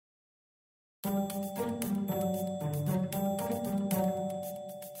You're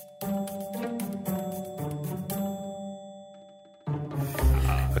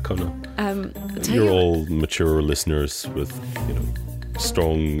all mature listeners with,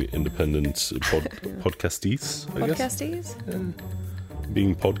 strong, independent podcastees, I guess. Podcastees? Yeah.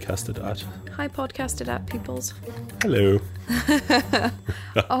 Being podcasted at. Hi, podcasted at peoples. Hello.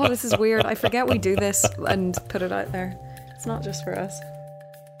 Oh, this is weird. I forget we do this and put it out there. It's not just for us.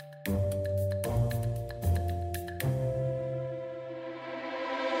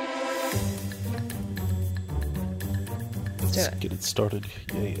 Let's get it started.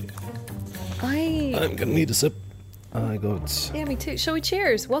 Yeah. I'm gonna need a sip. I got. Yeah, me too. Shall we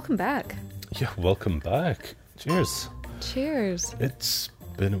cheers? Welcome back. Yeah, welcome back. Cheers. Cheers. It's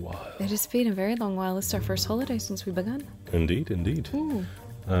been a while. It has been a very long while. This is our first holiday since we began. Indeed.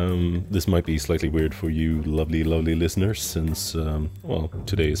 This might be slightly weird for you lovely listeners since,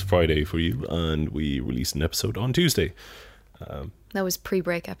 today is Friday for you and we released an episode on Tuesday. That was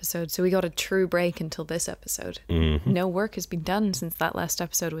pre-break episode, so we got a true break until this episode. Mm-hmm. No work has been done since that last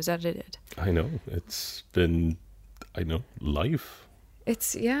episode was edited. I know. It's been, life.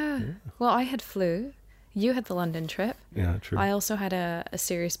 It's, yeah. Well, I had flu. You had the London trip. Yeah, true. I also had a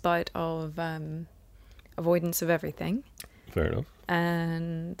serious bout of avoidance of everything. Fair enough.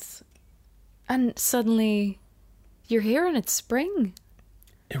 And suddenly you're here and it's spring.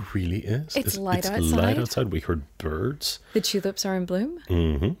 It really is. It's light outside. It's light outside. We heard birds. The tulips are in bloom.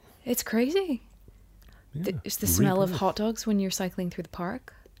 Mm-hmm. It's crazy. Yeah, It's the smell of hot dogs when you're cycling through the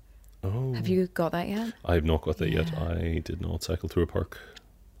park. Oh. Have you got that yet? I have not got that yet. I did not cycle through a park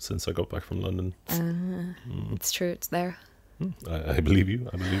since I got back from London. It's true, it's there. I believe you.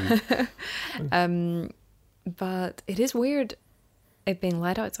 But it is weird it being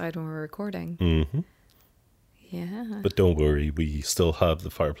light outside when we're recording. Mm-hmm. Yeah. But don't worry, we still have the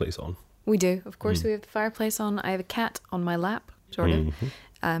fireplace on. We do. Of course, we have the fireplace on. I have a cat on my lap, sort of.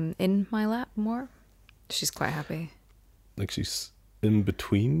 In my lap more. She's quite happy. Like she's in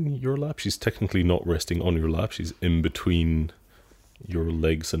between your lap. She's technically not resting on your lap. She's in between your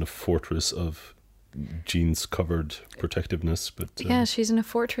legs in a fortress of jeans-covered protectiveness. But yeah, she's in a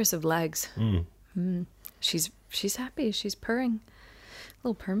fortress of legs. She's happy. She's purring.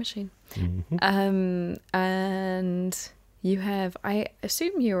 Little purr machine. And you have, I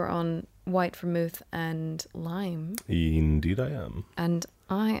assume you're on white vermouth and lime. Indeed I am. And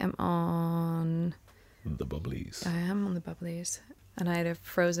I am on the bubblies. I am on the bubblies. And I had a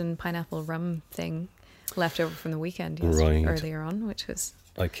frozen pineapple rum thing left over from the weekend earlier on, which was...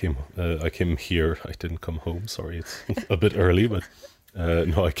 I came here. I didn't come home. Sorry, it's a bit early, but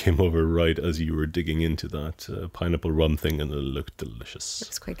no, I came over right as you were digging into that pineapple rum thing, and it looked delicious. It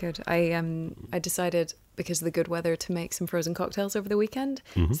was quite good. I decided, because of the good weather, to make some frozen cocktails over the weekend.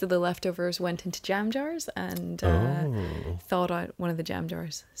 So the leftovers went into jam jars and thawed out one of the jam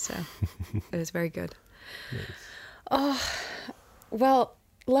jars. So it was very good. Nice. Oh, well,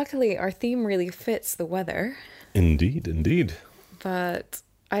 luckily our theme really fits the weather. Indeed. But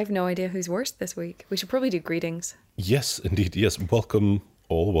I have no idea who's worst this week. We should probably do greetings. Yes, indeed. Yes, welcome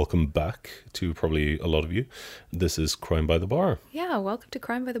back to probably a lot of you. This is Crime by the Bar. Yeah, welcome to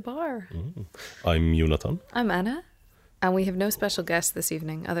Crime by the Bar. I'm Jonathan. I'm Anna. And we have no special guest this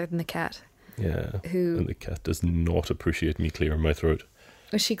evening other than the cat. Yeah, and the cat does not appreciate me clearing my throat.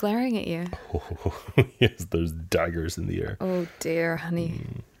 Was she glaring at you? Oh, yes, there's daggers in the air. Oh dear,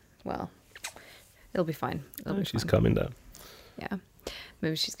 honey. Well, it'll be fine. She's calming down. Yeah,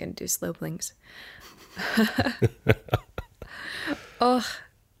 maybe she's going to do slow blinks. Oh,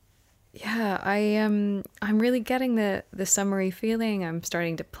 yeah. I'm really getting the summery feeling. I'm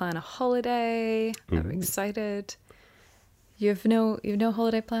starting to plan a holiday. I'm excited. You have no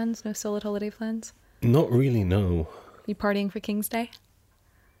holiday plans? No solid holiday plans? Not really. No. You partying for King's Day?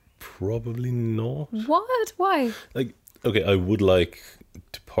 Probably not. What? Why? Okay, I would like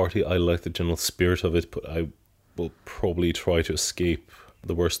to party. I like the general spirit of it, but I will probably try to escape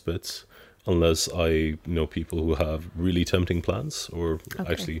the worst bits unless I know people who have really tempting plans, or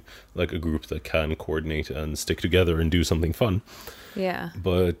actually like a group that can coordinate and stick together and do something fun. Yeah.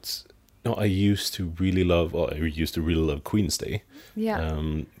 But no, I used to really love Queen's Day. Yeah.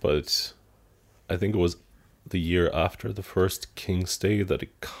 But I think it was the year after the first King's Day that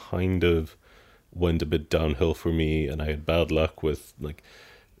it kind of went a bit downhill for me, and I had bad luck with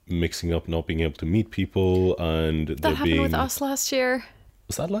mixing up, not being able to meet people, and that happened with us last year.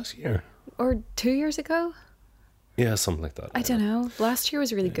 Was that last year? Or 2 years ago? Yeah, something like that. I don't know. Last year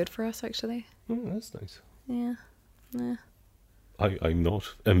was really good for us, actually. Oh, that's nice. Yeah. I'm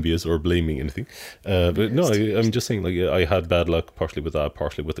not envious or blaming anything. But no, I'm just saying, like, I had bad luck, partially with that,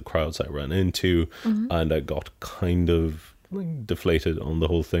 partially with the crowds I ran into, and I got kind of like, deflated on the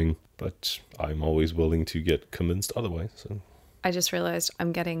whole thing. But I'm always willing to get convinced otherwise. So. I just realised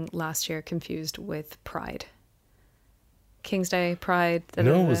I'm getting last year confused with Pride. King's Day, Pride.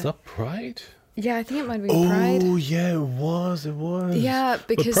 No, was that Pride? Yeah, I think it might be Pride. Oh, yeah, it was. Yeah,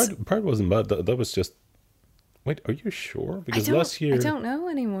 because... But Pride wasn't bad. That was just... Wait, are you sure? Because last year... I don't know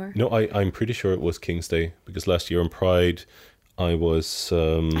anymore. No, I'm pretty sure it was King's Day. Because last year on Pride, I was...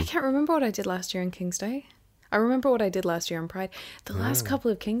 I can't remember what I did last year on King's Day. I remember what I did last year on Pride. The last couple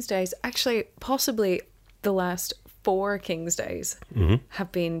of King's Days, actually, possibly the last 4 King's Days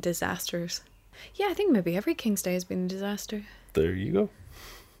have been disasters. Yeah, I think maybe every King's Day has been a disaster. There you go.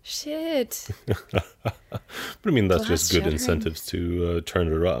 Shit. But I mean, that's Glass just good shattering. incentives to turn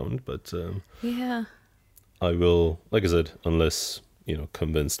it around. But Yeah. I will, like I said, unless,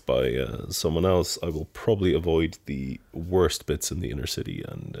 convinced by someone else, I will probably avoid the worst bits in the inner city.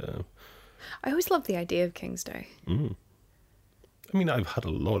 And I always loved the idea of King's Day. I mean, I've had a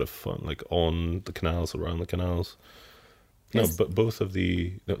lot of fun, like on the canals, around the canals. No, Yes. but both of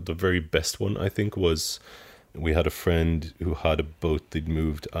the very best one, I think, was we had a friend who had a boat they'd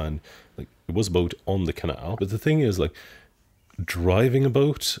moved, and like it was a boat on the canal. But the thing is, like, driving a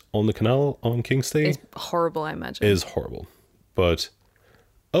boat on the canal on King's Day It's horrible, I imagine. is horrible. But,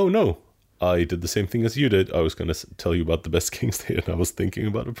 oh no, I did the same thing as you did. I was going to tell you about the best King's Day, and I was thinking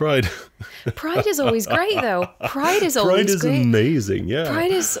about a Pride. Pride is always great, though. Pride is Pride always is great. amazing, yeah.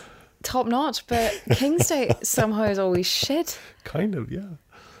 Pride is top notch, but King's Day somehow is always shit. Kind of, yeah.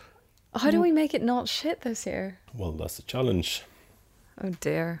 How do we make it not shit this year? Well, that's the challenge. Oh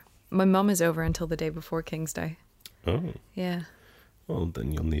dear. My mum is over until the day before King's Day. Oh, Yeah. well,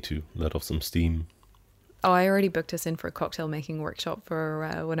 then you'll need to let off some steam. Oh, I already booked us in for a cocktail making workshop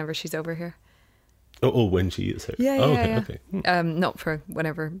for whenever she's over here. Oh, when she is here. Yeah, Oh, yeah, okay, yeah. okay. Not for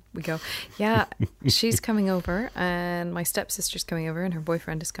whenever we go. Yeah, she's coming over, and my stepsister's coming over, and her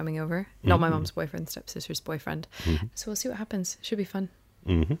boyfriend is coming over. Not my mum's boyfriend, stepsister's boyfriend. So we'll see what happens. Should be fun.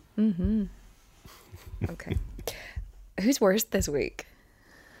 Okay. Who's worst this week?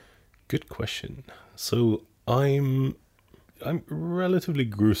 Good question. So I'm relatively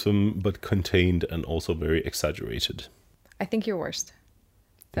gruesome, but contained and also very exaggerated. I think you're worst.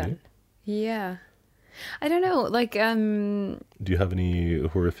 Then. Yeah. I don't know. Like, Do you have any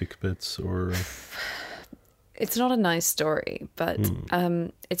horrific bits or? it's not a nice story, but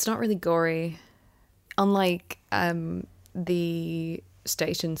it's not really gory. Unlike the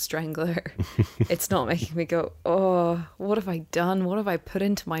Station Strangler, it's not making me go, oh, what have I done? What have I put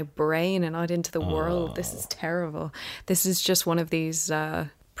into my brain and out into the world? This is terrible. This is just one of these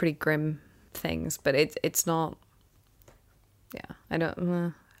pretty grim things, but it's not. Yeah, I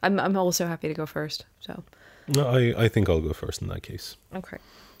don't. I'm also happy to go first. So. No, I think I'll go first in that case. Okay.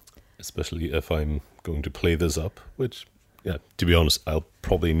 Especially if I'm going to play this up, which, yeah, to be honest, I'll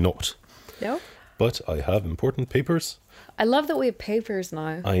probably not. No. But I have important papers. I love that we have papers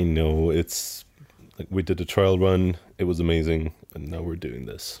now. I know, it's like we did a trial run, it was amazing, and now we're doing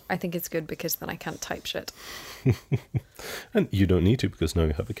this. I think it's good because then I can't type shit. And you don't need to because now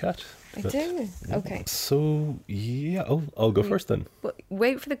you have a cat. I do. Okay. So, yeah, I'll go first then.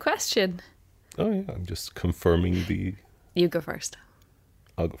 Wait for the question. Oh, yeah, I'm just confirming You go first.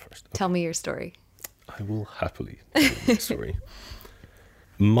 I'll go first. Tell me your story. I will happily tell you the story.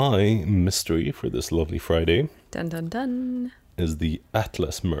 My mystery for this lovely Friday Dun dun dun. is the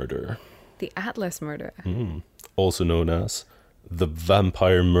Atlas murder, The Atlas murder. also known as the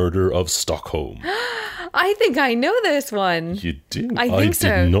vampire murder of Stockholm. I think I know this one. You do? I think so.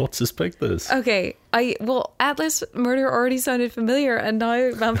 did not suspect this. Okay. Atlas murder already sounded familiar, and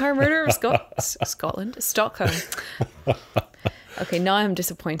now vampire murder of Scotland, Stockholm. Okay, now I'm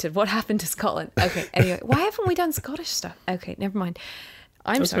disappointed. What happened to Scotland? Okay, anyway, why haven't we done Scottish stuff? Okay, never mind.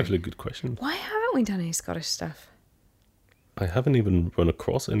 That's sorry. actually a good question. Why haven't we done any Scottish stuff? I haven't even run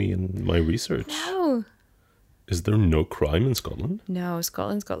across any in my research. No. Is there no crime in Scotland? No,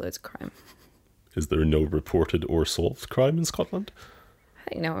 Scotland's got loads of crime. Is there no reported or solved crime in Scotland? I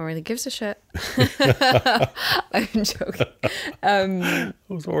think no one really gives a shit. I'm joking. That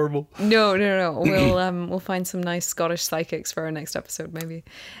was horrible. No. We'll find some nice Scottish psychics for our next episode, maybe.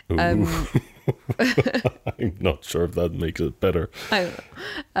 I'm not sure if that makes it better. I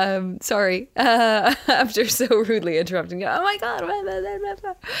don't know. Sorry. After so rudely interrupting you. Oh my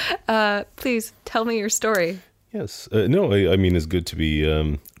god. Please tell me your story. Yes. No, I mean, it's good to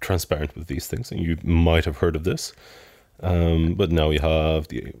be transparent with these things, and you might have heard of this. But now you have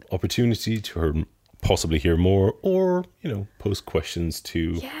the opportunity to possibly hear more, or, post questions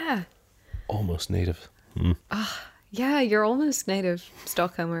to Yeah. Almost Native. Yeah, you're almost native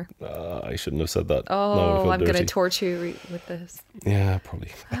Stockholmer. I shouldn't have said that. Oh, Now I feel I'm going to dirty. torture you with this. Yeah,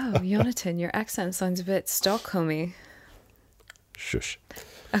 probably. Oh, Jonathan, your accent sounds a bit Stockholmy. Shush.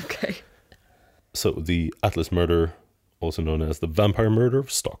 Okay. So the Atlas murder, also known as the Vampire Murder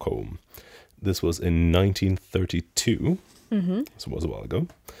of Stockholm. This was in 1932. So it was a while ago.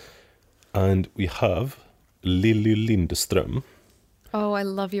 And we have Lily Lindeström. Oh, I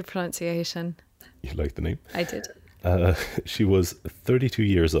love your pronunciation. You like the name? I did. She was 32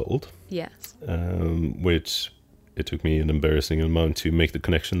 years old, Yes. which it took me an embarrassing amount to make the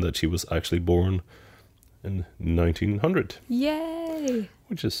connection that she was actually born in 1900, Yay.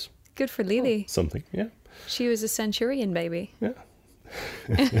 which is Good for Lily. something. Yeah, She was a Centurion baby. yeah.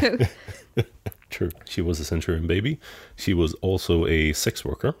 True. She was a Centurion baby. She was also a sex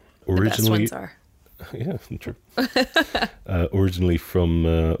worker. The best ones are. Yeah, true. Originally from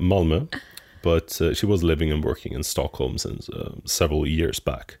Malmö, but she was living and working in Stockholm since several years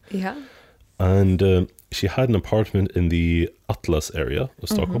back. Yeah. And she had an apartment in the Atlas area of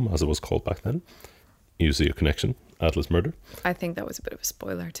Stockholm, as it was called back then. You see a connection, Atlas murder. I think that was a bit of a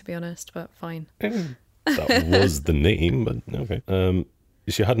spoiler, to be honest, but fine. That was the name, but okay.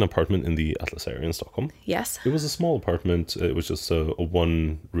 She had an apartment in the Atlas area in Stockholm. Yes. It was a small apartment. It was just a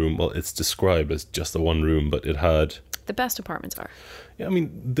one room. Well, it's described as just a one room, but it had... The best apartments are. Yeah, I mean,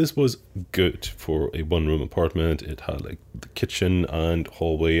 this was good for a one room apartment. It had like the kitchen and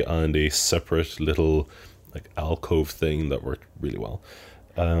hallway and a separate little like alcove thing that worked really well.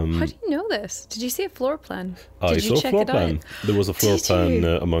 How do you know this? Did you see a floor plan? I Did you saw a check floor it plan. out? There was a floor Did plan you?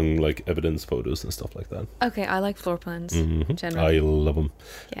 among like evidence photos and stuff like that. Okay, I like floor plans generally. I love them,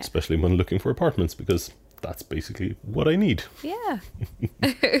 Yeah. especially when looking for apartments, because that's basically what I need. Yeah.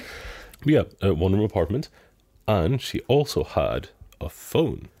 But yeah, a one room apartment, and she also had a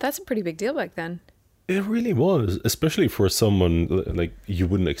phone. That's a pretty big deal back then. It really was, especially for someone like you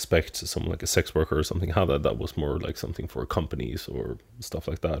wouldn't expect someone like a sex worker or something have that. That was more like something for companies or stuff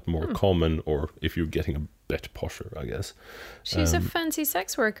like that, more common, or if you're getting a bit posher, I guess. She's a fancy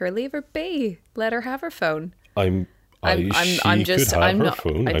sex worker. Leave her be. Let her have her phone. I'm I'm just I'm her not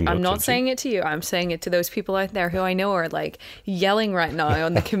phone. I'm not judging. saying it to you. I'm saying it to those people out there who I know are like yelling right now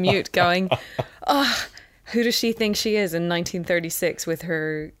on the commute going, "Oh, who does she think she is in 1936 with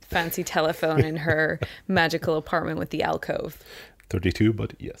her fancy telephone in her magical apartment with the alcove?" 32,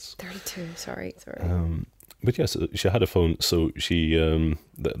 but yes. 32, sorry. But yes, she had a phone, so she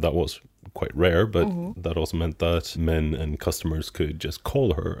that was quite rare, but that also meant that men and customers could just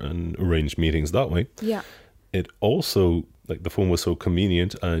call her and arrange meetings that way. Yeah. It also, like, the phone was so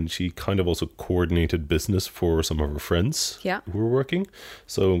convenient, and she kind of also coordinated business for some of her friends Yeah. who were working.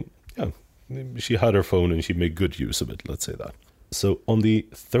 So, yeah, she had her phone and she made good use of it, let's say that. So, on the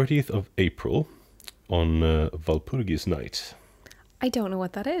 30th of April, on Walpurgis night, I don't know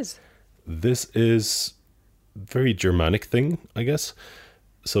what that is. this is very Germanic thing, I guess.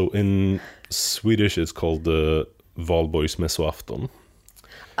 So, in Swedish, it's called the Valborgsmässoafton.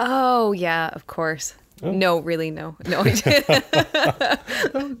 Oh, yeah, of course. Oh. No, really, no. No, I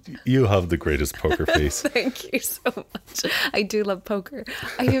didn't. You have the greatest poker face. Thank you so much. I do love poker.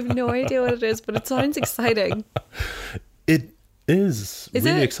 I have no idea what it is, but it sounds exciting. It is really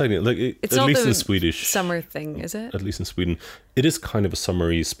it? exciting. Like It's at not least the in Swedish, summer thing, is it? at least in Sweden, it is kind of a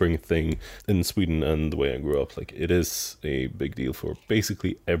summery spring thing in Sweden. And the way I grew up, like, it is a big deal for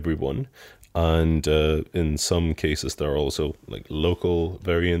basically everyone. And in some cases, there are also like local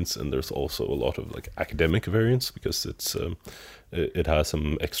variants, and there's also a lot of like academic variants because it has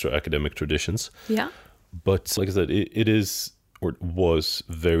some extra academic traditions. Yeah. But like I said, it is, or it was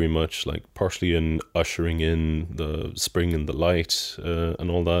very much like partially in ushering in the spring and the light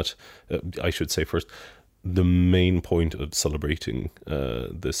and all that. I should say first, the main point of celebrating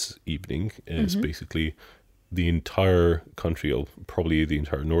this evening is basically the entire country, or probably the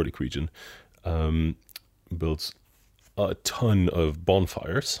entire Nordic region, builds a ton of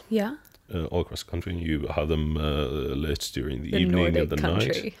bonfires Yeah. all across the country. You have them lit during the The evening Nordic and the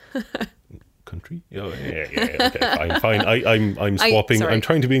country. night. Country? Yeah, okay, fine. I'm swapping. sorry. I'm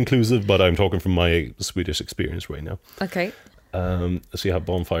trying to be inclusive, but I'm talking from my Swedish experience right now. Okay. So you have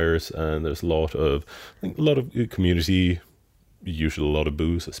bonfires, and there's a lot of community. Usually a lot of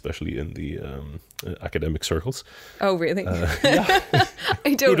booze, especially in the academic circles. Oh, really? Yeah.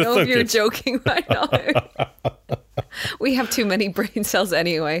 I don't Who'd have know if thunk you're it? joking right now. We have too many brain cells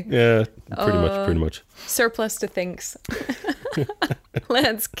anyway. Yeah, pretty much. Surplus to thinks.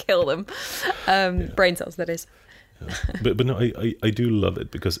 Let's kill them. Brain cells, that is. But no, I do love it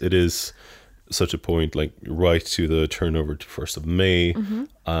because it is such a point, like right to the turnover to 1st of May,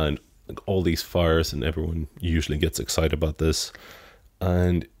 and like all these fires, and everyone usually gets excited about this,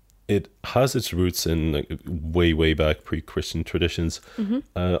 and it has its roots in like way back pre-Christian traditions.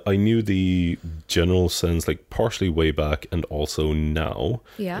 I knew the general sense like partially way back and also now,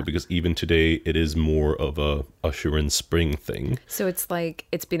 because even today it is more of a usher in spring thing. So it's like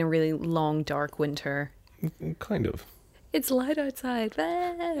it's been a really long dark winter. Kind of. It's light outside.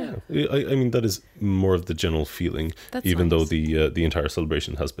 Yeah. I mean that is more of the general feeling. That's even nice. though the entire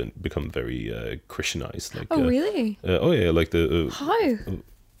celebration has become very Christianized. Like, really? Oh yeah, like the How?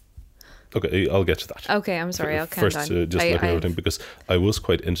 Okay, I'll get to that. Okay, I'm sorry. I'll count First, down. just looking at everything, because I was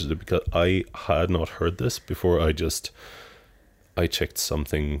quite interested because I had not heard this before. I checked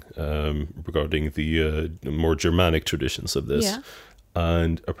something regarding the more Germanic traditions of this,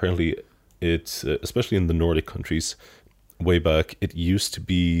 and apparently it's especially in the Nordic countries. Way back, it used to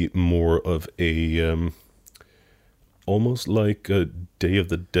be more of a almost like a Day of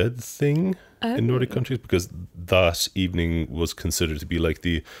the Dead thing in Nordic countries, because that evening was considered to be like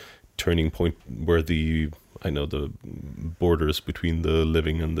the turning point where the borders between the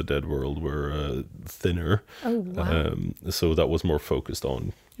living and the dead world were thinner. Oh, wow. So that was more focused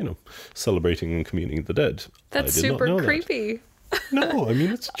on, celebrating and communing with the dead. That's I did not super know that. creepy. No, I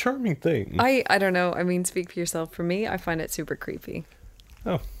mean, it's a charming thing. I don't know. I mean, speak for yourself. For me, I find it super creepy.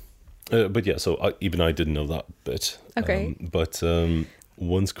 Oh. But yeah, so I didn't know that bit. Okay. But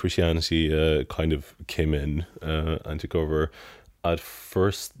once Christianity kind of came in and took over, at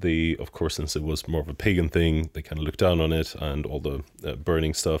first they, of course, since it was more of a pagan thing, they kind of looked down on it and all the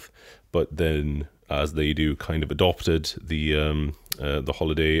burning stuff. But then, as they do, kind of adopted the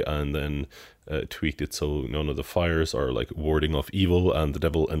holiday and then tweaked it so none of the fires are like warding off evil and the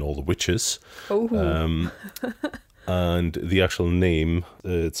devil and all the witches. Oh. And the actual name,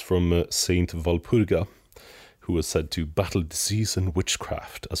 it's from Saint Walpurga, who was said to battle disease and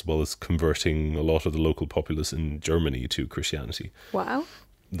witchcraft, as well as converting a lot of the local populace in Germany to Christianity. Wow.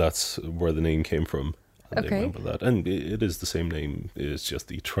 That's where the name came from. And Okay. they went with that. And it is the same name. It's just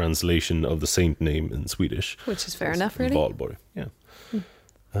the translation of the saint name in Swedish. Which is fair enough, really. Valborg, yeah.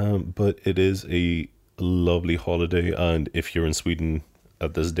 But it is a lovely holiday, and if you're in Sweden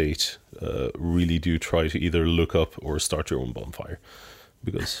at this date, really do try to either look up or start your own bonfire,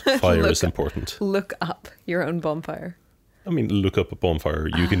 because fire is important. Look up your own bonfire. I mean, look up a bonfire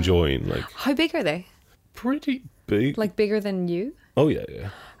you can join. Like, How big are they? pretty big. Like bigger than you? Oh yeah.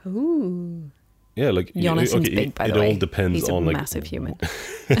 Ooh. Yeah, like Jonathan's big, by the way. It all depends He's a on like massive human.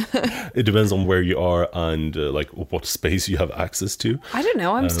 it depends on where you are and like what space you have access to. I don't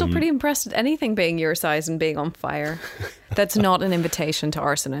know. I'm still pretty impressed at anything being your size and being on fire. That's not an invitation to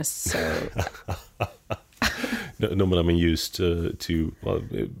arsonists. So No, but I'm used to well,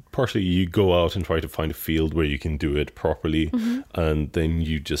 partially you go out and try to find a field where you can do it properly, and then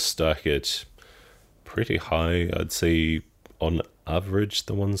you just stack it pretty high. I'd say on average,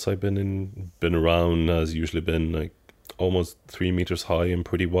 the ones I've been around has usually been like almost 3 meters high and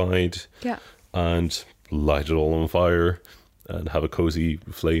pretty wide. yeah. And light it all on fire and have a cozy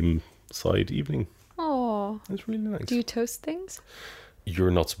flame side evening. Oh. It's really nice. Do you toast things?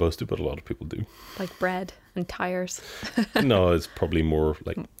 You're not supposed to, but a lot of people do. Like bread and tires? No, it's probably more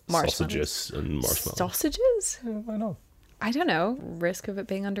like Marshmallows. sausages and marshmallows. Sausages? Yeah, I know. I don't know. Risk of it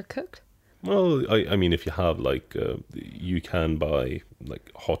being undercooked? Well, I mean, if you have like, you can buy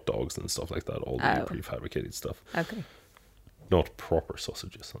like hot dogs and stuff like that, all the Oh. prefabricated stuff. Okay. Not proper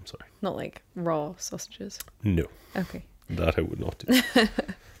sausages, I'm sorry. Not like raw sausages. No, Okay. that I would not do.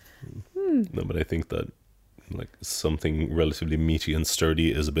 No, but I think that like something relatively meaty and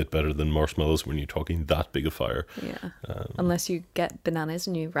sturdy is a bit better than marshmallows when you're talking that big a fire. Yeah. Unless you get bananas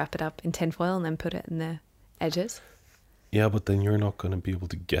and you wrap it up in tinfoil and then put it in the edges. Yeah, but then you're not going to be able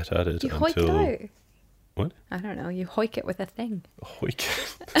to get at it You until... hoik it out. What? I don't know. You hoik it with a thing.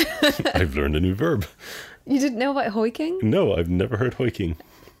 Hoik. I've learned a new verb. You didn't know about hoiking? No, I've never heard hoiking.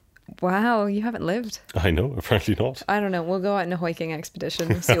 Wow, you haven't lived. I know, apparently not. I don't know. We'll go out on a hoiking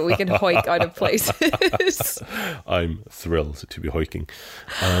expedition and see what we can hoik out of places. I'm thrilled to be hoiking.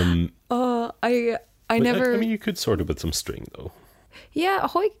 I never. I mean, you could sort it with some string, though. Yeah,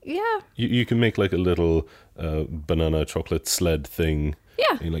 hoik. Yeah. You can make like a little banana chocolate sled thing.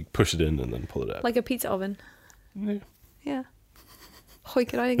 Yeah. And you like push it in and then pull it out. Like a pizza oven. Yeah. Yeah.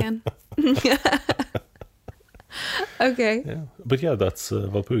 Hoik it out again. Okay. Yeah. But yeah, that's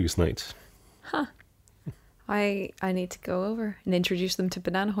Walpurgis night. I need to go over and introduce them to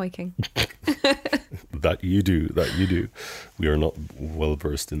banana hoiking. That you do. We are not well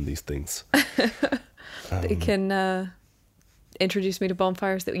versed in these things. They can introduce me to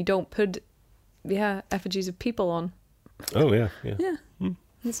bonfires that we don't put effigies of people on. Oh, yeah, yeah. Yeah,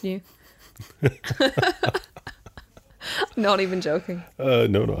 that's new. Not even joking.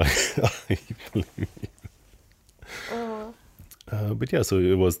 No, I believe you. But yeah, so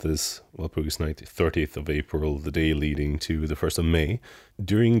it was this Walpurgis night, 30th of April, the day leading to the 1st of May.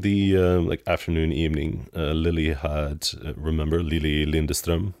 During the afternoon, evening, Lily had, remember Lily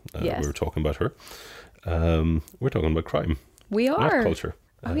Lindström? Yes. We were talking about her. We're talking about crime, We not are. culture.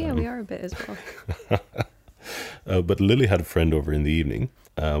 Oh yeah, we are a bit as well. But Lily had a friend over in the evening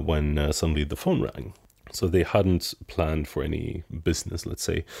when suddenly the phone rang. So they hadn't planned for any business, let's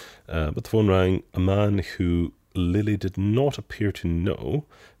say. But the phone rang. A man who Lily did not appear to know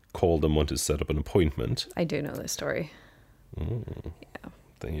called and wanted to set up an appointment. I do know this story. Yeah.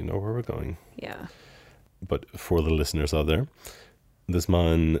 Then you know where we're going. Yeah. But for the listeners out there, this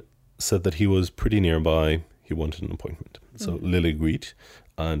man said that he was pretty nearby. He wanted an appointment. So Lily agreed,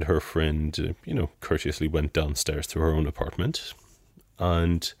 and her friend, courteously went downstairs to her own apartment.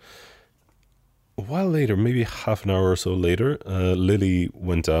 And a while later, maybe half an hour or so later, Lily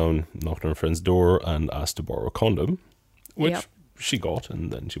went down, knocked on her friend's door, and asked to borrow a condom, which she got,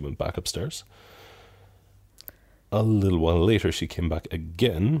 and then she went back upstairs. A little while later, she came back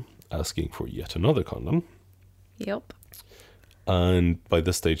again, asking for yet another condom. Yep. And by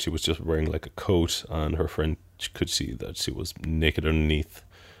this stage, she was just wearing like a coat, and her friend could see that she was naked underneath.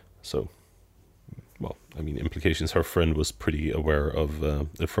 So, well, I mean, implications. Her friend was pretty aware of,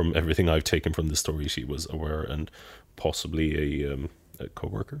 from everything I've taken from the story, she was aware, and possibly a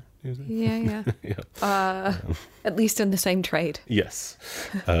co-worker. Yeah. Yeah. At least in the same trade. Yes.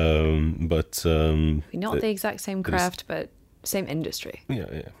 But Not the exact same craft, but same industry.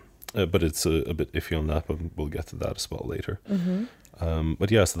 yeah. But it's a bit iffy on that, but we'll get to that as well later. But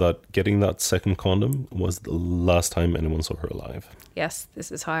yeah, so that getting that second condom was the last time anyone saw her alive. Yes,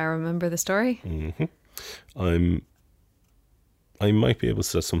 this is how I remember the story. I might be able to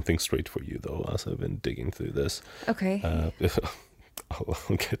set something straight for you, though, as I've been digging through this. Okay.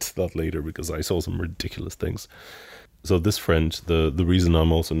 I'll get to that later because I saw some ridiculous things. So this friend, the reason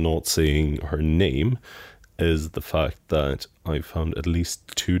I'm also not saying her name is the fact that I found at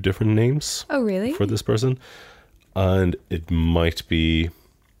least 2 different names. Oh, really? For this person. And it might be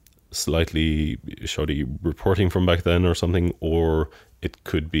slightly shoddy reporting from back then or something, or it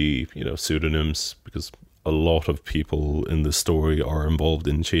could be, pseudonyms, because a lot of people in the story are involved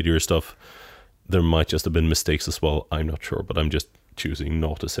in shadier stuff. There might just have been mistakes as well. I'm not sure, but I'm just choosing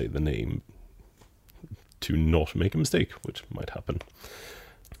not to say the name to not make a mistake, which might happen.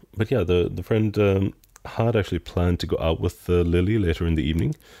 But yeah, the friend had actually planned to go out with Lily later in the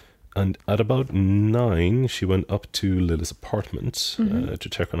evening. And at about 9, she went up to Lily's apartment to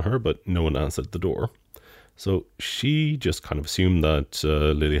check on her, but no one answered the door. So she just kind of assumed that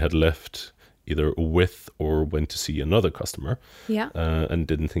Lily had left either with or went to see another customer. Yeah. And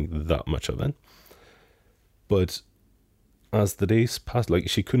didn't think that much of it. But as the days passed,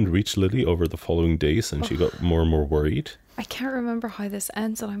 she couldn't reach Lily over the following days, and she got more and more worried. I can't remember how this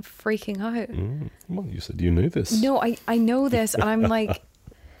ends, and I'm freaking out. Well, you said you knew this. No, I know this, and I'm like,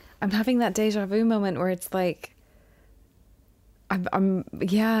 I'm having that deja vu moment where it's like,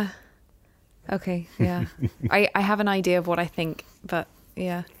 yeah. Okay, yeah. I have an idea of what I think, but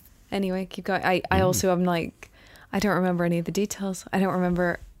yeah. Anyway, keep going. I also am like, I don't remember any of the details. I don't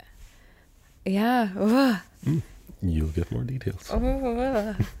remember. Yeah. You'll get more details.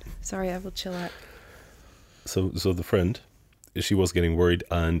 Sorry, I will chill out. So the friend, she was getting worried,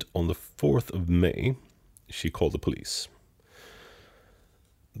 and on the 4th of May, she called the police.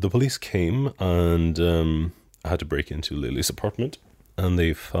 The police came and had to break into Lily's apartment, and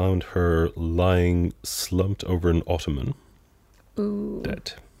they found her lying slumped over an ottoman,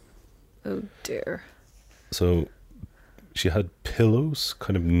 dead. Oh dear. So she had pillows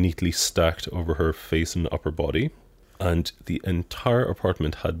kind of neatly stacked over her face and upper body, and the entire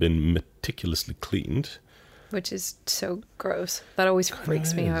apartment had been meticulously cleaned. Which is so gross. That always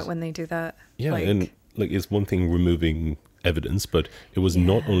freaks me out when they do that. Yeah, and it's one thing removing evidence, but it was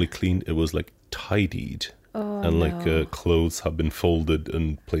not only cleaned, it was tidied. Oh, and clothes have been folded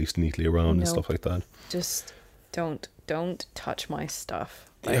and placed neatly around and stuff like that. Just don't touch my stuff.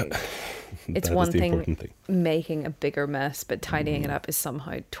 Yeah. It's That one is the thing, important thing. making a bigger mess, but tidying it up is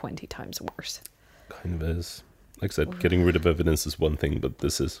somehow 20 times worse. Kind of is. Like I said, getting rid of evidence is one thing, but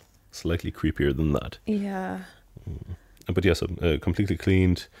this is slightly creepier than that. Yeah. But yes, completely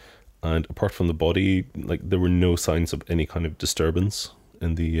cleaned, and apart from the body, there were no signs of any kind of disturbance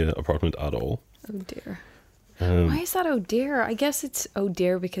in the apartment at all. Oh dear. Why is that oh dear? I guess it's oh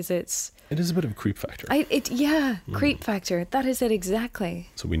dear because it is a bit of a creep factor. Creep factor. That is it exactly.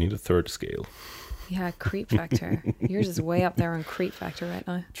 So we need a third scale. Yeah, creep factor. Yours is way up there on creep factor right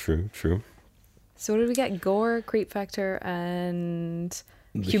now. True. So what did we get? Gore, creep factor, and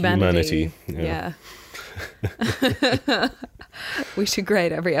The humanity. Yeah. We should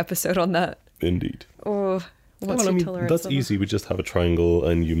grade every episode on that. Indeed. Oh, what's your tolerance that's level? easy. We just have a triangle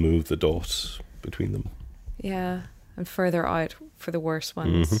and you move the dot between them. Yeah, and further out for the worst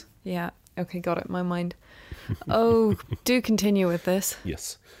ones. Mhm. Yeah. Okay, got it in my mind. Oh, do continue with this.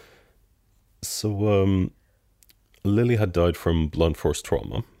 Yes. So, Lily had died from blunt force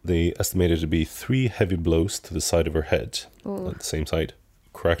trauma. They estimated it to be 3 heavy blows to the side of her head, at the same side,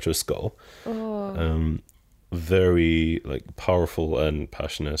 cracked her skull. Oh. Very powerful and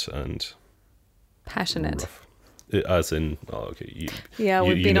passionate and Passionate. rough. As in, okay,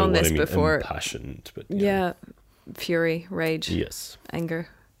 We've been know on what this I mean, before. Impassioned, but Yeah. Fury, rage, yes, anger.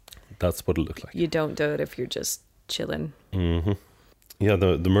 that's what it looked like. You don't do it if you're just chilling. Mm-hmm. Yeah,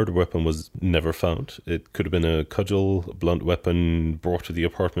 the murder weapon was never found. It could have been a cudgel, a blunt weapon brought to the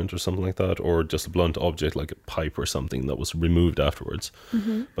apartment or something like that, or just a blunt object like a pipe or something that was removed afterwards.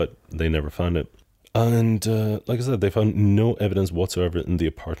 Mm-hmm. But they never found it. And like I said, they found no evidence whatsoever in the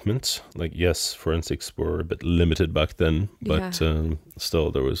apartment. Yes, forensics were a bit limited back then, but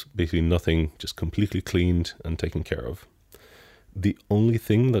still there was basically nothing, just completely cleaned and taken care of. The only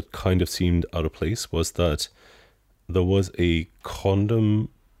thing that kind of seemed out of place was that there was a condom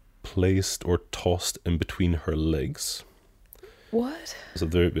placed or tossed in between her legs. What? So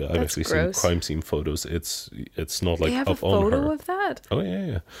I've actually seen gross. crime scene photos. It's not They have up a on her. photo of that? Oh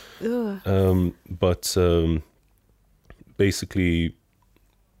yeah. Ugh. But basically,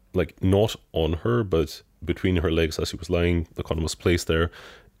 not on her, but between her legs as she was lying, the condom was placed there.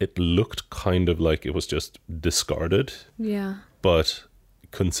 It looked kind of like it was just discarded, Yeah. but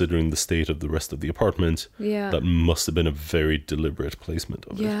considering the state of the rest of the apartment, Yeah. that must have been a very deliberate placement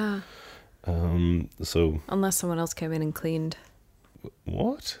of it. Yeah. So Unless someone else came in and cleaned.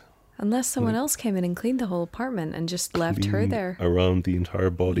 what? Unless someone else came in and cleaned the whole apartment and just left her Clean there. around the entire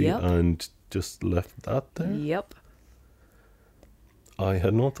body Yep. and just left that there? Yep. I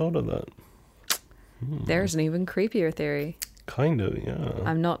had not thought of that. There's an even creepier theory. Kind of, yeah.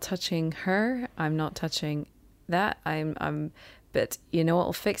 I'm not touching her. I'm not touching that. But you know what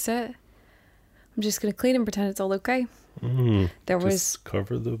will fix it? I'm just going to clean and pretend it's all okay. There Just was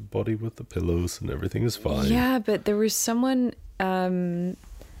cover the body with the pillows and everything is fine. Yeah, but there was someone in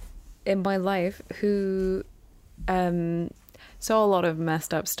my life who saw a lot of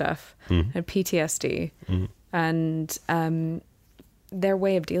messed up stuff, had PTSD, and their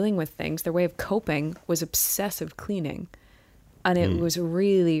way of dealing with things, their way of coping was obsessive cleaning. And it was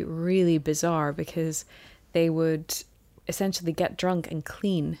really, really bizarre because they would essentially get drunk and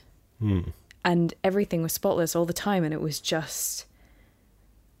clean. And everything was spotless all the time. And it was just,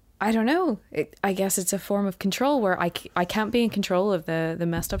 I don't know. I guess it's a form of control where I can't be in control of the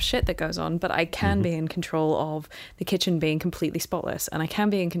messed up shit that goes on, but I can be in control of the kitchen being completely spotless. And I can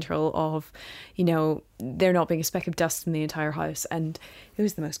be in control of, there not being a speck of dust in the entire house. And it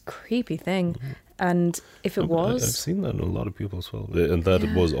was the most creepy thing. And if it was... I've seen that in a lot of people as well. And that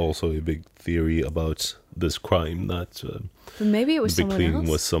was also a big theory about this crime, that But maybe it was the big someone cleaning else.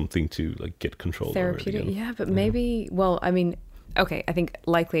 was something to get control Therapeutic. over it again. Yeah, but maybe... Well, I mean... Okay, I think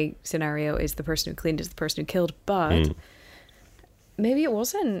likely scenario is the person who cleaned is the person who killed, but maybe it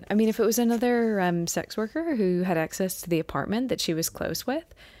wasn't. I mean, if it was another sex worker who had access to the apartment that she was close with,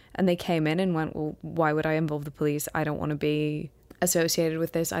 and they came in and went, well, why would I involve the police? I don't want to be associated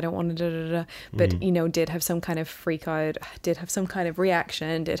with this. I don't want to But, did have some kind of freak out, did have some kind of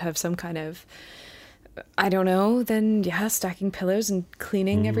reaction, did have some kind of... I don't know, then, stacking pillows and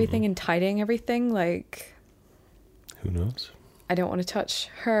cleaning everything and tidying everything, Who knows? I don't want to touch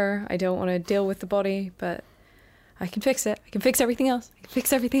her. I don't want to deal with the body, but I can fix it. I can fix everything else. I can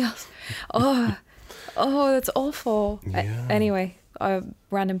fix everything else. Oh, that's awful. Yeah. Anyway,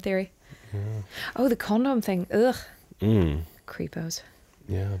 random theory. Yeah. Oh, the condom thing. Ugh. Creepos.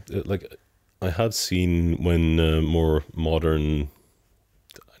 Yeah. I have seen when more modern,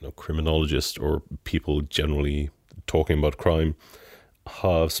 criminologists or people generally talking about crime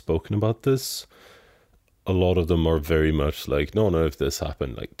have spoken about this. A lot of them are very much no, if this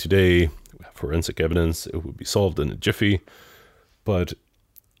happened today, we have forensic evidence, it would be solved in a jiffy. But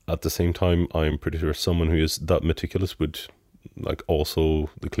at the same time, I'm pretty sure someone who is that meticulous would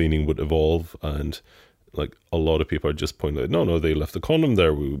also the cleaning would evolve, and a lot of people are just pointing out, no, they left the condom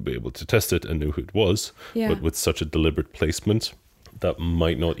there, we would be able to test it and knew who it was. Yeah. But with such a deliberate placement, that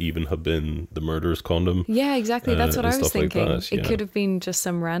might not even have been the murderer's condom. Yeah, exactly. That's what and I was stuff like thinking. that, It yeah. could have been just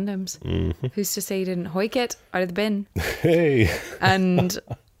some randoms. Who's to say you didn't hoik it out of the bin Hey, and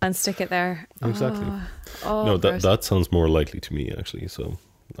stick it there? exactly. Oh, No, gross. that sounds more likely to me, actually. So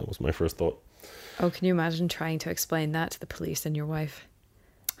that was my first thought. Oh, can you imagine trying to explain that to the police and your wife?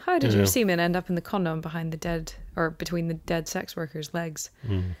 How did your Yeah. semen end up in the condom behind the dead, or between the dead sex worker's legs?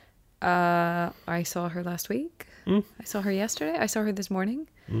 Mm. I saw her last week. Mm. I saw her yesterday. I saw her this morning.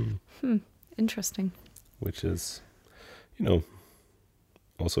 Mm. Interesting. Which is, you know,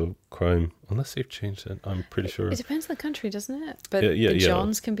 also crime, unless they've changed it. I'm pretty sure. It depends on the country, doesn't it? But Yeah, the yeah.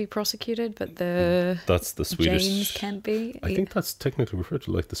 Johns can be prosecuted, but the That's the Swedish. James can't be. I think that's technically referred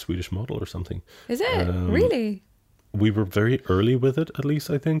to like the Swedish model or something. Is it? Really? We were very early with it, at least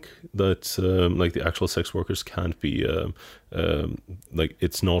I think, that like the actual sex workers can't be, like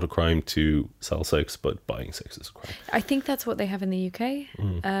it's not a crime to sell sex, but buying sex is a crime. I think that's what they have in the UK.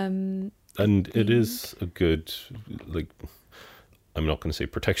 And it is a good, like, I'm not going to say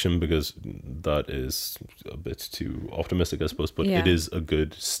protection because that is a bit too optimistic, I suppose, but Yeah. it is a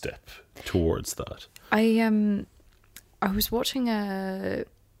good step towards that. I was watching a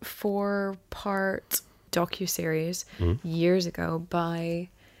 4-part docuseries years ago by,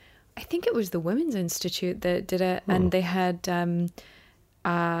 I think it was the Women's Institute that did it, and they had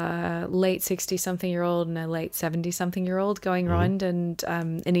a late 60-something-year-old and a late 70-something-year-old going around, and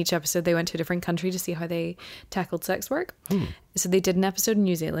in each episode they went to a different country to see how they tackled sex work. So they did an episode in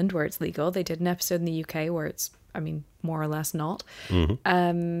New Zealand where it's legal. They did an episode in the UK where it's, I mean, more or less not.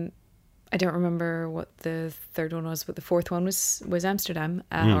 I don't remember what the third one was, but the fourth one was Amsterdam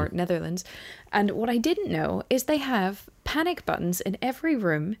or Netherlands. And what I didn't know is they have panic buttons in every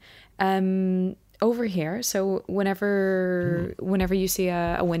room over here. So whenever you see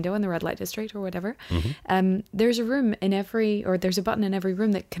a window in the red light district or whatever, there's a room in every, or there's a button in every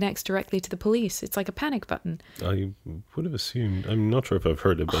room that connects directly to the police. It's like a panic button. I would have assumed, I'm not sure if I've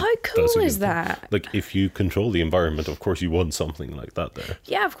heard it, but How cool that's a good is thing. that? Like, if you control the environment, of course you want something like that there.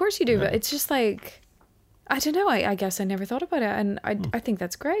 Yeah, of course you do, but it's just like, I don't know. I guess I never thought about it, and I think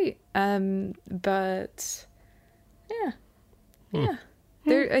that's great. But yeah,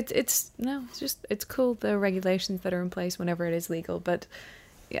 there it's just it's cool, the regulations that are in place whenever it is legal. But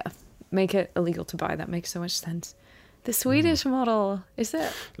yeah, make it illegal to buy. That makes so much sense. The Swedish model, is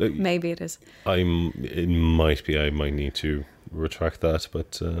it? Like, Maybe it is. It might be. I might need to retract that,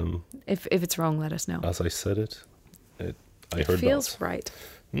 but If it's wrong, let us know. as I said I It heard feels that. right.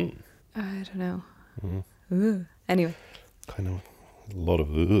 Mm. I don't know. Ooh. Anyway. Kind of a lot of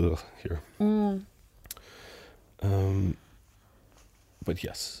here. But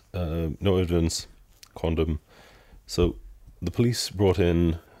yes, no evidence, condom. So the police brought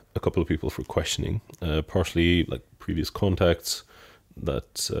in a couple of people for questioning, partially like previous contacts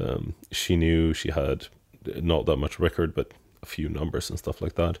that she knew. She had not that much record, but a few numbers and stuff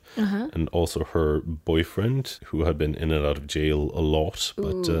like that. And also her boyfriend, who had been in and out of jail a lot,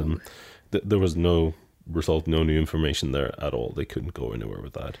 but there was no result, no new information there at all. They couldn't go anywhere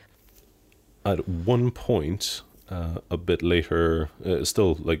with that. At one point, a bit later,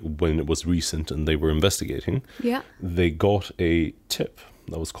 still like when it was recent and they were investigating, Yeah. they got a tip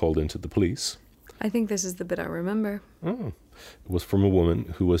that was called into the police. I think this is the bit I remember. It was from a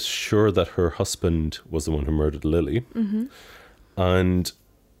woman who was sure that her husband was the one who murdered Lily. And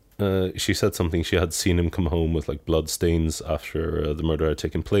she said something. She had seen him come home with like blood stains after the murder had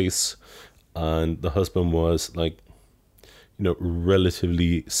taken place. And the husband was like, you know,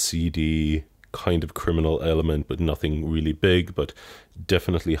 relatively seedy kind of criminal element, but nothing really big, but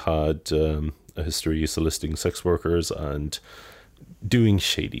definitely had a history soliciting sex workers and doing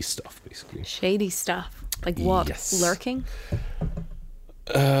shady stuff, basically. Shady stuff. Like what? Yes. Lurking?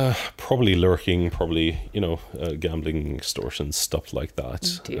 Probably lurking, probably, you know, gambling, extortion, stuff like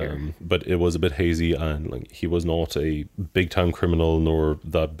that. Dear. But it was a bit hazy, and like he was not a big time criminal nor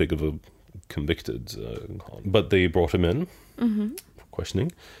that big of a convicted con. But they brought him in for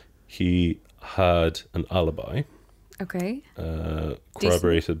questioning. He had an alibi, Okay.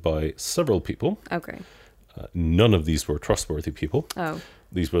 corroborated by several people. Okay. None of these were trustworthy people. Oh.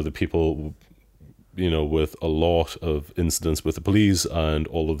 These were the people, you know, with a lot of incidents with the police, and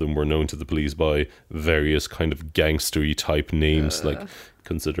all of them were known to the police by various kind of gangstery type names, like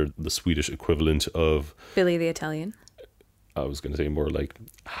considered the Swedish equivalent of, Billy the Italian. I was going to say more like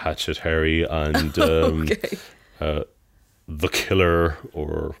Hatchet Harry and Okay. the Killer,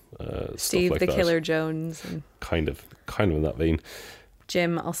 or Steve stuff like the that. Killer Jones and Kind of in that vein.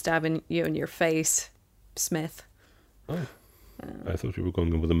 Jim, I'll stab you in your face. Smith. Oh. I thought you were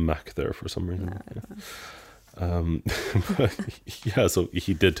going with a Mac there for some reason. But yeah, so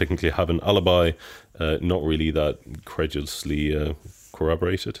he did technically have an alibi, not really that credulously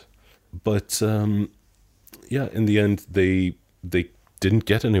corroborated. But yeah, in the end, they didn't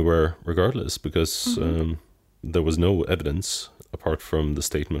get anywhere regardless, because there was no evidence apart from the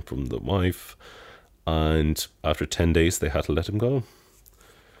statement from the wife. And after 10 days, they had to let him go.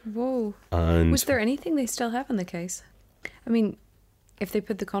 Whoa. And Was there anything they still have in the case? I mean, if they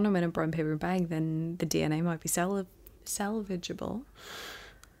put the condom in a brown paper bag, then the DNA might be salvageable.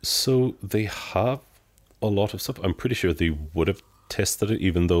 so they have a lot of stuff. I'm pretty sure they would have tested it,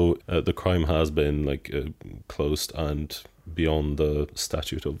 even though the crime has been like closed and beyond the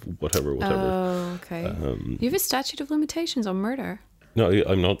statute of whatever. Oh, okay. You have a statute of limitations on murder. No,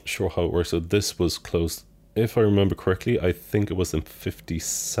 I'm not sure how it works. So this was closed, if I remember correctly, I think it was in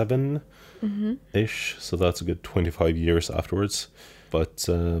 57-ish. So that's a good 25 years afterwards. But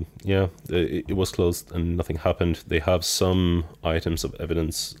yeah, it was closed and nothing happened. They have some items of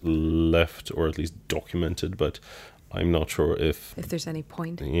evidence left, or at least documented, but I'm not sure if there's any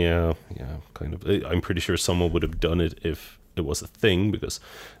point. Yeah, kind of. I'm pretty sure someone would have done it if it was a thing, because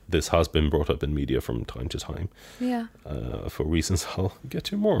this has been brought up in media from time to time. Yeah. For reasons I'll get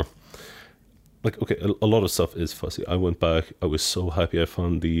to more. Like, okay, a lot of stuff is fuzzy. I went back. I was so happy I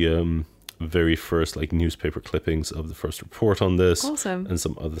found the very first like newspaper clippings of the first report on this. Awesome. And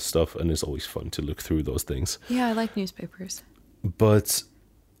some other stuff, and it's always fun to look through those things. Yeah, I like newspapers. But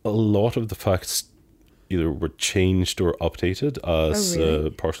a lot of the facts either were changed or updated as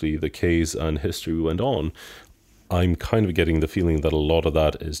really? partially the case and history went on. I'm kind of getting the feeling that a lot of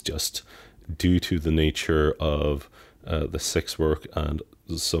that is just due to the nature of the sex work, and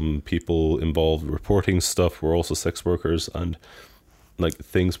some people involved reporting stuff were also sex workers, and like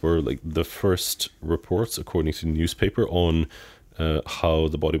things were like the first reports, according to the newspaper, on how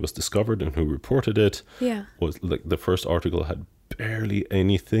the body was discovered and who reported it. Yeah. Was like the first article had barely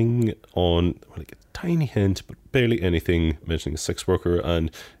anything on, like a tiny hint, but barely anything mentioning a sex worker, and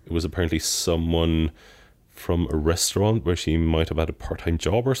it was apparently someone from a restaurant where she might have had a part-time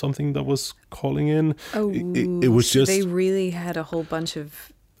job or something that was calling in. Oh, it was so just, they really had a whole bunch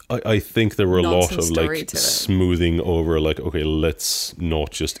of I think there were a lot nonsense of story like to it. smoothing over, like, okay, let's not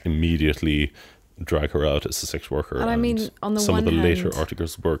just immediately drag her out as a sex worker. And I mean, on the some one of the later hand-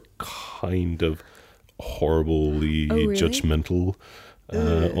 articles were kind of horribly Oh, really? judgmental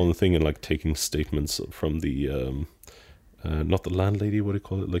on the thing, and like taking statements from the not the landlady, what do you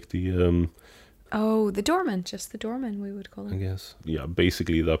call it, like the the doorman, just the doorman, we would call I him. guess. Yeah,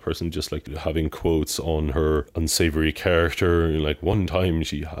 basically that person just like having quotes on her unsavory character. Like one time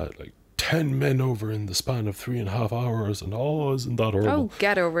she had like 10 men over in the span of 3.5 hours, and isn't that horrible? Oh,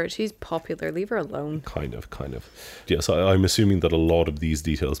 get over it. She's popular. Leave her alone. Kind of. Yes, I'm assuming that a lot of these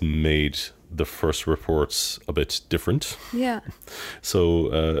details made the first reports a bit different. Yeah. So,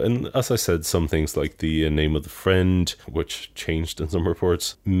 and as I said, some things like the name of the friend, which changed in some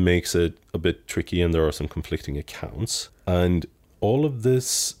reports, makes it a bit tricky, and there are some conflicting accounts. And all of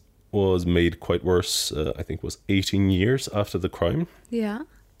this was made quite worse, I think it was 18 years after the crime, Yeah.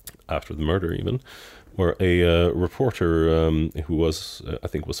 after the murder even, where a reporter who was, I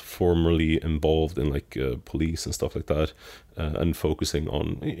think, was formerly involved in like police and stuff like that, and focusing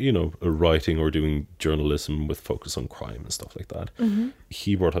on, writing or doing journalism with focus on crime and stuff like that.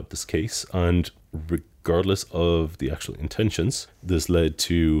 He brought up this case, and regardless of the actual intentions, this led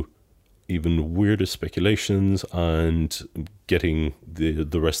to even weirder speculations and getting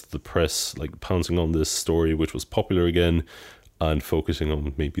the rest of the press like pouncing on this story, which was popular again, and focusing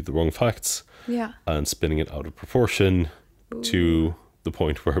on maybe the wrong facts. Yeah. And spinning it out of proportion to the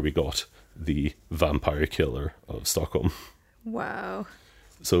point where we got the vampire killer of Stockholm. Wow.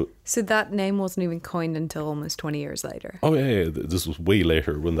 So that name wasn't even coined until almost 20 years later. Oh yeah, this was way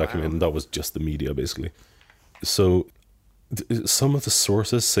later when that came in. That was just the media, basically. So some of the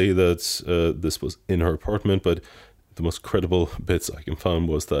sources say that this was in her apartment, but the most credible bits I can find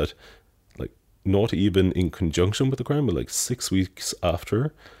was that, like, not even in conjunction with the crime, but like 6 weeks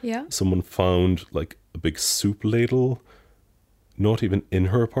after, Yeah. someone found like a big soup ladle, not even in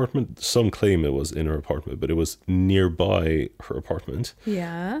her apartment. Some claim it was in her apartment, but it was nearby her apartment,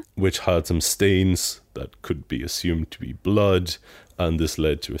 Yeah. which had some stains that could be assumed to be blood. And this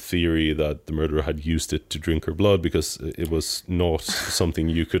led to a theory that the murderer had used it to drink her blood, because it was not something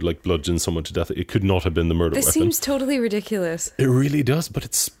you could like bludgeon someone to death. It could not have been the murder This weapon. seems totally ridiculous. It really does, but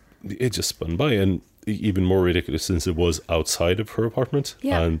it just spun by. And even more ridiculous since it was outside of her apartment.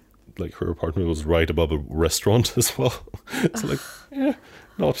 Yeah. And like her apartment was right above a restaurant as well. It's like,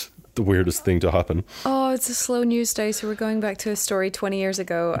 not the weirdest thing to happen. Oh, it's a slow news day, so we're going back to a story 20 years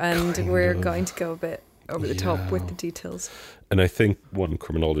ago, and we're going to go a bit over the top with Yeah. the details. And I think one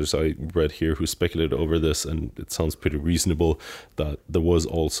criminologist I read here who speculated over this, and it sounds pretty reasonable, that there was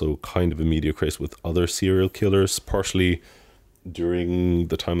also kind of a media craze with other serial killers, partially during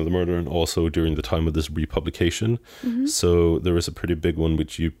the time of the murder and also during the time of this republication. So there is a pretty big one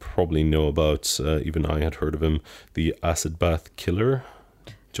which you probably know about. Even I had heard of him, the acid bath killer,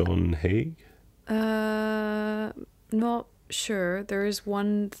 John Haig. Not sure. There is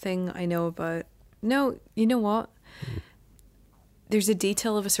one thing I know about. No, you know what? There's a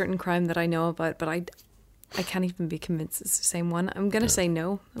detail of a certain crime that I know about, but I can't even be convinced it's the same one. I'm going to say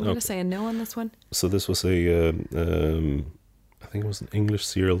no. I'm going to say a no on this one. So this was I think it was an English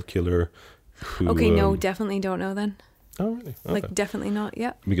serial killer who... Okay, no, definitely don't know then. Oh, really? Okay. Like, definitely not,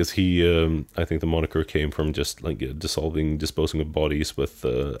 yeah. Because he, I think the moniker came from just like disposing of bodies with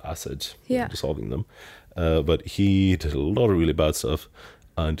acid, Yeah. dissolving them. But he did a lot of really bad stuff.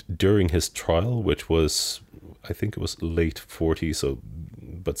 And during his trial, which was, I think it was late 40s, so,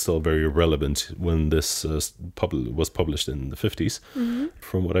 but still very relevant when this was published in the 50s.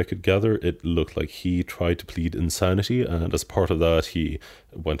 From what I could gather, it looked like he tried to plead insanity. And as part of that, he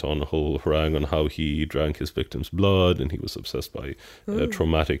went on a whole harangue on how he drank his victim's blood and he was obsessed by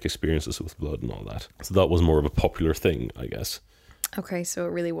traumatic experiences with blood and all that. So that was more of a popular thing, I guess. Okay, so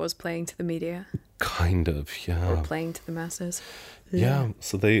it really was playing to the media Kind of, yeah. or playing to the masses. Yeah,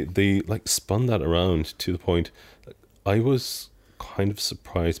 so they like spun that around to the point. I was kind of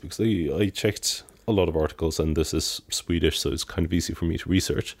surprised because I checked a lot of articles, and this is Swedish, so it's kind of easy for me to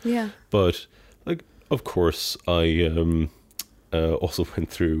research. Yeah. But like, of course, I also went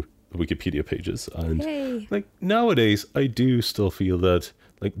through the Wikipedia pages, and Yay. like nowadays, I do still feel that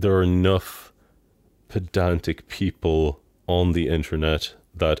like there are enough pedantic people on the internet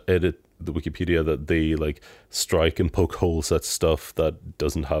that edit the Wikipedia that they like strike and poke holes at stuff that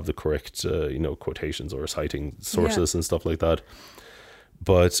doesn't have the correct quotations or citing sources and stuff like that.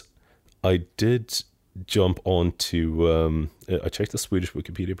 But I did jump onto I checked the Swedish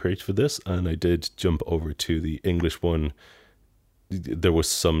Wikipedia page for this, and I did jump over to the English one. There was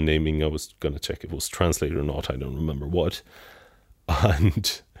some naming. I was going to check if it was translated or not. I don't remember what.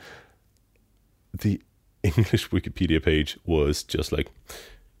 And the English Wikipedia page was just like,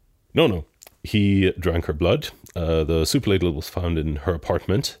 no, he drank her blood. The soup ladle was found in her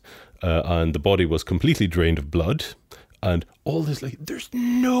apartment, and the body was completely drained of blood. And all this, like, there's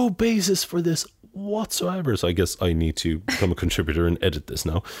no basis for this whatsoever. So I guess I need to become a contributor and edit this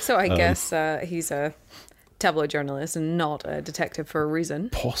now. So I guess he's a tabloid journalist and not a detective for a reason.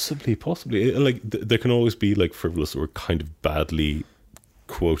 Possibly. Like, there can always be, like, frivolous or kind of badly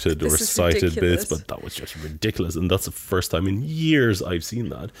quoted This or is cited ridiculous. bits, but that was just ridiculous, and that's the first time in years I've seen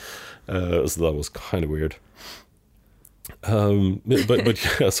that. So that was kind of weird.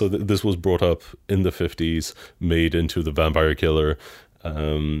 But yeah, so this was brought up in the 50s, made into the vampire killer,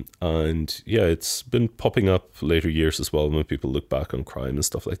 and yeah, it's been popping up later years as well when people look back on crime and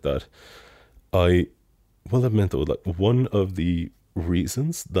stuff like that. I will admit though, like, one of the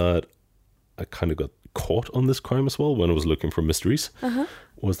reasons that I kind of got caught on this crime as well when I was looking for mysteries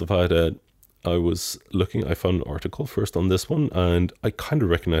was the fact that I found an article first on this one, and I kind of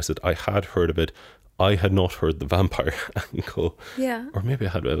recognized it. I had heard of it. I had not heard the vampire angle. Yeah. Or maybe I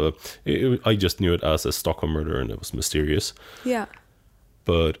had. I just knew it as a Stockholm murder, and it was mysterious. Yeah.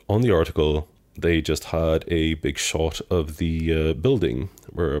 But on the article, they just had a big shot of the building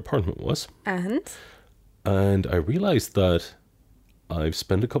where her apartment was. And I realized that I've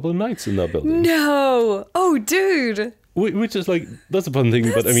spent a couple of nights in that building. No. Oh, dude. Which is like, that's a fun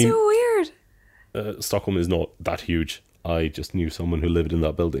thing, but I mean, so weird. Stockholm is not that huge. I just knew someone who lived in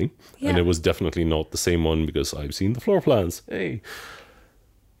that building, and it was definitely not the same one because I've seen the floor plans. Hey,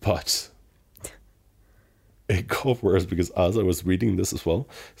 but it got worse because as I was reading this as well,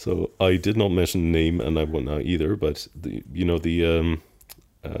 so I did not mention the name, and I won't now either. But the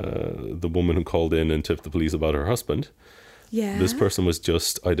woman who called in and tipped the police about her husband. Yeah. This person was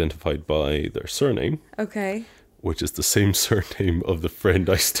just identified by their surname. Okay. Which is the same surname of the friend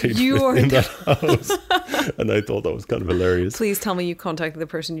I stayed with in that house. And I thought that was kind of hilarious. Please tell me you contacted the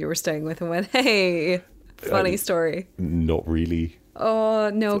person you were staying with and went, hey, funny story. Not really. Oh,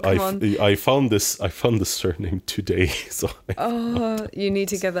 no, come on. I found this surname today. So You need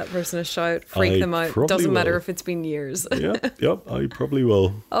to give that person a shout. Freak them out. Doesn't matter if it's been years. Yeah, I probably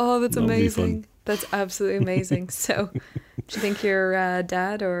will. Oh, that's That'll be amazing. fun. That's absolutely amazing. So, do you think your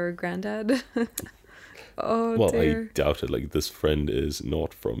dad or granddad? Oh, well, dear. I doubt it. Like, this friend is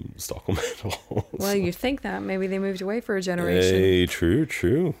not from Stockholm at all. Well, you think that. Maybe they moved away for a generation. Hey,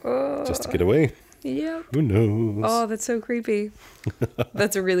 true. Oh. Just to get away. Yep. Who knows? Oh, that's so creepy.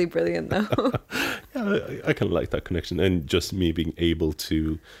 That's really brilliant, though. Yeah, I kind of like that connection, and just me being able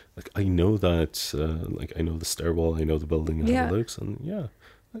to, like, I know that, like, I know the stairwell, I know the building, and how it looks, and yeah,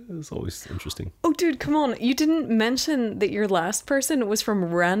 it's always interesting. Oh, dude, come on. You didn't mention that your last person was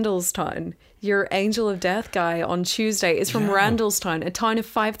from Randallstown. Your Angel of Death guy on Tuesday is from Randallstown, a town of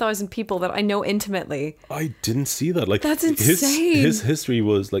 5,000 people that I know intimately. I didn't see that. Like, that's insane. His history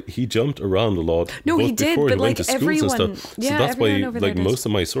was, like, he jumped around a lot. No, he did, before but, he like, went to schools everyone... and stuff. Yeah, so that's why, everyone over there like, did. most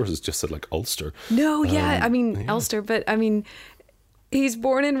of my sources just said, like, Ulster. No, I mean, Ulster, but, I mean, he's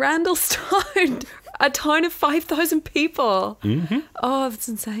born in Randallstown, a town of 5,000 people. Mm-hmm. Oh, that's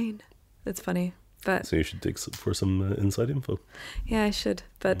insane. That's funny. But so you should dig for some inside info. Yeah, I should.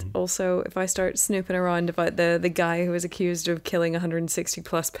 But also, if I start snooping around about the guy who was accused of killing 160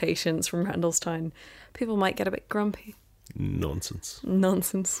 plus patients from Randallstown, people might get a bit grumpy. Nonsense.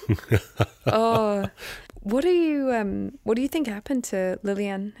 Oh, what do you think happened to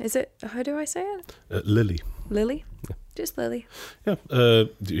Lillian? Is it, how do I say it? Lily. Lily? Yeah. Just Lily. Yeah.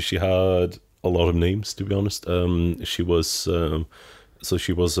 She had a lot of names, to be honest. She was so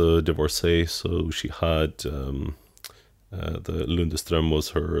she was a divorcee, so she had the Lundström was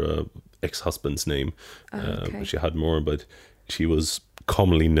her ex-husband's name. Okay. She had more, but she was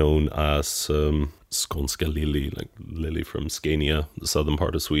commonly known as Skånska Lily, like Lily from Scania, the southern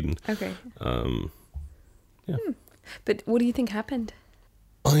part of Sweden. Okay. Yeah. But what do you think happened?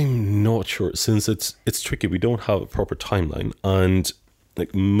 I'm not sure, since it's tricky. We don't have a proper timeline, and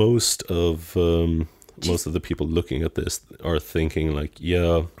like most of the people looking at this are thinking like,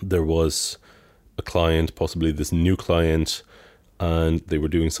 yeah, there was a client, possibly this new client, and they were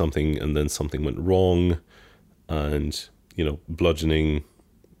doing something, and then something went wrong, and bludgeoning,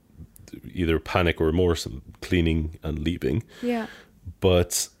 either panic or remorse, cleaning and leaving. Yeah.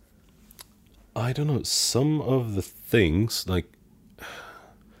 But I don't know, some of the things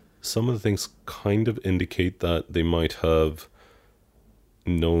kind of indicate that they might have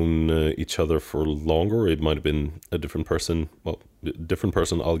known each other for longer. It might have been a different person. Well, different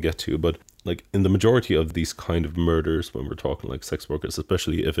person I'll get to, but like in the majority of these kind of murders, when we're talking like sex workers,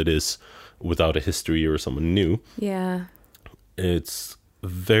 especially if it is without a history or someone new, Yeah. it's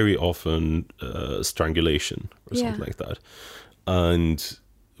very often strangulation or something like that. And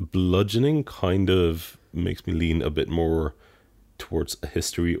bludgeoning kind of makes me lean a bit more towards a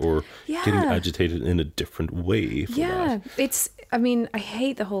history or getting agitated in a different way for that. I mean, I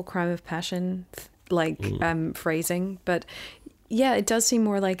hate the whole crime of passion phrasing, but yeah, it does seem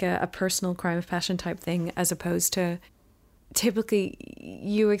more like a personal crime of passion type thing, as opposed to typically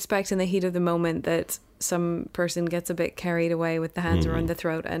you expect in the heat of the moment that some person gets a bit carried away with the hands around the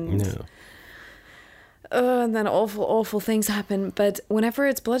throat and then awful things happen. But whenever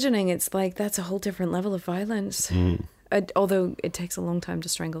it's bludgeoning, it's like that's a whole different level of violence. Although it takes a long time to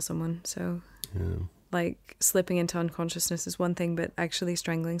strangle someone, so like slipping into unconsciousness is one thing, but actually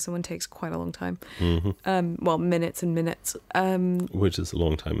strangling someone takes quite a long time. Well, minutes and minutes. Which is a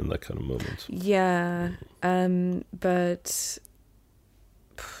long time in that kind of moment. Yeah, but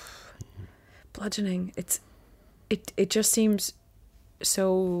bludgeoning, it just seems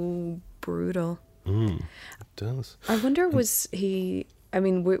so brutal. It does. I wonder, was he? I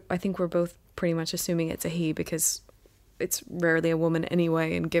mean, I think we're both pretty much assuming it's a he, because it's rarely a woman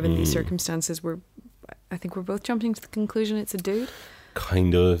anyway, and given these circumstances, I think we're both jumping to the conclusion it's a dude.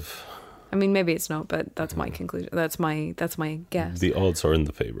 Kind of. I mean, maybe it's not, but that's my conclusion. That's my guess. The odds are in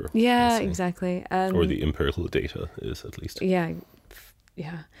the favor. Yeah, exactly. Or the empirical data is, at least. Yeah.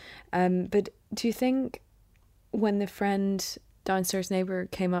 But do you think when the downstairs neighbour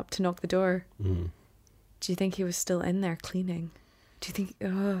came up to knock the door, do you think he was still in there cleaning? Do you think...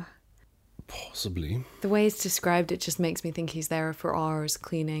 Possibly. The way it's described, it just makes me think he's there for hours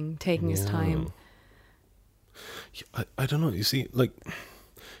cleaning, taking his time. Yeah, I don't know. You see, like,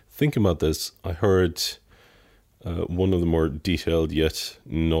 thinking about this, I heard one of the more detailed yet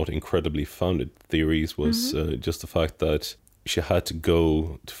not incredibly founded theories was just the fact that she had to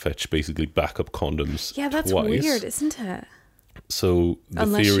go to fetch basically backup condoms. Yeah, that's twice. weird, isn't it? So the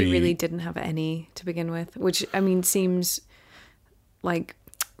unless theory, she really didn't have any to begin with, which, I mean, seems like...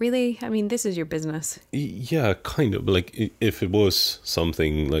 Really? I mean, this is your business. Yeah, kind of. Like, if it was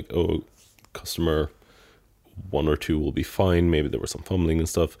something like, oh, customer 1 or 2 will be fine, maybe there was some fumbling and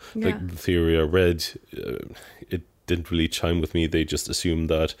stuff. Yeah. Like, the theory I read, it didn't really chime with me. They just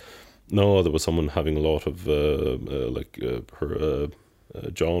assumed that, no, there was someone having a lot of,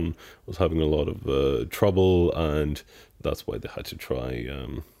 John was having a lot of trouble, and that's why they had to try...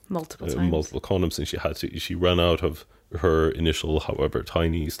 multiple times. Multiple condoms, and she ran out of her initial, however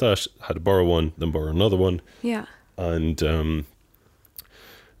tiny, stash, had to borrow one, then borrow another one, Yeah. and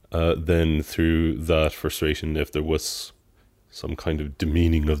then through that frustration, if there was some kind of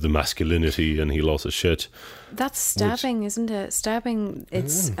demeaning of the masculinity and he lost his shit. That's stabbing, isn't it? Stabbing,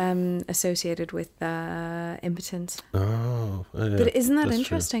 it's associated with impotence. Oh, yeah, But isn't that that's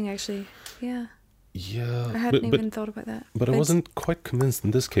interesting, actually? Yeah. true. Yeah, I hadn't even thought about that. But I wasn't quite convinced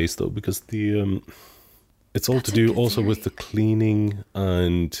in this case, though, because the it's all That's to a do good also with the theory. cleaning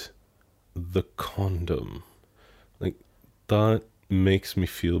and the condom. Like, that makes me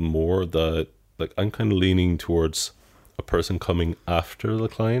feel more that, like, I'm kind of leaning towards a person coming after the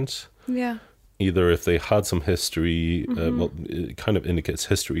client. Yeah. Either if they had some history, Mm-hmm. well, it kind of indicates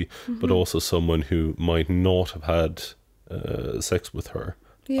history, but also someone who might not have had sex with her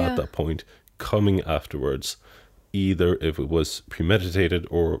Yeah. at that point, coming afterwards, either if it was premeditated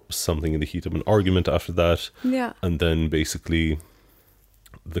or something in the heat of an argument after that, Yeah. and then basically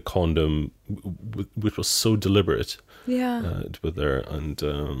the condom, which was so deliberate Yeah. to put there,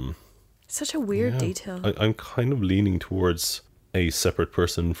 and Such a weird yeah, detail. I'm kind of leaning towards a separate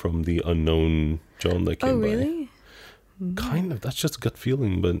person from the unknown John that came Oh, by. really? Kind of. That's just a gut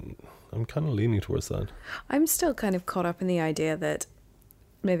feeling, but I'm kind of leaning towards that. I'm still kind of caught up in the idea that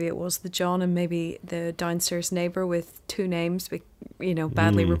maybe it was the John and maybe the downstairs neighbor with two names,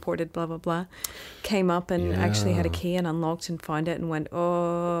 badly reported, blah, blah, blah, came up and actually had a Yeah. key and unlocked and found it and went,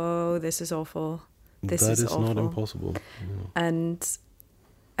 oh, this is awful. This That is is awful. not impossible. Yeah. And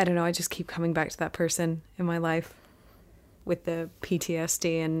I don't know, I just keep coming back to that person in my life with the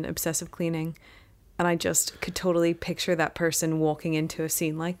PTSD and obsessive cleaning. And I just could totally picture that person walking into a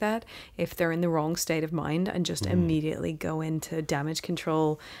scene like that if they're in the wrong state of mind and just immediately go into damage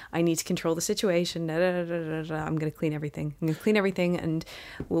control. I need to control the situation. Da, da, da, da, da. I'm going to clean everything. I'm going to clean everything and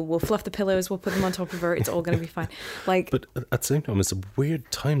we'll fluff the pillows. We'll put them on top of her. It's all going to be fine. Like, But at the same time, it's a weird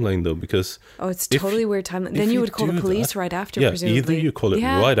timeline, though, because oh, it's if- totally weird time. if Then you would call do the police that- right after, Yeah, presumably. either you call it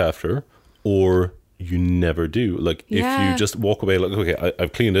Yeah. right after, or you never do. Like, if Yeah. you just walk away, like, okay,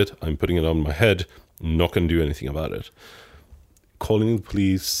 I've cleaned it, I'm putting it on my head, not going to do anything about it. Calling the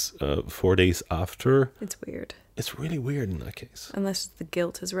police 4 days after, It's weird. it's really weird in that case. Unless the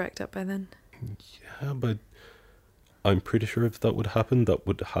guilt is racked up by then. Yeah, but I'm pretty sure if that would happen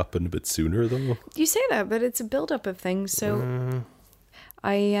a bit sooner, though. You say that, but it's a build-up of things. So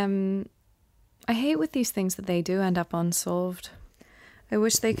I hate with these things that they do end up unsolved. I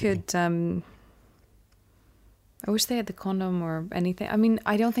wish they could. I wish they had the condom or anything. I mean,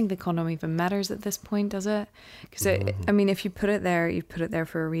 I don't think the condom even matters at this point, does it? Because I mean, if you put it there, you put it there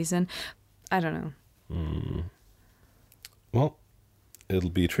for a reason. I don't know. Well, it'll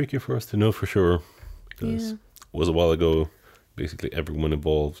be tricky for us to know for sure, because Yeah. it was a while ago. Basically, everyone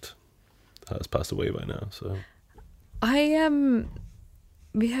involved has passed away by now. So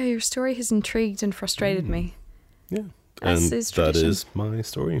Yeah, your story has intrigued and frustrated me. yeah, As and is that tradition. is my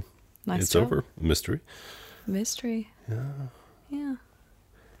story. Nice It's job. over. Mystery. Mystery. Yeah. Yeah.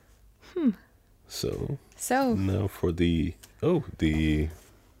 So So now for the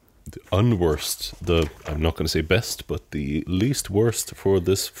unworst. I'm not going to say best, but the least worst for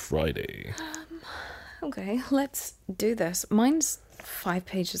this Friday. okay, let's do this. Mine's 5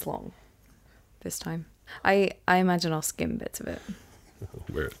 pages long this time. I imagine I'll skim bits of it.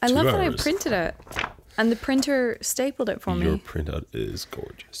 Where I 2 love that I hours. printed it. And the printer stapled it for Your me printout is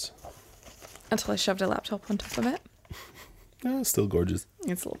gorgeous. until I shoved a laptop on top of it. Yeah, still gorgeous.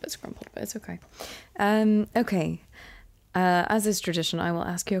 It's a little bit scrumpled, but it's okay. Okay. As is tradition, I will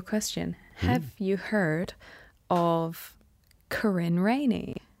ask you a question. Have you heard of Corinne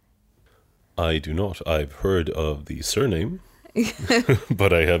Rainey? I do not. I've heard of the surname,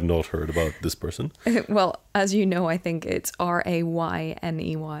 but I have not heard about this person. Well, as you know, I think it's Rayney,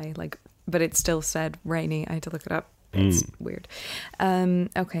 but it's still said Rainey. I had to look it up. It's weird.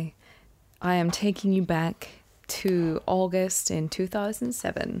 Okay. I am taking you back to August in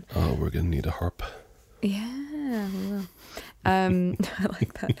 2007. Oh, we're going to need a harp. Yeah, we will. I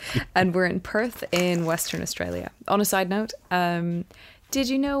like that. And we're in Perth in Western Australia. On a side note, did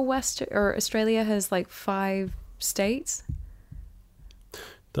you know Australia has like 5 states?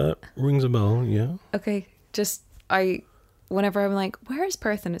 That rings a bell, yeah. Okay, whenever I'm like, where is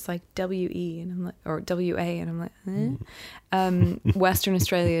Perth? And it's like WE and I'm like, or WA and I'm like, Western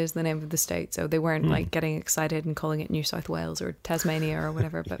Australia is the name of the state. So they weren't like getting excited and calling it New South Wales or Tasmania or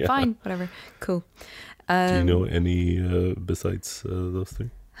whatever, but Yeah. fine, whatever. Cool. Do you know any besides those 3?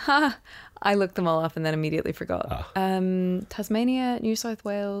 I looked them all up and then immediately forgot. Tasmania, New South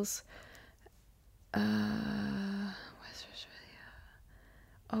Wales, West Australia.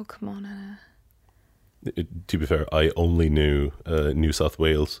 Oh, come on, Anna. To be fair, I only knew New South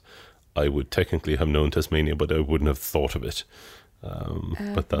Wales. I would technically have known Tasmania, but I wouldn't have thought of it.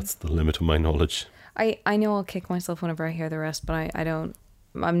 But that's the limit of my knowledge. I know I'll kick myself whenever I hear the rest, but I don't.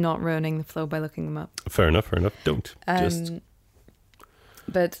 I'm not ruining the flow by looking them up. Fair enough. Don't.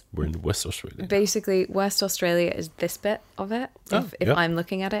 But we're in West Australia. Basically, West Australia is this bit of it. If yeah. I'm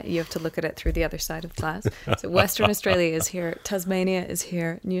looking at it, you have to look at it through the other side of the glass. So Western Australia is here, Tasmania is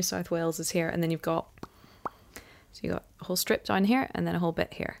here, New South Wales is here, and then you've got a whole strip down here and then a whole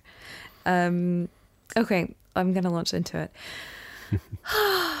bit here. Okay, I'm going to launch into it.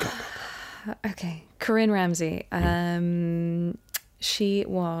 Okay, Corinne Ramsey. She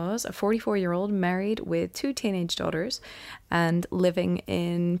was a 44-year-old married with 2 teenage daughters and living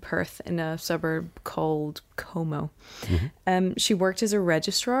in Perth in a suburb called Como. She worked as a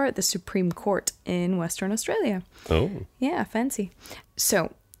registrar at the Supreme Court in Western Australia. Oh. Yeah, fancy.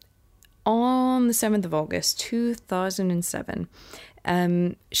 So, on the 7th of August 2007,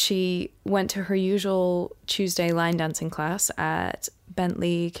 she went to her usual Tuesday line dancing class at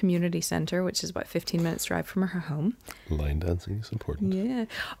Bentley Community Centre, which is about 15 minutes drive from her home. Line dancing is important. Yeah.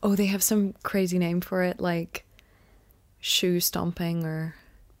 Oh, they have some crazy name for it, like shoe stomping or...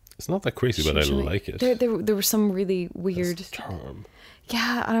 It's not that crazy, but I like it. There was some really weird... That's the charm.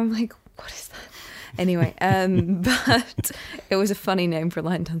 Yeah, and I'm like, what is that? Anyway, but it was a funny name for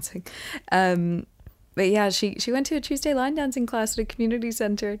line dancing. But yeah, she went to a Tuesday line dancing class at a community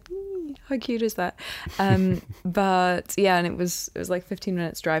centre. How cute is that? But yeah, and it was like 15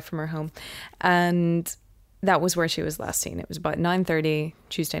 minutes drive from her home, and that was where she was last seen. It was about 9:30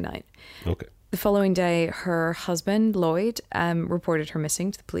 Tuesday night. Okay. The following day, her husband Lloyd reported her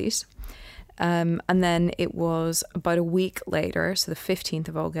missing to the police. And then it was about a week later, so the 15th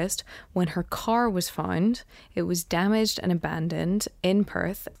of August, when her car was found. It was damaged and abandoned in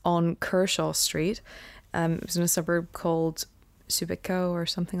Perth on Kershaw Street. It was in a suburb called Subico or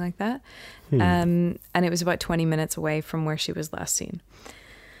something like that. And it was about 20 minutes away from where she was last seen.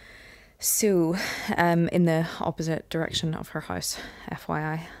 So, in the opposite direction of her house,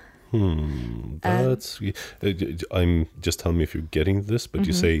 FYI. That's... I'm just telling me if you're getting this, but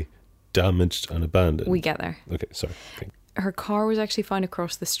you say... damaged and abandoned. We get there. Okay, sorry. Okay. Her car was actually found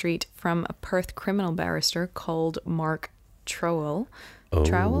across the street from a Perth criminal barrister called Mark Trowell. Oh.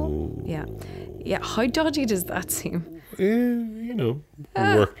 Trowell? Yeah. Yeah, how dodgy does that seem?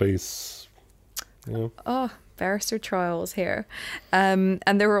 Workplace. Oh, Barrister Trowell is here. And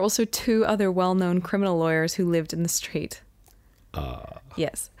there were also 2 other well-known criminal lawyers who lived in the street.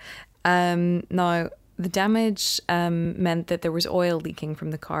 Yes. Now... the damage meant that there was oil leaking from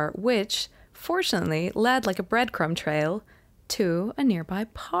the car, which, fortunately, led like a breadcrumb trail to a nearby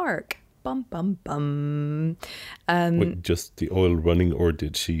park. Bum, bum, bum. Wait, just the oil running, or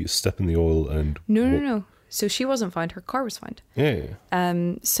did she step in the oil and... No. So she wasn't found. Her car was found. Yeah.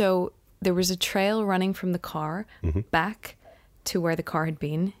 So there was a trail running from the car back to where the car had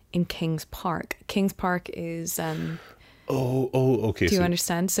been in Kings Park. Kings Park is... okay. Do you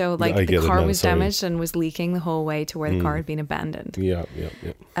understand? So, like, the car was damaged and was leaking the whole way to where the car had been abandoned. Yeah.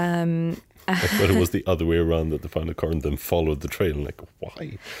 I thought it was the other way around, that they found a car and then followed the trail. Like,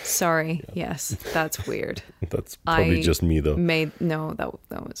 why? Sorry. Yeah. Yes, that's weird. That's probably just me, though. That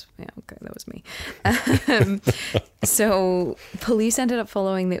was okay. That was me. So, police ended up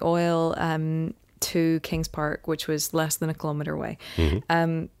following the oil to Kings Park, which was less than a kilometre away.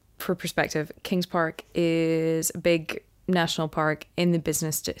 For perspective, Kings Park is a big national park in the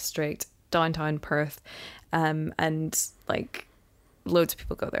business district, downtown Perth, and like loads of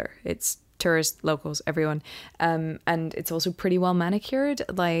people go there. It's tourists, locals, everyone, and it's also pretty well manicured.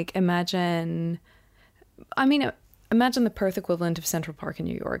 Like imagine the Perth equivalent of Central Park in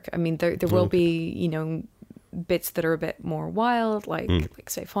New York. I mean, there will be bits that are a bit more wild, like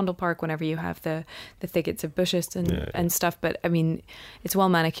say Fondle Park, whenever you have the thickets of bushes and stuff. But I mean, it's well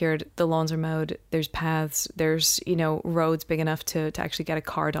manicured. The lawns are mowed. There's paths. There's roads big enough to actually get a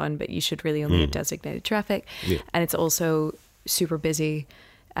car down, but you should really only have designated traffic. And it's also super busy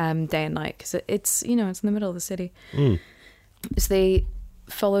day and night because it's it's in the middle of the city. So they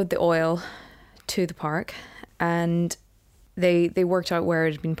followed the oil to the park, and they worked out where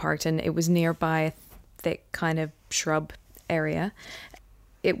it had been parked, and it was nearby a thick kind of shrub area.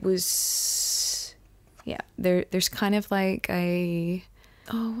 It was there's kind of like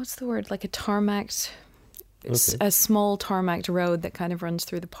what's the word, like a tarmacked, it's a small tarmacked road that kind of runs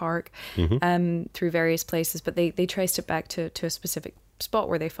through the park through various places, but they traced it back to a specific spot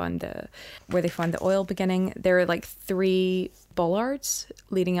where they found the oil beginning. There are like 3 bollards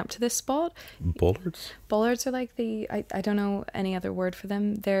leading up to this spot. Bollards are like I don't know any other word for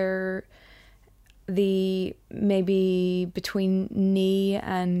them. the maybe between knee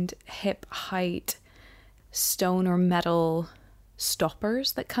and hip height stone or metal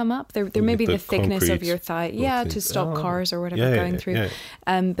stoppers that come up. They're maybe the thickness of your thigh. Yeah, to stop cars or whatever going through. Yeah.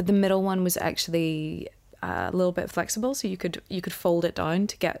 But the middle one was actually a little bit flexible, so you could fold it down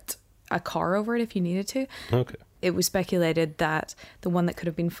to get a car over it if you needed to. Okay. It was speculated that the one that could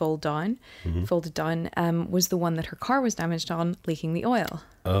have been folded down, was the one that her car was damaged on, leaking the oil.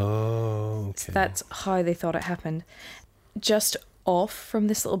 Oh, okay. So that's how they thought it happened. Just off from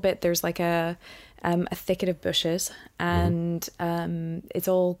this little bit, there's like a thicket of bushes, and it's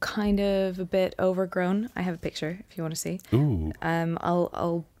all kind of a bit overgrown. I have a picture if you want to see. Ooh.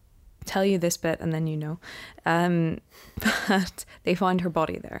 I'll tell you this bit and then you know. But they found her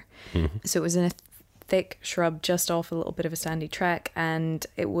body there. So it was in a thick shrub just off a little bit of a sandy track, and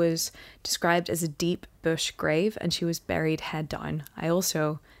it was described as a deep bush grave, and she was buried head down. I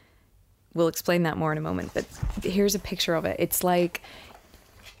also will explain that more in a moment, but here's a picture of it. It's like,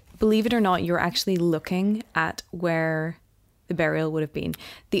 believe it or not, you're actually looking at where the burial would have been.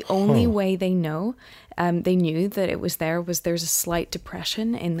 The only way they knew that it was there was there's a slight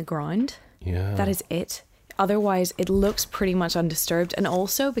depression in the ground. Yeah. That is it. Otherwise, it looks pretty much undisturbed. And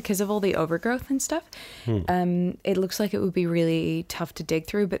also, because of all the overgrowth and stuff, it looks like it would be really tough to dig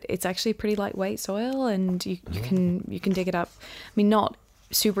through, but it's actually pretty lightweight soil, and you can dig it up. I mean, not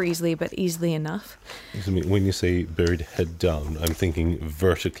super easily, but easily enough. I mean, when you say buried head down, I'm thinking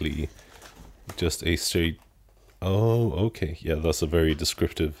vertically, just a straight... Oh, okay. Yeah, that's a very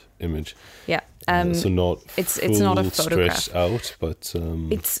descriptive image. Yeah. So not it's not a photograph. Stretched out, but...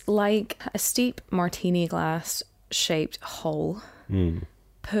 It's like a steep martini glass shaped hole,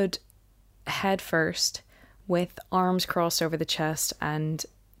 put head first, with arms crossed over the chest and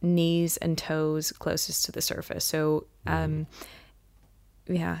knees and toes closest to the surface. So,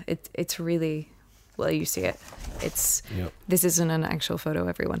 yeah, it's really... Well, you see it. This isn't an actual photo,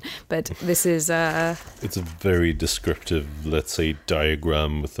 everyone, but this is... It's a very descriptive, let's say,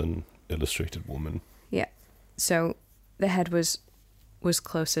 diagram with an illustrated woman. Yeah. So the head was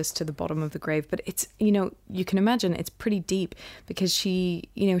closest to the bottom of the grave, but it's, you can imagine it's pretty deep, because she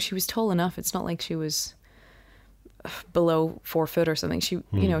was tall enough. It's not like she was below 4 foot or something. She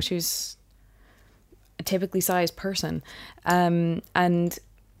was a typically sized person. And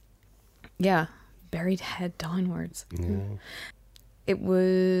yeah, buried head downwards. Yeah. It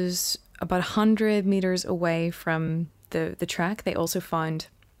was about 100 meters away from the track. They also found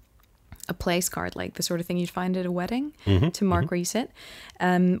a place card, like the sort of thing you'd find at a wedding, to mark where you sit,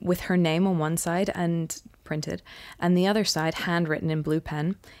 with her name on one side and printed, and the other side, handwritten in blue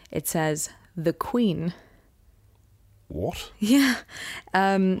pen, it says "The Queen." What? Yeah.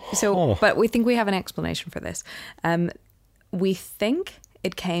 But we think we have an explanation for this. We think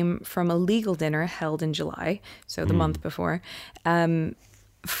it came from a legal dinner held in July, so the month before,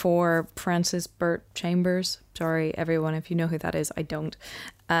 for Francis Burt Chambers. Sorry, everyone, if you know who that is. I don't.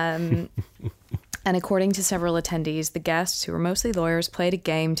 And according to several attendees, the guests, who were mostly lawyers, played a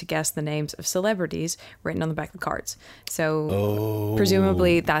game to guess the names of celebrities written on the back of the cards. So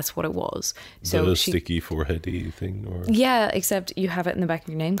presumably that's what it was. So the sticky foreheady thing? Or? Yeah, except you have it in the back of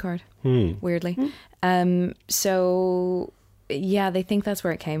your name card, weirdly. So yeah, they think that's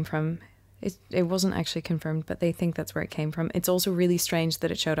where it came from. It wasn't actually confirmed, but they think that's where it came from. It's also really strange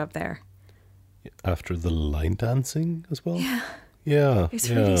that it showed up there. After the line dancing as well? Yeah. Yeah. It's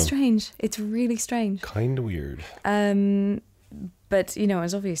really strange. It's really strange. Kind of weird. But,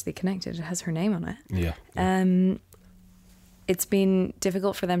 it's obviously connected. It has her name on it. Yeah. It's been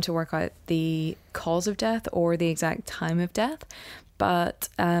difficult for them to work out the cause of death or the exact time of death. But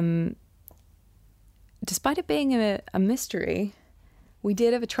despite it being a mystery, we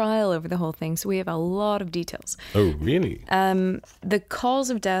did have a trial over the whole thing, so we have a lot of details. Oh, really? The cause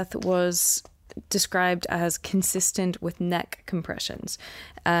of death was described as consistent with neck compressions.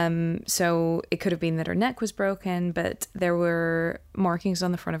 So it could have been that her neck was broken, but there were markings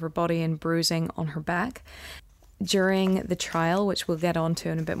on the front of her body and bruising on her back. During the trial, which we'll get onto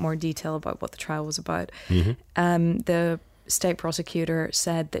in a bit more detail about what the trial was about, the state prosecutor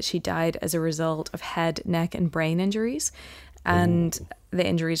said that she died as a result of head, neck and brain injuries. And the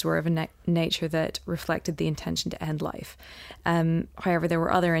injuries were of a nature that reflected the intention to end life. However, there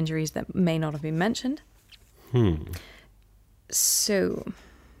were other injuries that may not have been mentioned. So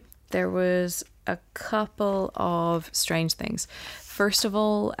there was a couple of strange things. First of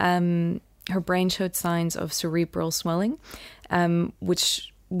all, her brain showed signs of cerebral swelling, which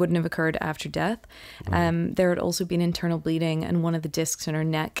wouldn't have occurred after death. There had also been internal bleeding, and one of the discs in her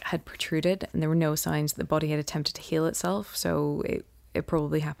neck had protruded, and there were no signs that the body had attempted to heal itself, so it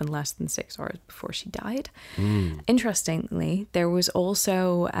probably happened less than 6 hours before she died. Interestingly, there was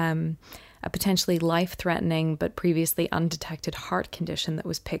also a potentially life-threatening but previously undetected heart condition that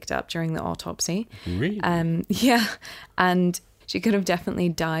was picked up during the autopsy. Really? Yeah, and she could have definitely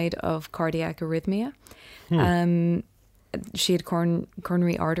died of cardiac arrhythmia. She had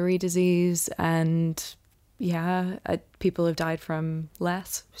coronary artery disease, and yeah, people have died from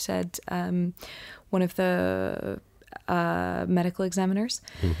less, said one of the medical examiners.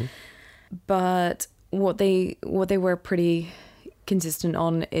 But what they were pretty consistent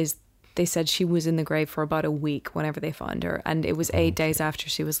on is they said she was in the grave for about a week whenever they found her, and it was 8 days after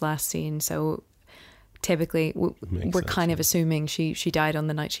she was last seen. So typically we're kind of assuming she died on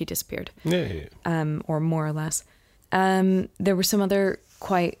the night she disappeared. Yeah. Or more or less. There were some other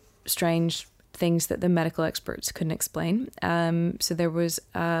quite strange things that the medical experts couldn't explain. So there was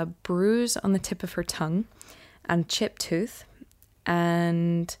a bruise on the tip of her tongue and chipped tooth,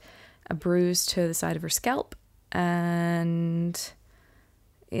 and a bruise to the side of her scalp, and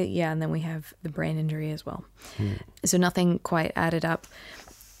and then we have the brain injury as well. So nothing quite added up.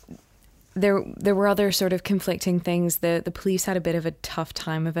 There were other sort of conflicting things. The police had a bit of a tough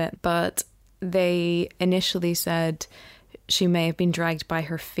time of it, but they initially said she may have been dragged by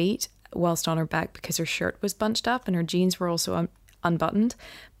her feet whilst on her back because her shirt was bunched up and her jeans were also unbuttoned.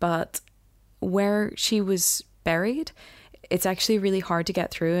 But where she was buried, it's actually really hard to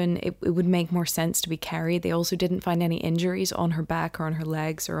get through, and it would make more sense to be carried. They also didn't find any injuries on her back or on her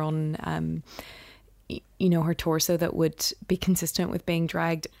legs or on her torso that would be consistent with being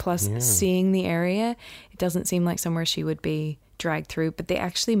dragged. Plus, seeing the area, it doesn't seem like somewhere she would be dragged through. But they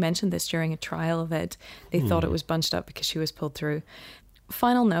actually mentioned this during a trial of it. They thought it was bunched up because she was pulled through.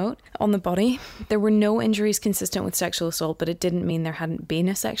 Final note on the body, there were no injuries consistent with sexual assault, but it didn't mean there hadn't been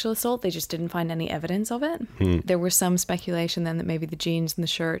a sexual assault. They just didn't find any evidence of it. There was some speculation then that maybe the jeans and the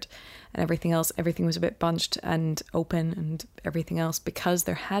shirt and everything was a bit bunched and open and everything else because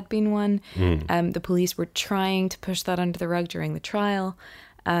there had been one. The police were trying to push that under the rug during the trial.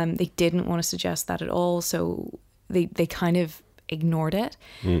 They didn't want to suggest that at all, so they kind of ignored it.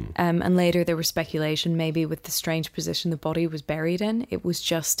 And later there was speculation maybe with the strange position the body was buried in, it was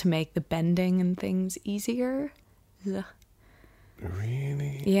just to make the bending and things easier. Ugh.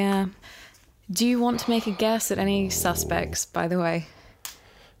 Really? Yeah. Do you want to make a guess at any suspects, by the way?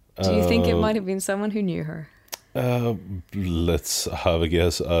 Do you think it might have been someone who knew her? Let's have a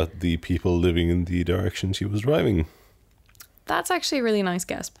guess at the people living in the direction she was driving. That's actually a really nice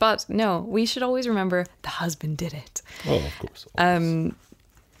guess. But no, we should always remember the husband did it. Oh, of course. Always.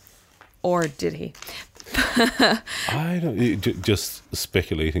 Or did he? I don't... Just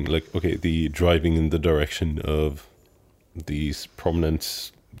speculating. Like, okay, the driving in the direction of these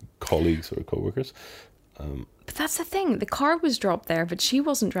prominent colleagues or co-workers. But that's the thing. The car was dropped there, but she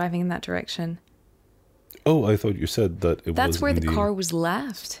wasn't driving in that direction. Oh, I thought you said that it was... That's where the car was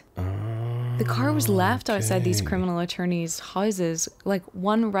left. The car was left outside these criminal attorneys' houses, like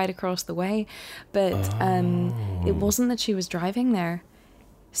one right across the way. But it wasn't that she was driving there.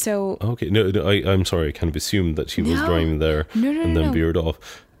 So... Okay, no, I'm sorry. I kind of assumed that she was driving there and then veered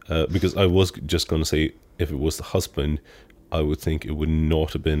off. Because I was just going to say, if it was the husband, I would think it would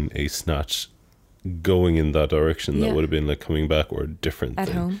not have been a snatch going in that direction. That would have been like coming back or a different at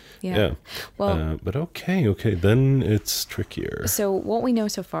thing. Home. Yeah. Well, but okay, then it's trickier. So what we know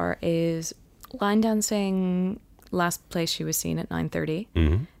so far is line dancing, last place she was seen at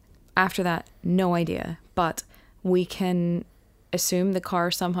 9:30. After that, no idea. But we can assume the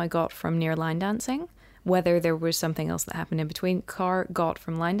car somehow got from near line dancing. Whether there was something else that happened in between, car got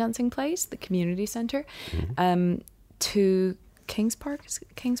from line dancing place, the community centre, to Kings Park. Is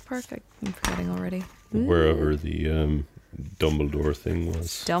it Kings Park? I'm forgetting already. Wherever the Dumbledore thing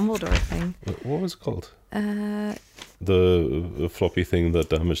was. Dumbledore thing. What was it called? The floppy thing that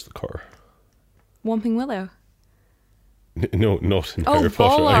damaged the car. Whomping Willow. No, not in Harry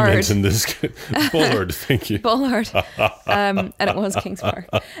Potter. Bollard. I meant in this. Bollard, thank you. Bollard. And it was Kings Park.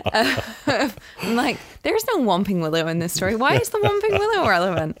 I'm like, there's no Whomping Willow in this story. Why is the Whomping Willow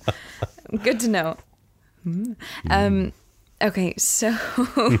relevant? Good to know. Okay, so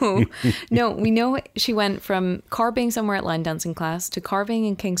no, we know she went from car being somewhere at line dancing class to car being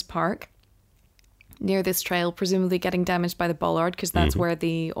in Kings Park near this trail, presumably getting damaged by the bollard because that's where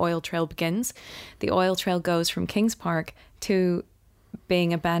the oil trail begins. The oil trail goes from Kings Park to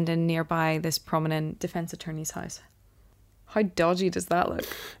being abandoned nearby this prominent defense attorney's house. How dodgy does that look?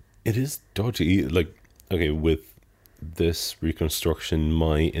 It is dodgy. Like, okay, with this reconstruction,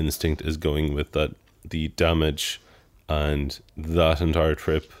 my instinct is going with that the damage and that entire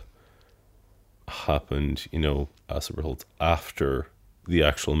trip happened, as a result, after the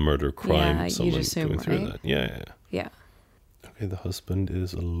actual murder crime. Yeah, someone you'd assume, going through right? that. Yeah. Yeah. Okay, the husband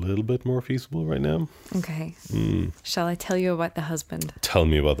is a little bit more feasible right now. Okay. Shall I tell you about the husband? Tell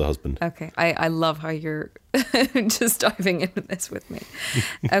me about the husband. Okay. I love how you're just diving into this with me.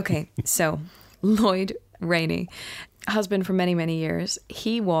 Okay. So, Lloyd Rainey, husband for many, many years.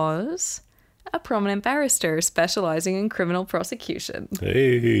 He was a prominent barrister specializing in criminal prosecution.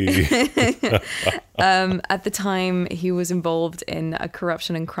 Hey. At the time, he was involved in a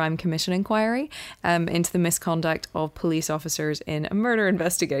corruption and crime commission inquiry into the misconduct of police officers in a murder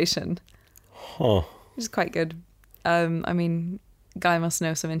investigation. Huh. Which is quite good. I mean, guy must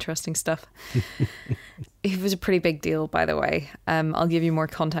know some interesting stuff. It was a pretty big deal, by the way. I'll give you more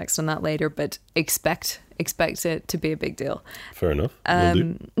context on that later, but expect it to be a big deal. Fair enough. Will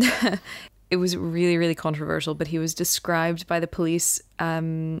do. It was really, really controversial, but he was described by the police,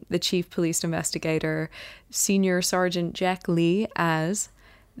 the chief police investigator, Senior Sergeant Jack Lee, as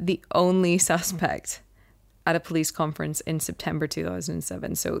the only suspect at a police conference in September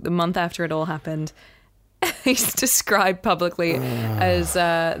 2007. So the month after it all happened, he's described publicly as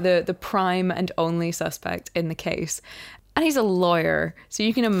the prime and only suspect in the case. And he's a lawyer, so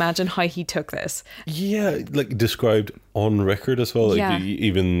you can imagine how he took this. Yeah, like described on record as well. Like Yeah.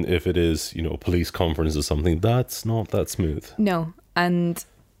 Even if it is, a police conference or something, that's not that smooth. No, and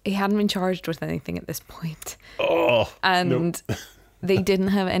he hadn't been charged with anything at this point. Oh, And they didn't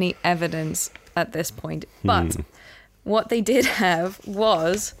have any evidence at this point. But what they did have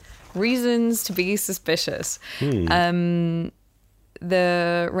was reasons to be suspicious. The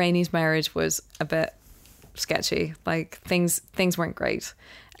Rainey's marriage was a bit sketchy. Like things weren't great.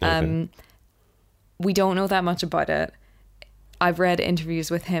 Okay. We don't know that much about it. I've read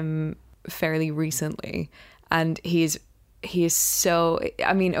interviews with him fairly recently, and he is so,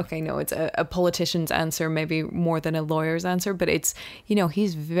 I mean, okay, no, it's a politician's answer, maybe more than a lawyer's answer, but it's,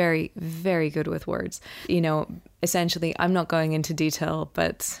 he's very, very good with words. Essentially, I'm not going into detail,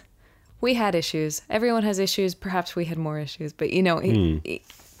 but we had issues. Everyone has issues. Perhaps we had more issues, but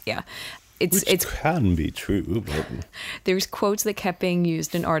yeah. Which can be true, but There's quotes that kept being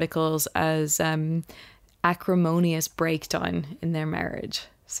used in articles as acrimonious breakdown in their marriage.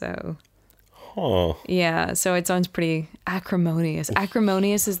 So, yeah, so it sounds pretty acrimonious.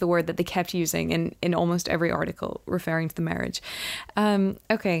 Acrimonious is the word that they kept using in almost every article referring to the marriage.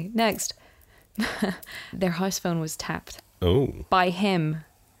 Okay, next. Their house phone was tapped. Oh. By him.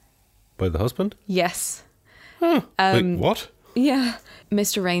 By the husband? Yes. Wait, what? Yeah.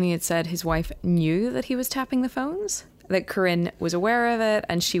 Mr. Rainey had said his wife knew that he was tapping the phones, that Corinne was aware of it,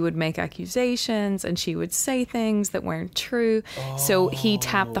 and she would make accusations and she would say things that weren't true. So he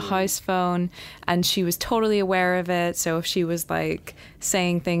tapped the house phone and she was totally aware of it. So if she was like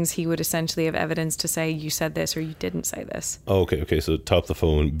saying things, he would essentially have evidence to say, you said this or you didn't say this. Okay, so tap the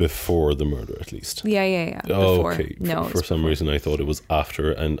phone before the murder at least. Yeah. Before. Okay. No, For some reason I thought it was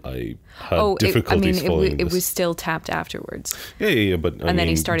after, and I had difficulties following it this. was still tapped afterwards. Yeah, but I And then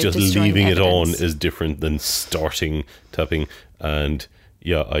he mean, started just destroying leaving it on evidence. is different than starting tapping. And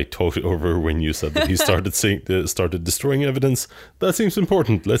yeah, I talked it over when you said that he started destroying evidence. That seems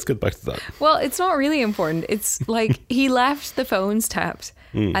important. Let's get back to that. Well, it's not really important. It's like he left the phones tapped,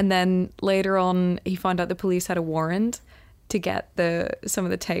 and then later on he found out the police had a warrant to get some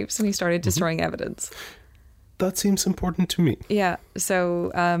of the tapes, and he started destroying evidence. That seems important to me. Yeah.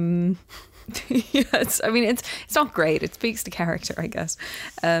 So, yes. I mean, it's not great. It speaks to character, I guess.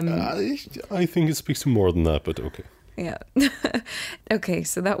 I think it speaks to more than that, but okay. Yeah. Okay,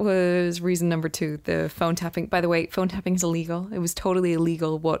 so that was reason number 2, the phone tapping. By the way, phone tapping is illegal. It was totally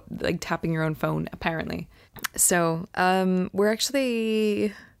illegal, tapping your own phone, apparently. So,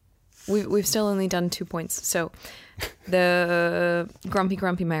 we've still only done 2 points. So, the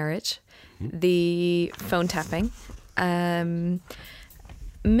grumpy marriage, the phone tapping, Mr.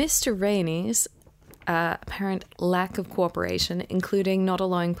 Rainey's apparent lack of cooperation, including not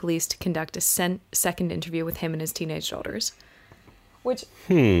allowing police to conduct a second interview with him and his teenage daughters. Which,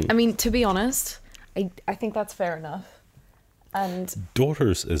 I mean, to be honest, I think that's fair enough. And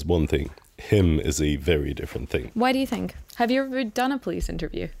Daughters is one thing. Him is a very different thing. why do you think? Have you ever done a police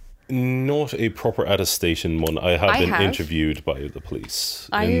interview? Not a proper attestation one. I have been interviewed by the police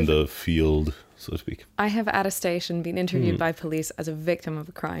in the field, so to speak. I have attestation, been interviewed by police as a victim of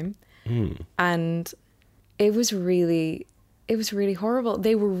a crime. And it was really horrible.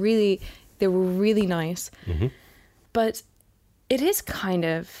 They were really nice. But it is kind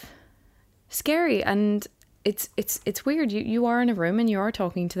of scary, and it's weird. You are in a room and you are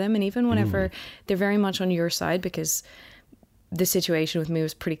talking to them, and even whenever they're very much on your side, because the situation with me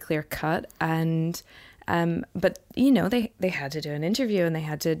was pretty clear cut, and But, you know, they had to do an interview and they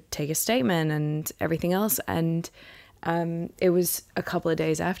had to take a statement and everything else. And it was a couple of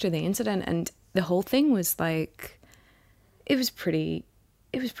days after the incident, and the whole thing was like, it was pretty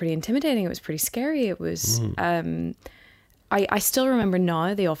intimidating. It was pretty scary. It was, I still remember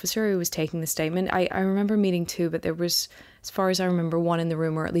now the officer who was taking the statement. I remember meeting two, but there was, as far as I remember, one in the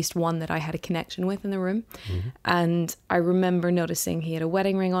room, or at least one that I had a connection with in the room. And I remember noticing he had a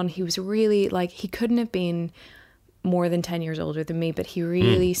wedding ring on. He was really like, he couldn't have been more than 10 years older than me, but he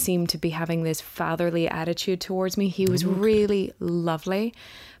really seemed to be having this fatherly attitude towards me. He was really lovely.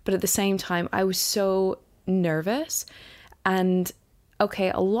 But at the same time, I was so nervous. And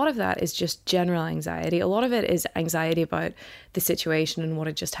okay, a lot of that is just general anxiety. A lot of it is anxiety about the situation and what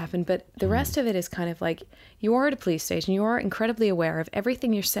had just happened. But the rest of it is kind of like, you are at a police station. You are incredibly aware of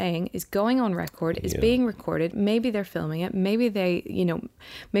everything you're saying is going on record, is being recorded. Maybe they're filming it. Maybe they, you know,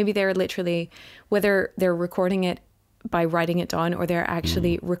 maybe they're literally, whether they're recording it by writing it down or they're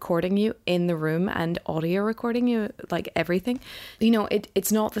actually recording you in the room and audio recording you, like everything. You know,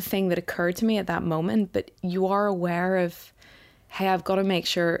 it's not the thing that occurred to me at that moment, but you are aware of, hey, I've got to make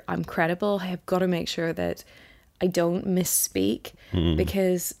sure I'm credible. Hey, I've got to make sure that I don't misspeak,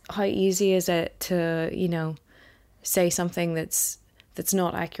 because how easy is it to, you know, say something that's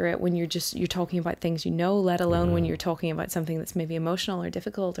not accurate when you're talking about things, you know, let alone when you're talking about something that's maybe emotional or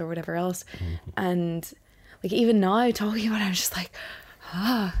difficult or whatever else. And like, even now talking about it, I'm just like,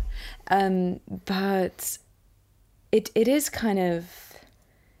 but it is kind of,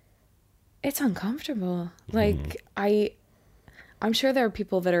 it's uncomfortable. Like, I'm sure there are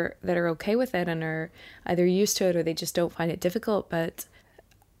people that are okay with it and are either used to it or they just don't find it difficult. But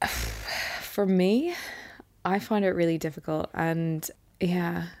for me, I find it really difficult. And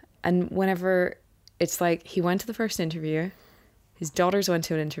yeah, and whenever it's like, he went to the first interview, his daughters went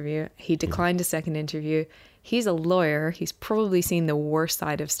to an interview, he declined a second interview. He's a lawyer. He's probably seen the worst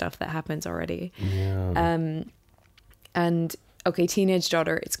side of stuff that happens already. Yeah. And okay, teenage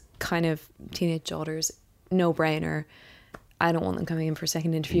daughters, no brainer. I don't want them coming in for a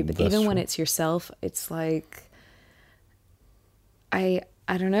second interview, but even when it's yourself, it's like, I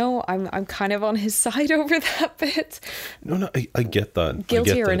don't know. I'm kind of on his side over that bit. No, I get that.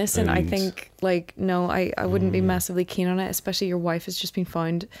 Guilty or innocent, I think, like, no, I wouldn't be massively keen on it, especially your wife has just been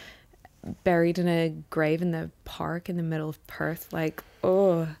found buried in a grave in the park in the middle of Perth. Like,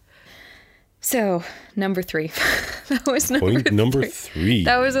 oh. So, number 3. That was number three.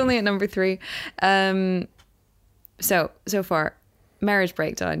 That was only at number 3. So far, marriage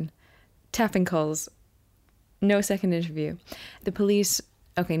breakdown, tapping calls, no second interview. The police,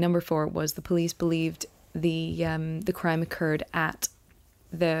 okay, number 4 was the police believed the crime occurred at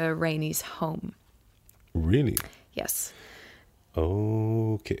the Rainey's home. Really? Yes.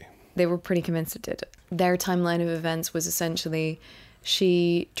 Okay. They were pretty convinced it did. Their timeline of events was essentially,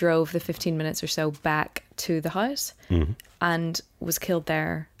 she drove the 15 minutes or so back to the house and was killed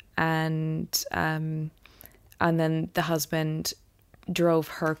there. And then the husband drove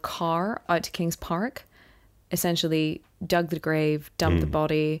her car out to Kings Park, essentially dug the grave, dumped the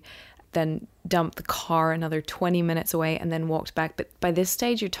body, then dumped the car another 20 minutes away and then walked back. But by this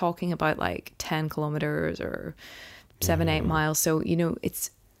stage, you're talking about like 10 kilometers or 7-8 miles. So, you know,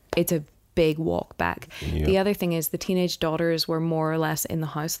 it's a big walk back. Yep. The other thing is the teenage daughters were more or less in the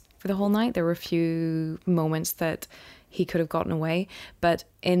house for the whole night. There were a few moments that he could have gotten away, but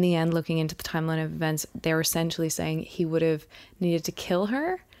in the end, looking into the timeline of events, they're essentially saying he would have needed to kill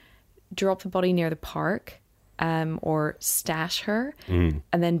her, drop the body near the park, or stash her, and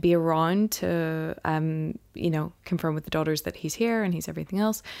then be around to, confirm with the daughters that he's here and he's everything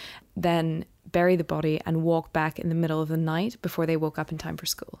else, then bury the body and walk back in the middle of the night before they woke up in time for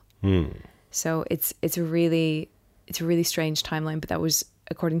school. So it's a really strange timeline, but that was,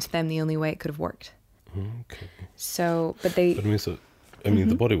 according to them, the only way it could have worked. Okay. So, but they... I mean,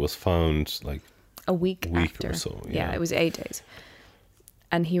 the body was found like... a week after. Or so. Yeah, it was 8 days.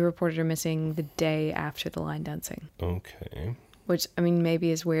 And he reported her missing the day after the line dancing. Okay. Which, I mean,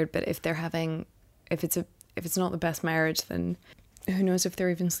 maybe is weird, but if it's not the best marriage, then who knows if they're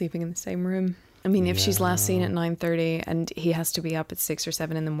even sleeping in the same room. I mean, if she's last seen at 9:30 and he has to be up at 6 or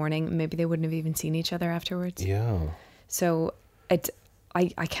 7 in the morning, maybe they wouldn't have even seen each other afterwards. Yeah. So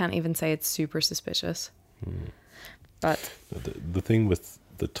I can't even say it's super suspicious. But the thing with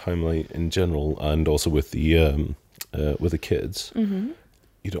the timeline in general, and also with the kids,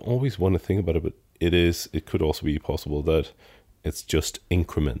 you don't always want to think about it, but it could also be possible that it's just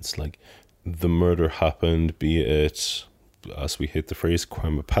increments. Like, the murder happened, be it, as we hate the phrase,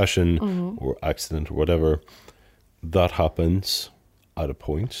 crime of passion or accident or whatever, that happens at a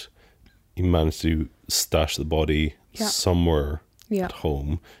point. You manage to stash the body Yeah. somewhere Yeah. at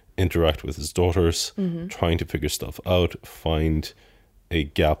home, interact with his daughters, trying to figure stuff out, find a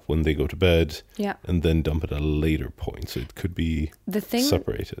gap when they go to bed, Yeah. and then dump it at a later point. So it could be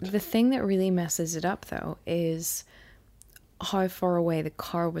separated. The thing that really messes it up, though, is how far away the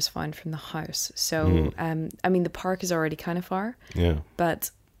car was found from the house. So, I mean, the park is already kind of far, Yeah.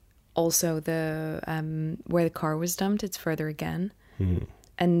 but also the where the car was dumped, it's further again.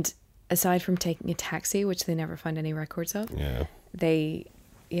 And aside from taking a taxi, which they never found any records of,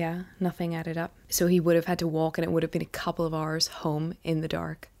 nothing added up. So he would have had to walk, and it would have been a couple of hours home in the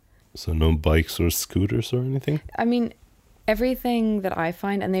dark. So no bikes or scooters or anything? I mean, everything that I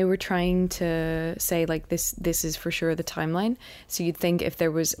find, and they were trying to say, like, this is for sure the timeline. So you'd think if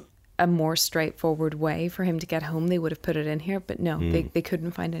there was a more straightforward way for him to get home, they would have put it in here. But no, they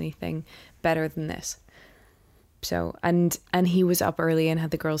couldn't find anything better than this. So, and he was up early and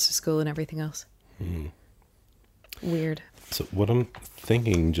had the girls to school and everything else. Weird. So what I'm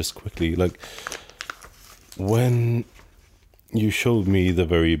thinking, just quickly, like, when you showed me the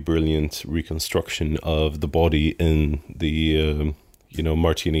very brilliant reconstruction of the body in the,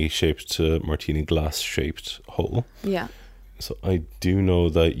 martini-shaped, martini glass-shaped hole. Yeah. So I do know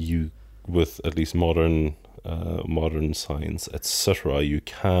that you, with at least modern science, etc., you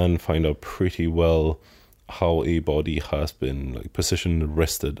can find out pretty well how a body has been, like, positioned,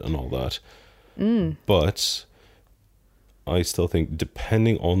 rested, and all that. But I still think,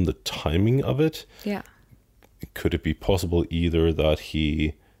 depending on the timing of it, could it be possible either that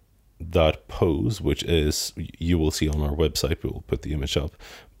that pose, which is, you will see on our website, we'll put the image up,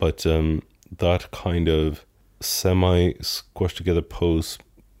 but that kind of semi-squashed together pose,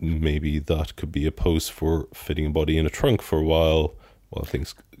 maybe that could be a pose for fitting a body in a trunk for a while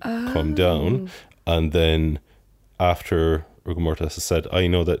things calm down. And then after rigor mortis is said, I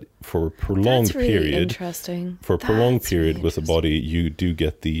know that for a prolonged That's really period, interesting. for a prolonged That's period really with the body, you do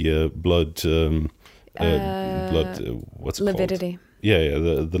get the blood, what's it lividity. called? Yeah,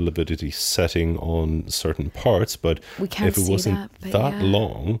 the lividity setting on certain parts. But We can't if it see wasn't that, but yeah.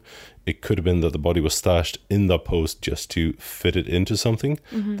 long, it could have been that the body was stashed in that post just to fit it into something.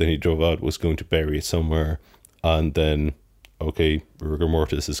 Then he drove out, was going to bury it somewhere, and then, okay, rigor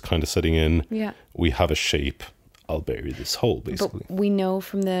mortis is kind of setting in. Yeah. We have a shape. I'll bury this hole, basically. But we know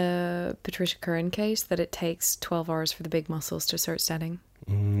from the Patricia Curran case that it takes 12 hours for the big muscles to start setting.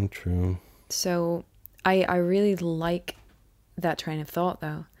 True. So I really like that train of thought,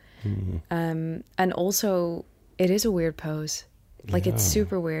 though. And also, it is a weird pose. Like, it's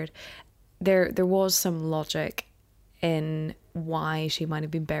super weird. There was some logic in why she might have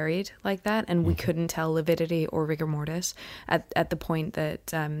been buried like that, and we couldn't tell lividity or rigor mortis at the point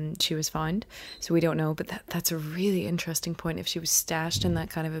that she was found, so we don't know. But that's a really interesting point, if she was stashed in that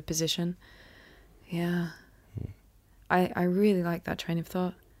kind of a position. I really like that train of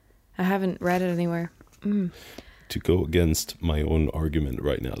thought. I haven't read it anywhere. To go against my own argument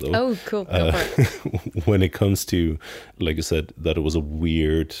right now, though. Oh, cool. Go for it. When it comes to, like I said, that it was a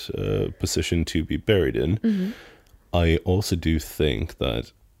weird position to be buried in, I also do think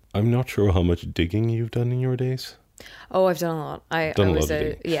that, I'm not sure how much digging you've done in your days. Oh, I've done a lot. I was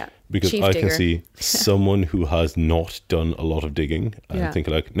because chief I digger. can see someone who has not done a lot of digging and think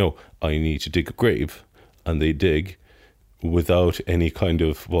like, no, I need to dig a grave, and they dig without any kind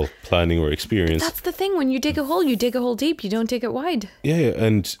of planning or experience. That's the thing. When you dig a hole deep. You don't dig it wide. Yeah,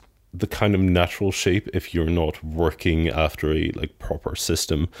 and the kind of natural shape, if you're not working after a proper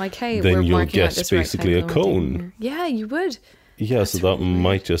system, Like, hey, then we're you'll marking out get this basically a rectangle and cone. Yeah, you would. Yeah, That's so that really weird.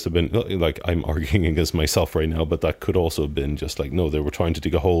 might just have been, like, I'm arguing against myself right now, but that could also have been just like, no, they were trying to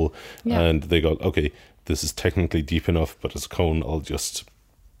dig a hole and they got, okay, this is technically deep enough, but as a cone, I'll just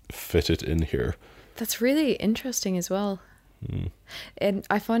fit it in here. That's really interesting as well. And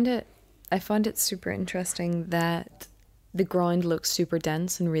I found it super interesting that the ground looks super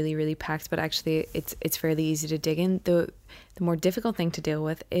dense and really, really packed, but actually it's fairly easy to dig in. The more difficult thing to deal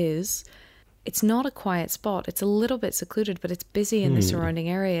with is it's not a quiet spot. It's a little bit secluded, but it's busy in the surrounding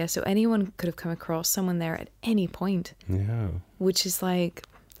area. So anyone could have come across someone there at any point. Yeah. Which is like,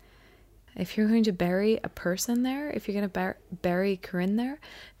 if you're going to bury a person there, if you're going to bury Corinne there,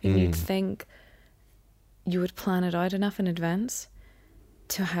 then you'd think you would plan it out enough in advance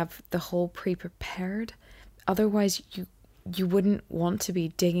to have the hole pre-prepared. Otherwise, you wouldn't want to be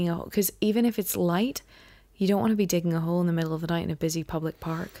digging a hole, because even if it's light, you don't want to be digging a hole in the middle of the night in a busy public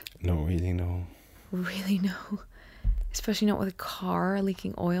park. No, really, no. Really, no. Especially not with a car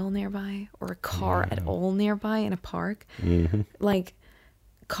leaking oil nearby, or a car at all nearby in a park. Like,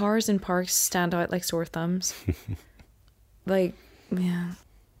 cars in parks stand out like sore thumbs. Like, yeah.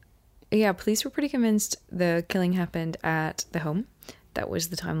 yeah, police were pretty convinced the killing happened at the home. That was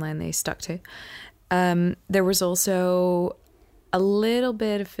the timeline they stuck to. There was also a little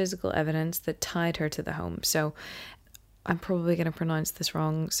bit of physical evidence that tied her to the home. So I'm probably going to pronounce this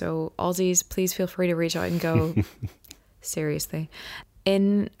wrong. So Aussies, please feel free to reach out and go, seriously.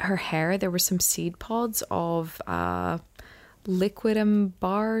 In her hair, there were some seed pods of liquidum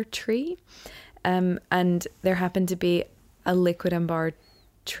bar tree. And there happened to be a liquidum bar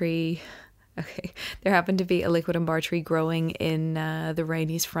tree. Okay, there happened to be a liquidum bar tree growing in the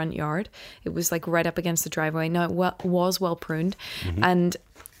Rainey's front yard. It was like right up against the driveway. Now it was well pruned, and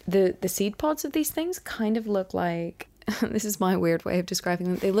the seed pods of these things kind of look like, this is my weird way of describing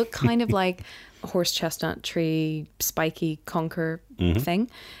them. They look kind of like a horse chestnut tree, spiky conker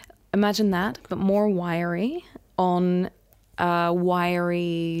thing. Imagine that, but more wiry on a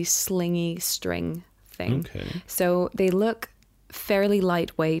wiry, slingy string thing. Okay. So they look fairly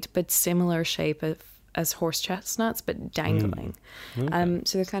lightweight, but similar shape as horse chestnuts, but dangling. Okay.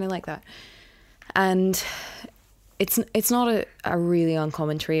 So they're kind of like that. And it's not a really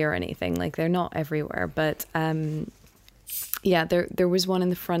uncommon tree or anything. Like, they're not everywhere, but yeah, there was one in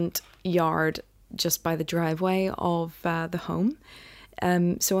the front yard just by the driveway of the home.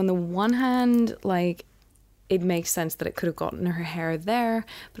 So on the one hand, like, it makes sense that it could have gotten her hair there,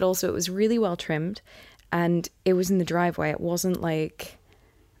 but also it was really well trimmed. And it was in the driveway. It wasn't like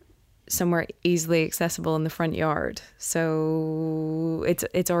somewhere easily accessible in the front yard. So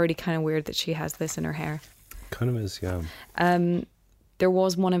it's already kind of weird that she has this in her hair. Kind of is, yeah. There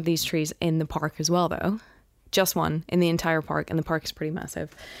was one of these trees in the park as well, though. Just one in the entire park, and the park is pretty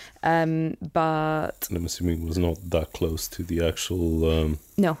massive. But And I'm assuming it was not that close to the actual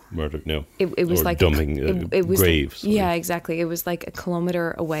no, murder. No, it was or like dumping it was grave. Sorry. Yeah, exactly. It was like a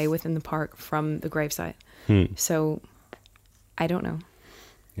kilometer away within the park from the gravesite. So I don't know.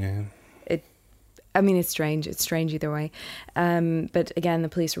 Yeah. I mean, it's strange. It's strange either way. But again, the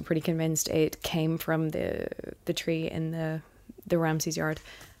police were pretty convinced it came from the tree in the Ramsey's yard,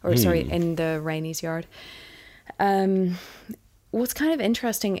 or sorry, in the Rainey's yard. What's kind of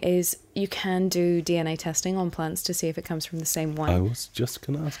interesting is you can do DNA testing on plants to see if it comes from the same one. I was just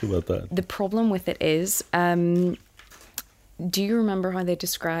going to ask about that. The problem with it is, do you remember how they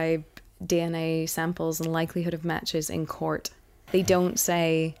describe DNA samples and likelihood of matches in court? They don't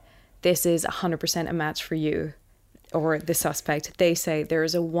say this is 100% a match for you or the suspect. They say there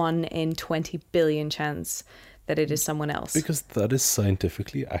is a 1 in 20 billion chance that it is someone else. Because that is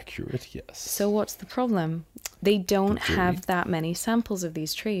scientifically accurate, yes. So what's the problem? They don't The jury. have that many samples of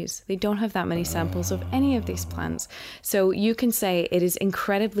these trees. They don't have that many samples of any of these plants. So you can say it is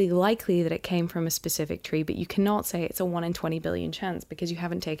incredibly likely that it came from a specific tree, but you cannot say it's a 1 in 20 billion chance because you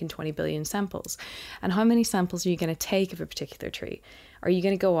haven't taken 20 billion samples. And how many samples are you going to take of a particular tree? Are you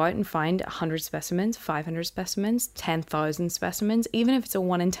going to go out and find 100 specimens, 500 specimens, 10,000 specimens? Even if it's a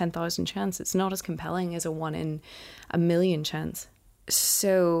 1 in 10,000 chance, it's not as compelling as a 1 in a million chance.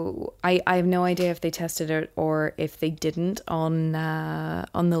 So I have no idea if they tested it or if they didn't on the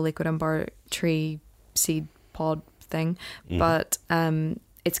liquidum bar tree seed pod thing. But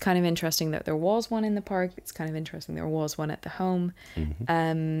it's kind of interesting that there was one in the park. It's kind of interesting there was one at the home.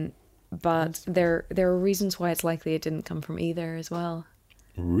 But there are reasons why it's likely it didn't come from either as well.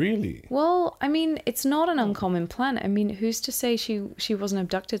 Really? Well, I mean, it's not an uncommon plant. I mean, who's to say she wasn't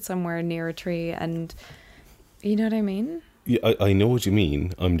abducted somewhere near a tree and, you know what I mean? Yeah, I know what you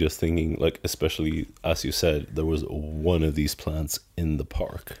mean. I'm just thinking, like, especially, as you said, there was one of these plants in the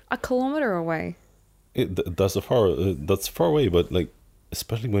park. A kilometer away. That's far away, but, like,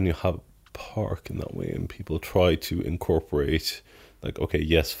 especially when you have a park in that way and people try to incorporate, like, okay,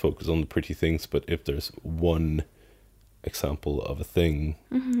 yes, focus on the pretty things, but if there's one example of a thing,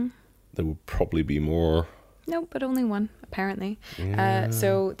 there would probably be more. No, but only one, apparently. Yeah.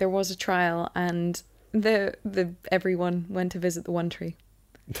 So there was a trial and the everyone went to visit the one tree.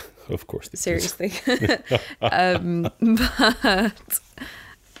 Of course. Seriously. But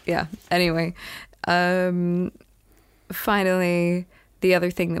yeah, anyway. Finally, the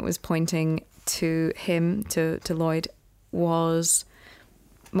other thing that was pointing to him, to Lloyd, was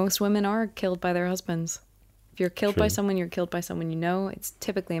most women are killed by their husbands. If you're killed by True. someone, you're killed by someone you know. It's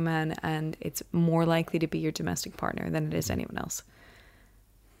typically a man, and it's more likely to be your domestic partner than it is anyone else.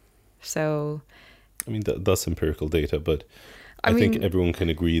 So, I mean, that's empirical data, but I think everyone can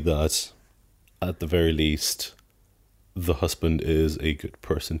agree that, at the very least, the husband is a good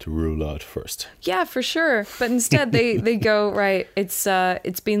person to rule out first. yeah, for sure. But instead, they go, right, it's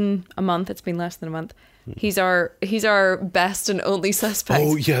been a month, it's been less than a month. He's our best and only suspect.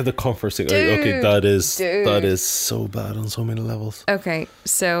 Oh yeah, the conferencing. Dude, Okay, that dude. is so bad on so many levels. Okay,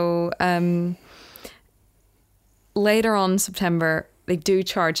 so later on in September, they do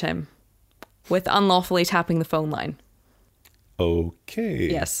charge him with unlawfully tapping the phone line. Okay.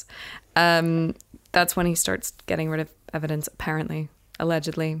 Yes. That's when he starts getting rid of evidence, apparently,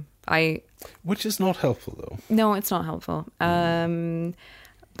 allegedly. Which is not helpful, though. No, it's not helpful.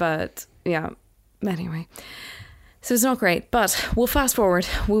 But, yeah, anyway. So it's not great, but we'll fast forward.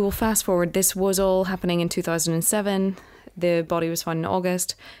 We will fast forward. This was all happening in 2007. The body was found in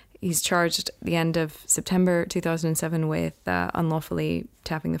August. He's charged at the end of September 2007 with unlawfully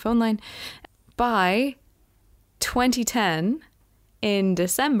tapping the phone line. By 2010, in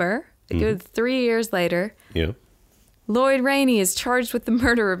December, a good 3 years later, Yeah. Lloyd Rainey is charged with the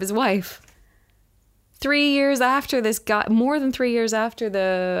murder of his wife. 3 years after this guy, more than 3 years after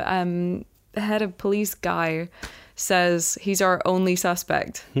the head of police guy says he's our only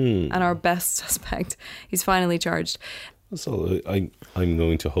suspect and our best suspect, he's finally charged. So I'm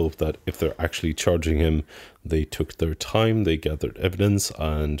going to hope that if they're actually charging him, they took their time, they gathered evidence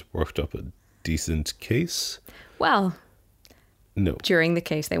and worked up a decent case. Well, no. During the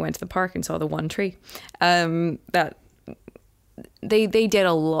case, they went to the park and saw the one tree. That they did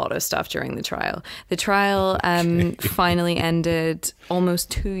a lot of stuff during the trial. The trial finally ended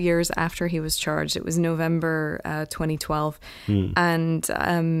almost 2 years after he was charged. It was November 2012,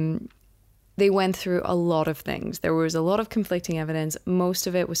 and they went through a lot of things. There was a lot of conflicting evidence. Most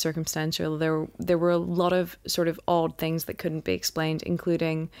of it was circumstantial. There were a lot of sort of odd things that couldn't be explained,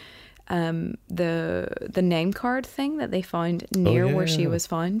 including the name card thing that they found near where she was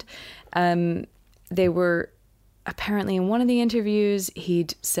found. They were apparently, in one of the interviews,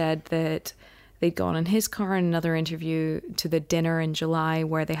 he'd said that they'd gone in his car. In another interview, to the dinner in July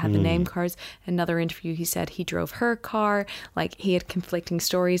where they had the name cards. Another interview, he said he drove her car. Like, he had conflicting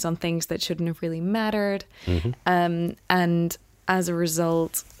stories on things that shouldn't have really mattered. And as a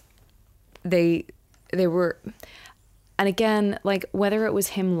result, they were... And again, like, whether it was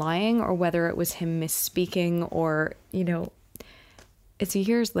him lying or whether it was him misspeaking or, you know, it's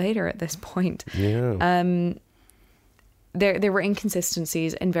years later at this point. Yeah. There were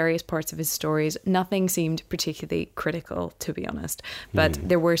inconsistencies in various parts of his stories. Nothing seemed particularly critical, to be honest. But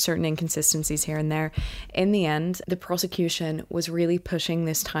there were certain inconsistencies here and there. In the end, the prosecution was really pushing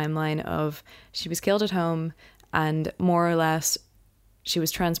this timeline of she was killed at home and more or less she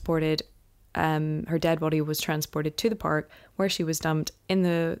was transported. Her dead body was transported to the park where she was dumped in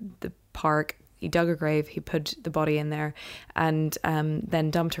the park. He dug a grave, he put the body in there and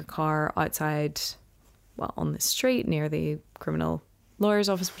then dumped her car outside, well, on the street near the criminal lawyer's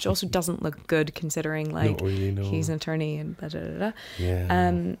office, which also doesn't look good considering, like, really, no. He's an attorney and blah, blah, blah, blah.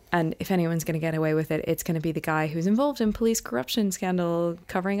 Yeah. And if anyone's going to get away with it, it's going to be the guy who's involved in police corruption scandal,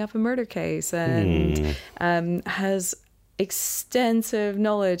 covering up a murder case and has extensive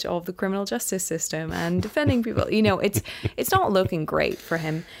knowledge of the criminal justice system and defending people. You know, it's not looking great for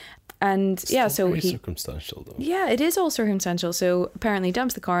him. And so very circumstantial, though. Yeah, it is all circumstantial. So apparently he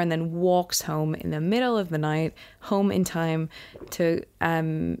dumps the car and then walks home in the middle of the night, home in time to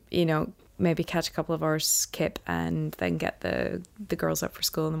you know, maybe catch a couple of hours kip and then get the girls up for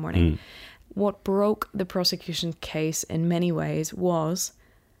school in the morning. What broke the prosecution case in many ways was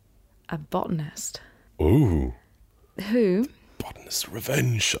a botanist. Ooh. Who? Botanist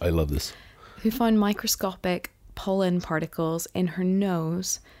revenge. I love this. Who found microscopic pollen particles in her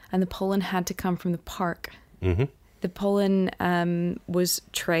nose, and the pollen had to come from the park. The pollen was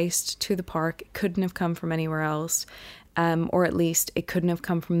traced to the park. It couldn't have come from anywhere else, or at least it couldn't have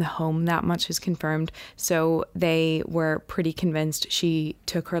come from the home. That much is confirmed. So they were pretty convinced she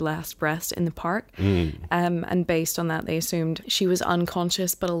took her last breath in the park. And based on that, they assumed she was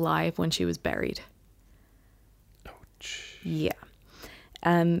unconscious but alive when she was buried. Yeah.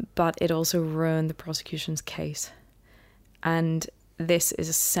 But it also ruined the prosecution's case. And this is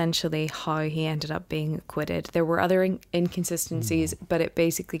essentially how he ended up being acquitted. There were other inconsistencies, but it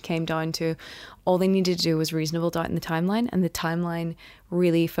basically came down to all they needed to do was reasonable doubt in the timeline, and the timeline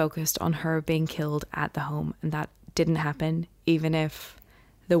really focused on her being killed at the home, and that didn't happen, even if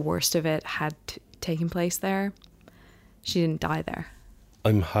the worst of it had taken place there. She didn't die there.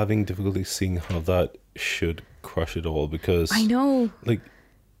 I'm having difficulty seeing how that should crush it all, because I know, like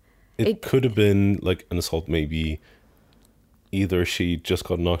it could have been like an assault. Maybe either she just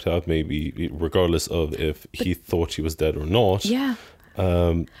got knocked out, maybe regardless of if he thought she was dead or not. Yeah.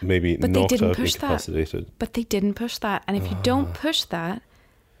 Maybe but knocked they didn't out, push incapacitated. that. But they didn't push that, and if you don't push that,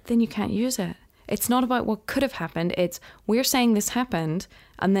 then you can't use it. It's not about what could have happened. It's we're saying this happened,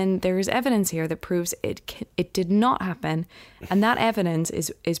 and then there is evidence here that proves it did not happen, and that evidence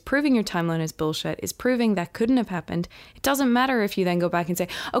is proving your timeline is bullshit. Is proving that couldn't have happened. It doesn't matter if you then go back and say,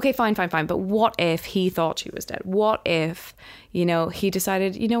 okay, fine, but what if he thought she was dead? What if, he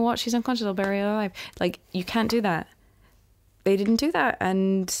decided, you know what, she's unconscious, I'll bury her alive. Like, you can't do that. They didn't do that,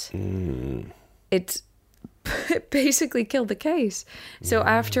 and it basically killed the case. So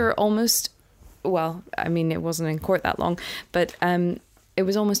after almost, well, I mean, it wasn't in court that long, but it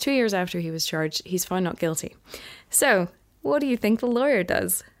was almost 2 years after he was charged, he's found not guilty. So what do you think the lawyer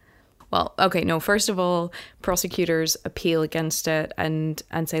does? Well, okay, no, first of all, prosecutors appeal against it and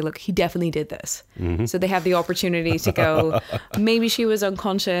say, look, he definitely did this. So they have the opportunity to go, maybe she was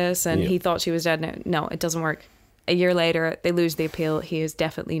unconscious and he thought she was dead. No, it doesn't work. A year later, they lose the appeal. He is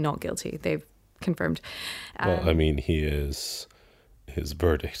definitely not guilty. They've confirmed. Well, I mean, his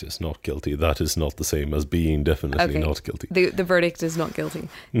verdict is not guilty. That is not the same as being definitely not guilty. The verdict is not guilty.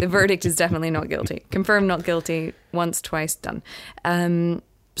 The verdict is definitely not guilty. Confirmed not guilty. Once, twice, done.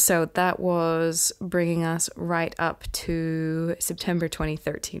 So that was bringing us right up to September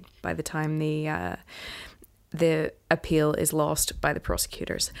 2013 by the time the appeal is lost by the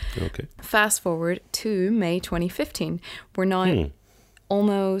prosecutors. Okay. Fast forward to May 2015. We're now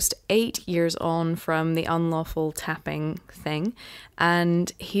almost 8 years on from the unlawful tapping thing,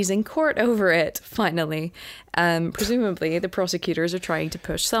 and he's in court over it, finally. Presumably, the prosecutors are trying to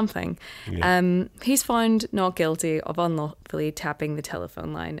push something. Yeah. He's found not guilty of unlawfully tapping the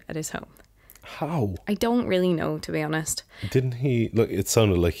telephone line at his home. How? I don't really know, to be honest. Didn't he... Look, it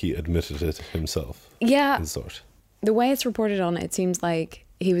sounded like he admitted it himself. Yeah. Sort. The way it's reported on, it seems like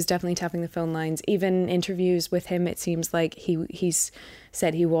he was definitely tapping the phone lines. Even interviews with him, it seems like he's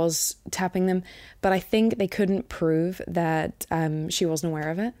said he was tapping them. But I think they couldn't prove that she wasn't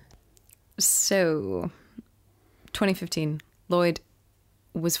aware of it. So, 2015, Lloyd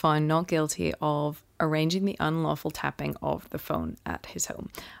was found not guilty of arranging the unlawful tapping of the phone at his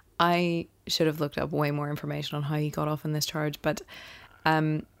home. I should have looked up way more information on how he got off on this charge, but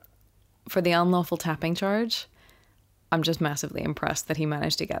for the unlawful tapping charge, I'm just massively impressed that he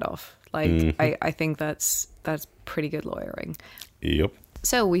managed to get off. Like, I think that's pretty good lawyering. Yep.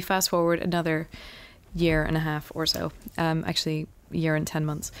 So we fast forward another year and a half or so, actually year and 10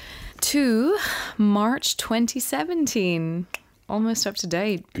 months, to March 2017. Almost up to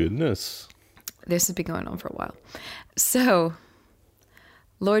date. Goodness. This has been going on for a while. So,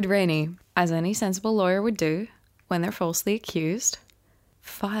 Lloyd Rainey, as any sensible lawyer would do when they're falsely accused,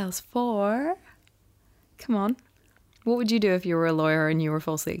 files for... Come on. What would you do if you were a lawyer and you were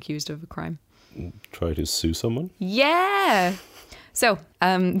falsely accused of a crime? Try to sue someone? Yeah! So,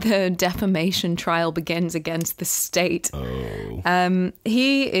 the defamation trial begins against the state. Oh.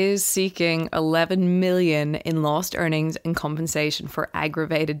 He is seeking 11 million in lost earnings and compensation for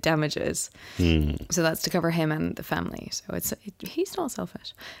aggravated damages. So that's to cover him and the family. So he's not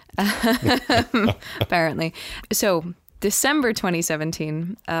selfish, apparently. So December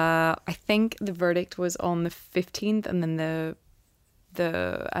 2017, I think the verdict was on the 15th, and then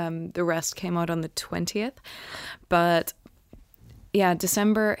the rest came out on the 20th. But yeah,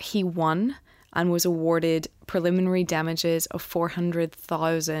 December he won and was awarded preliminary damages of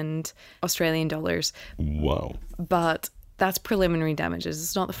 400,000 Australian dollars. Wow. But that's preliminary damages.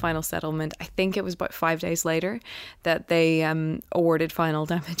 It's not the final settlement. I think it was about 5 days later that they awarded final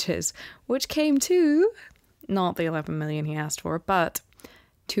damages, which came to not the 11 million he asked for, but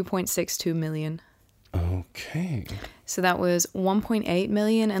 2.62 million. Okay. So that was 1.8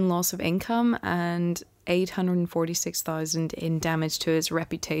 million in loss of income and 846,000 in damage to his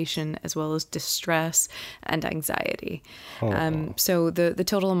reputation, as well as distress and anxiety. So the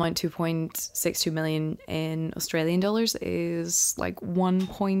total amount, 2.62 million in Australian dollars, is like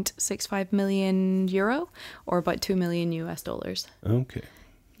 1.65 million euro, or about 2 million US dollars. Okay.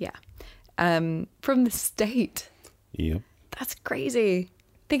 Yeah. From the state. Yep. That's crazy.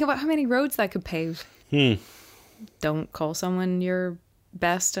 Think about how many roads that could pave. Don't call someone your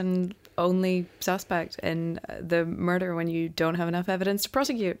best and only suspect in the murder when you don't have enough evidence to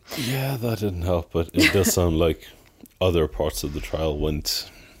prosecute. Yeah, that didn't help, but it does sound like other parts of the trial went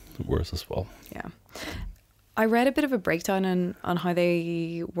worse as well. Yeah. I read a bit of a breakdown on how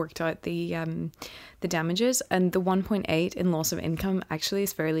they worked out the damages, and the 1.8 in loss of income actually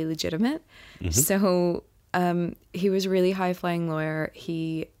is fairly legitimate. So he was a really high-flying lawyer.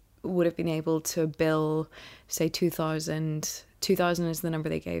 He would have been able to bill, say, 2,000 is the number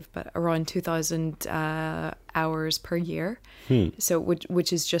they gave, but around 2,000 hours per year. So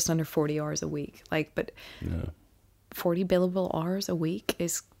which is just under 40 hours a week. Like, but 40 billable hours a week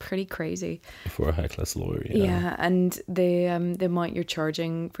is pretty crazy. For a high class lawyer, Yeah, and the amount you're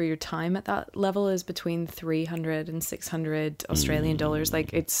charging for your time at that level is between 300 and 600 Australian dollars.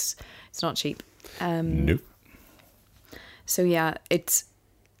 Like it's not cheap. Nope. So yeah, it's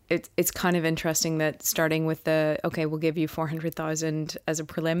kind of interesting that starting with we'll give you 400,000 as a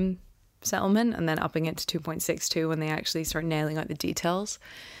prelim settlement and then upping it to 2.62 when they actually start nailing out the details.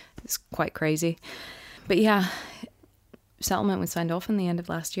 It's quite crazy. But yeah, settlement was signed off in the end of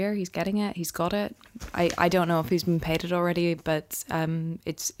last year. He's getting it. He's got it. I don't know if he's been paid it already, but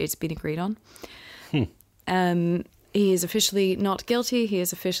it's been agreed on. He is officially not guilty. He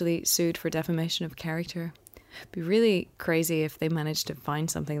is officially sued for defamation of character. It'd be really crazy if they managed to find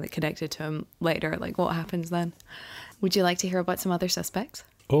something that connected to him later. Like, what happens then? Would you like to hear about some other suspects?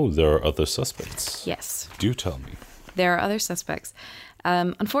 Oh, there are other suspects. Yes. Do tell me. There are other suspects.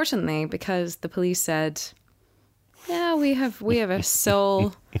 Unfortunately, because the police said, yeah, we have a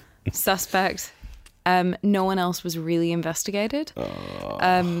sole suspect. No one else was really investigated.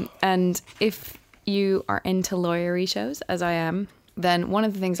 And if you are into lawyery shows, as I am, then one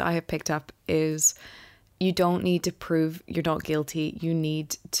of the things I have picked up is you don't need to prove you're not guilty. You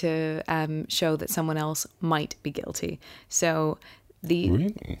need to show that someone else might be guilty. So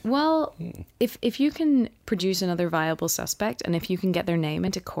Really? Well, if you can produce another viable suspect and if you can get their name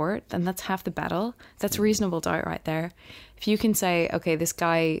into court, then that's half the battle. That's reasonable doubt right there. If you can say, okay, this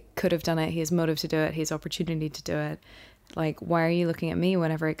guy could have done it, he has motive to do it, he has opportunity to do it. Like, why are you looking at me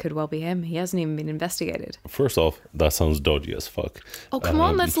whenever it could well be him? He hasn't even been investigated. First off, that sounds dodgy as fuck. Oh, come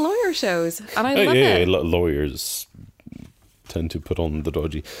on, that's lawyer shows. And I love it. Lawyers tend to put on the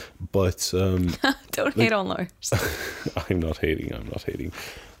dodgy, but don't hate on lawyers. I'm not hating,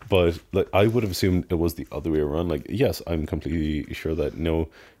 but like I would have assumed it was the other way around. Like, yes, I'm completely sure that no,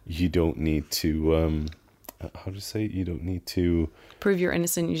 you don't need to how to say, you don't need to prove you're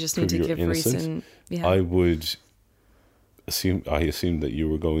innocent, you just need to give reason. Yeah. I assume that you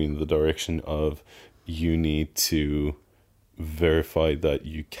were going in the direction of you need to verify that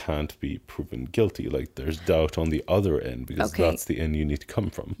you can't be proven guilty. Like, there's doubt on the other end, because that's the end you need to come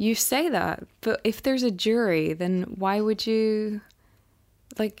from. You say that, but if there's a jury, then why would you,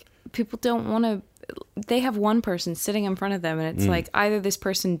 like, people don't want to, they have one person sitting in front of them and it's like either this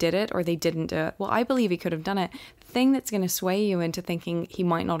person did it or they didn't do it. Well, I believe he could have done it. The thing that's going to sway you into thinking he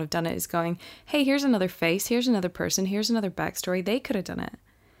might not have done it is going, hey, here's another face, here's another person, here's another backstory, they could have done it.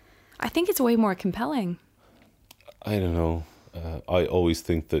 I think it's way more compelling. I don't know. I always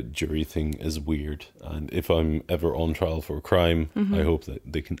think that jury thing is weird, and if I'm ever on trial for a crime, I hope that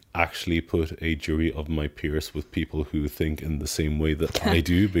they can actually put a jury of my peers with people who think in the same way that I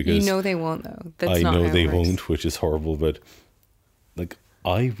do, because you know they won't, though. That's I not know how they it works. won't, which is horrible, but like,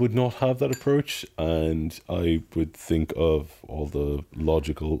 I would not have that approach, and I would think of all the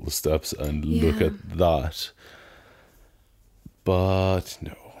logical steps and look at that, but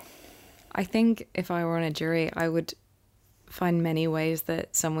no. I think if I were on a jury, I would find many ways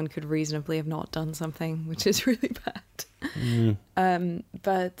that someone could reasonably have not done something, which is really bad.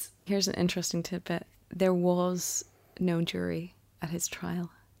 But here's an interesting tidbit. There was no jury at his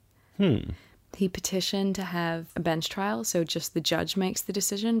trial. He petitioned to have a bench trial, so just the judge makes the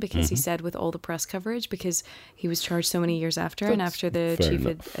decision, because he said with all the press coverage, because he was charged so many years after, and after the chief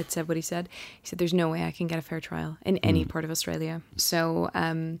had said what he said there's no way I can get a fair trial in any part of Australia. So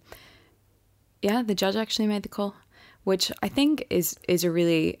the judge actually made the call, which I think is a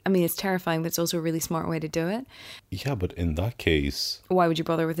really, I mean, it's terrifying, but it's also a really smart way to do it. Yeah, but in that case, why would you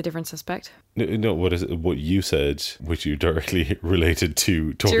bother with a different suspect? No, what you said, which you directly related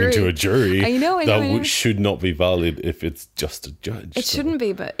to talking to a jury, I know. Should not be valid if it's just a judge. It shouldn't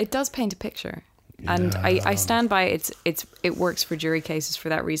be, but it does paint a picture. Yeah. And I stand by it works for jury cases for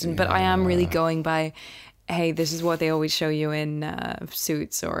that reason, but I am really going by, hey, this is what they always show you in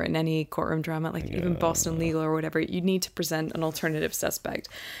Suits or in any courtroom drama, like even Boston Legal or whatever. You need to present an alternative suspect.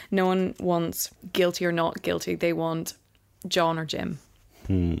 No one wants guilty or not guilty. They want John or Jim.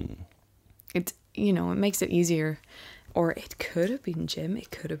 It makes it easier. Or it could have been Jim.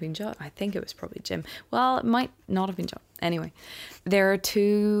 It could have been John. I think it was probably Jim. Well, it might not have been John. Anyway, there are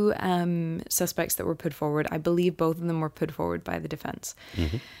two suspects that were put forward. I believe both of them were put forward by the defense.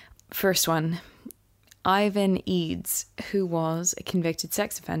 First one, Ivan Eads, who was a convicted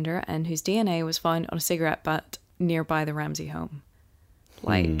sex offender and whose DNA was found on a cigarette butt nearby the Ramsey home.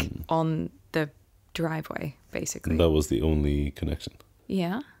 Like on the driveway, basically. That was the only connection?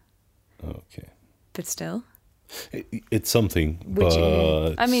 Yeah. Okay. But still. It's something,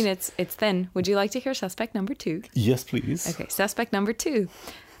 it's thin. Would you like to hear suspect number 2? Yes, please. Okay, suspect number 2.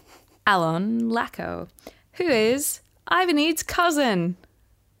 Alon Lacko. who is Ivan Eads' cousin.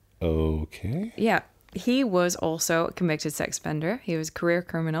 Okay. Yeah, he was also a convicted sex offender. He was a career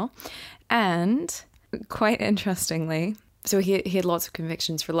criminal. And quite interestingly, so he had lots of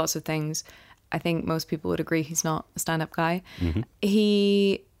convictions for lots of things. I think most people would agree he's not a stand-up guy.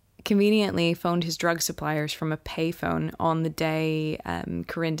 He conveniently phoned his drug suppliers from a payphone on the day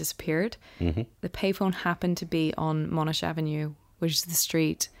Corinne disappeared. The payphone happened to be on Monash Avenue, which is the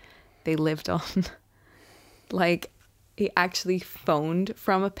street they lived on. Like, he actually phoned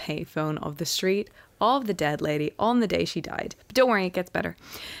from a payphone of the street of the dead lady on the day she died. But don't worry, it gets better.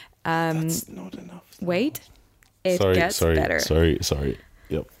 That's not enough. Wait, it gets better. Sorry.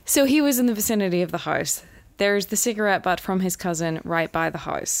 Yep. So he was in the vicinity of the house. There's the cigarette butt from his cousin right by the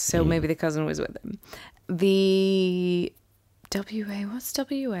house. So maybe the cousin was with him. The what's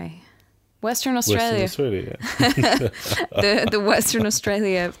WA? Western Australia. the Western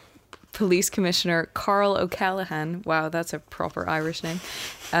Australia Police Commissioner Carl O'Callaghan. Wow, that's a proper Irish name.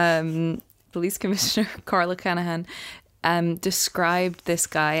 Police Commissioner Carl O'Callaghan described this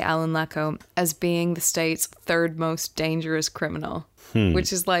guy, Alan Lacko, as being the state's third most dangerous criminal,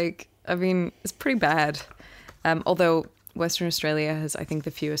 which is like, I mean, it's pretty bad. Although Western Australia has, I think,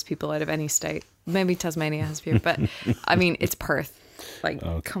 the fewest people out of any state. Maybe Tasmania has fewer, but I mean, it's Perth. Like,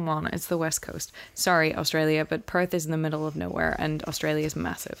 come on, it's the West Coast. Sorry, Australia, but Perth is in the middle of nowhere and Australia is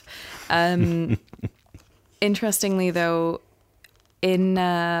massive. Interestingly, though, in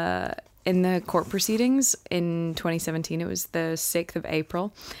the court proceedings in 2017, it was the 6th of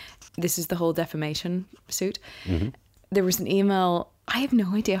April. This is the whole defamation suit. There was an email. I have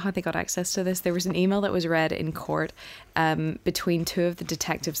no idea how they got access to this. There was an email that was read in court between two of the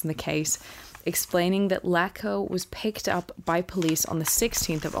detectives in the case, explaining that Lacko was picked up by police on the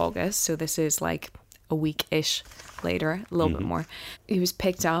 16th of August. So this is like a week-ish later, a little bit more. He was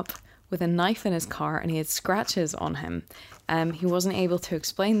picked up with a knife in his car and he had scratches on him. He wasn't able to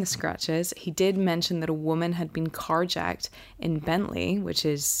explain the scratches. He did mention that a woman had been carjacked in Bentley, which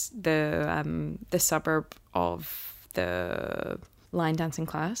is the suburb of the line dancing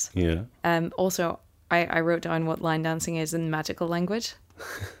class. Yeah. Also, I wrote down what line dancing is in magical language.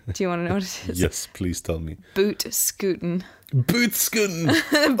 Do you want to know what it is? Yes, please tell me. Boot scootin'. Boot scootin'.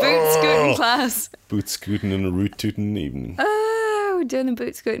 Boot scootin' class. Boot scootin' and a root tootin' evening. Oh, we're doing the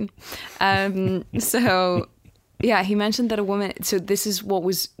boot scootin'. So, yeah, he mentioned that a woman... So this is what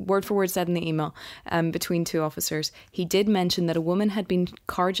was word for word said in the email between two officers. He did mention that a woman had been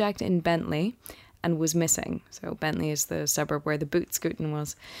carjacked in Bentley and was missing. So Bentley is the suburb where the boot scootin'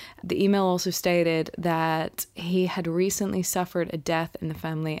 was. The email also stated that he had recently suffered a death in the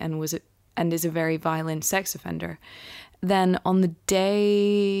family and is a very violent sex offender. Then on the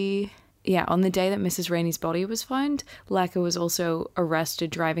day that Mrs. Rainey's body was found, Lacko was also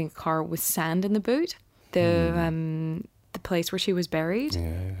arrested driving a car with sand in the boot. The place where she was buried,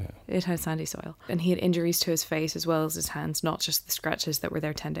 it had sandy soil. And he had injuries to his face as well as his hands, not just the scratches that were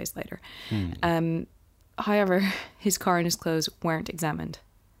there 10 days later. However, his car and his clothes weren't examined.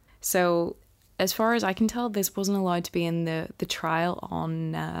 So as far as I can tell, this wasn't allowed to be in the trial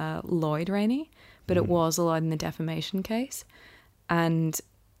on Lloyd Rainey, but it was allowed in the defamation case. And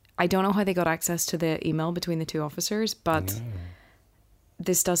I don't know how they got access to the email between the two officers, but...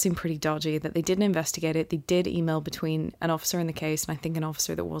 This does seem pretty dodgy that they didn't investigate it. They did email between an officer in the case and I think an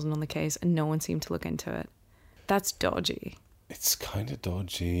officer that wasn't on the case, and no one seemed to look into it. That's dodgy. It's kind of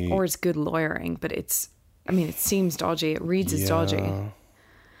dodgy. Or it's good lawyering, but it seems dodgy. It reads as dodgy.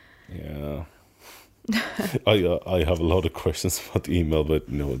 Yeah. I have a lot of questions about the email, but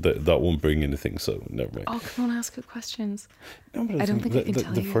no, that won't bring anything, so never mind. Oh, come on, ask good questions. No, but I don't think I can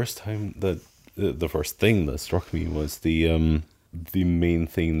tell you. The first thing that struck me was the main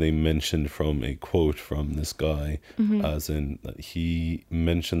thing they mentioned from a quote from this guy, as in that he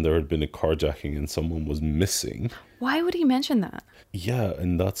mentioned there had been a carjacking and someone was missing. Why would he mention that? Yeah,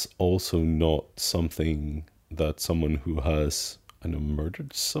 and that's also not something that someone who has,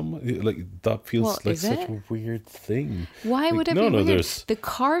 murdered someone, like, that feels like such a weird thing. Why would it be weird? There's... The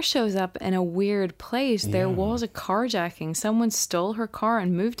car shows up in a weird place. There was a carjacking. Someone stole her car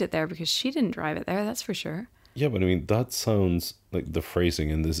and moved it there because she didn't drive it there, that's for sure. Yeah, but I mean, that sounds like the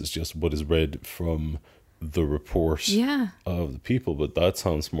phrasing, and this is just what is read from the report of the people, but that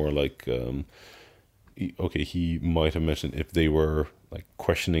sounds more like, he might have mentioned if they were like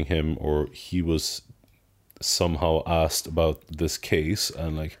questioning him or he was somehow asked about this case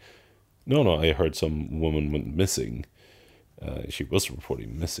and like, no, I heard some woman went missing. She was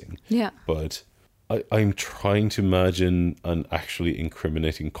reporting missing. Yeah. But... I'm trying to imagine an actually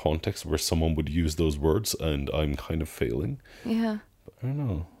incriminating context where someone would use those words, and I'm kind of failing. Yeah. But I don't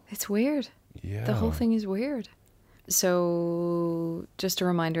know. It's weird. Yeah. The whole thing is weird. So, just a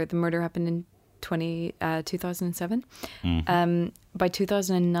reminder, the murder happened in 2007. By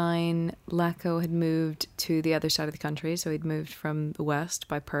 2009, Lacko had moved to the other side of the country. So he'd moved from the west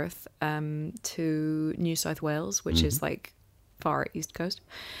by Perth to New South Wales, which is like far east coast.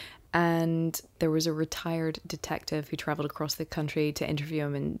 And there was a retired detective who travelled across the country to interview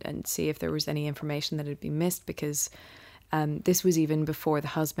him and see if there was any information that had been missed, because this was even before the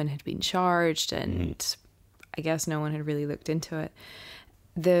husband had been charged, and I guess no one had really looked into it.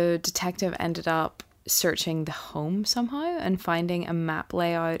 The detective ended up searching the home somehow and finding a map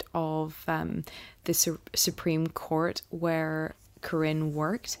layout of the Supreme Court where Corinne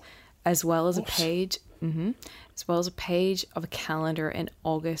worked, as well as a page, as well as a page of a calendar in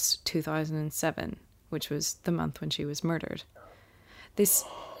August 2007, which was the month when she was murdered.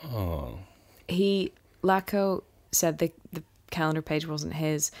 Lacko said the calendar page wasn't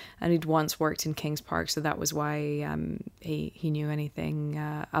his, and he'd once worked in Kings Park, so that was why he knew anything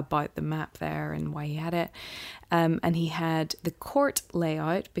about the map there and why he had it. And he had the court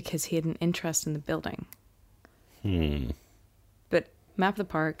layout because he had an interest in the building. But map of the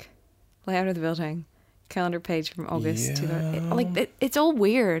park, layout of the building, calendar page from August 2000. It's all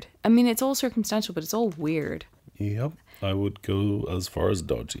weird. I mean, it's all circumstantial, but it's all weird. Yep. I would go as far as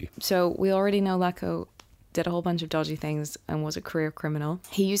dodgy. So we already know Lacko did a whole bunch of dodgy things and was a career criminal.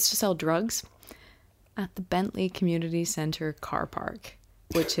 He used to sell drugs at the Bentley Community Centre car park,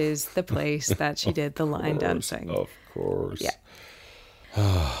 which is the place that she did the line dancing. Of course. Yeah.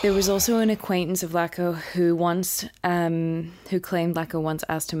 There was also an acquaintance of Lacko who claimed Lacko once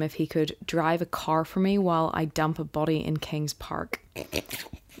asked him if he could drive a car for me while I dump a body in Kings Park.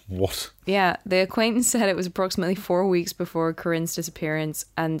 What? Yeah, the acquaintance said it was approximately 4 weeks before Corinne's disappearance,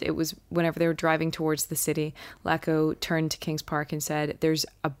 and it was whenever they were driving towards the city, Lacko turned to Kings Park and said, "There's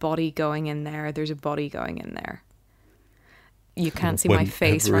a body going in there. There's a body going in there." You can't see my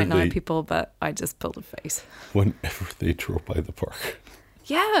face right now, people, but I just pulled a face. Whenever they drove by the park.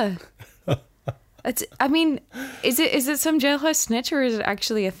 Yeah. I mean, is it some jailhouse snitch, or is it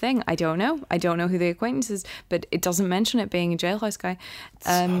actually a thing? I don't know. I don't know who the acquaintance is, but it doesn't mention it being a jailhouse guy.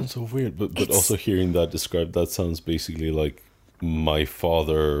 Sounds so weird, but also hearing that described, that sounds basically like my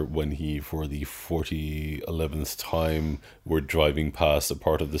father when he, for the 11th time, were driving past a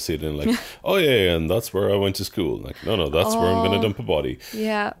part of the city and like, oh yeah, and that's where I went to school. Like, no, that's where I'm going to dump a body.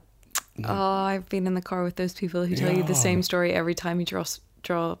 Yeah. Oh, I've been in the car with those people who tell you the same story every time you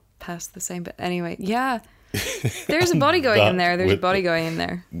draw past the same. But anyway, yeah, there's a body going in there. There's a body going in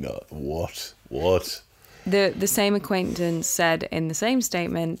there. No, what? The same acquaintance said in the same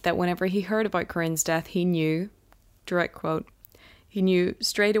statement that whenever he heard about Corinne's death, he knew, direct quote, he knew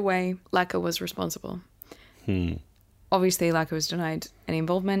straight away Lacko was responsible. Obviously, Lacko was denied any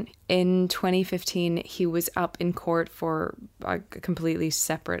involvement. In 2015, he was up in court for a completely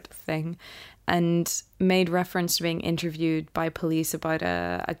separate thing and made reference to being interviewed by police about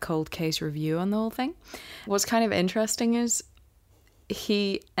a cold case review on the whole thing. What's kind of interesting is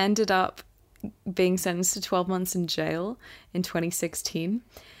he ended up being sentenced to 12 months in jail in 2016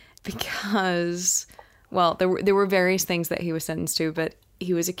 because, well, there were various things that he was sentenced to, but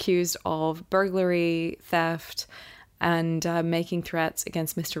he was accused of burglary, theft, and making threats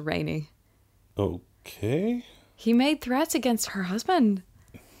against Mr. Rainey. Okay. He made threats against her husband.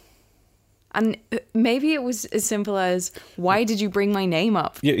 And maybe it was as simple as, why did you bring my name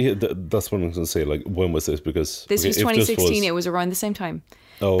up? Yeah, that's what I was going to say. Like, when was this? Because this was 2016. It was around the same time.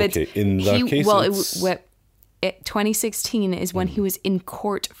 Oh, but okay. In that case, well, 2016 is when he was in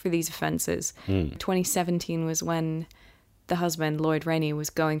court for these offences. 2017 was when the husband, Lloyd Rainey, was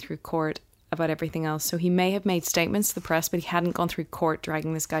going through court about everything else. So he may have made statements to the press, but he hadn't gone through court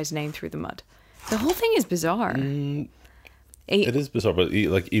dragging this guy's name through the mud. The whole thing is bizarre. It is bizarre, but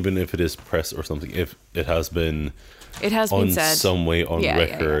like, even if it is press or something, if it has been said some way on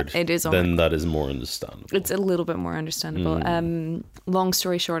record, It is on then that is more understandable. It's a little bit more understandable. Long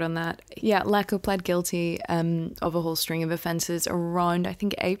story short on that, Lacko pled guilty of a whole string of offences around, I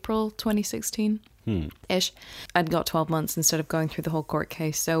think, April 2016 ish, and got 12 months instead of going through the whole court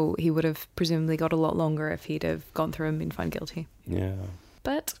case. So he would have presumably got a lot longer if he'd have gone through and been found guilty. Yeah.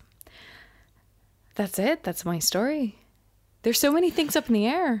 But that's it. That's my story. There's so many things up in the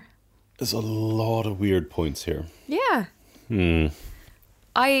air. There's a lot of weird points here. Yeah.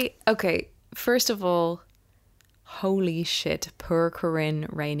 Okay, first of all, holy shit, poor Corinne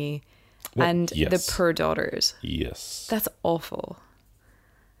Rainey and the poor daughters. Yes. That's awful.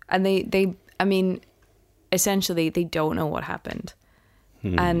 And they I mean, essentially, they don't know what happened.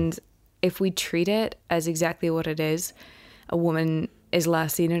 And if we treat it as exactly what it is, a woman is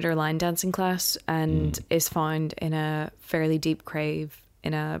last seen at her line dancing class and is found in a fairly deep grave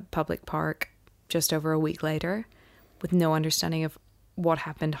in a public park just over a week later, with no understanding of what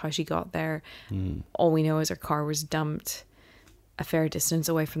happened, how she got there. All we know is her car was dumped a fair distance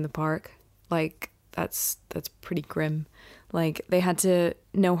away from the park. Like, that's pretty grim. Like, they had to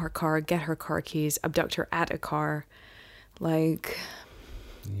know her car, get her car keys, abduct her at a car. Like,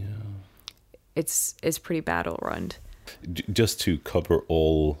 it's pretty bad all around. Just to cover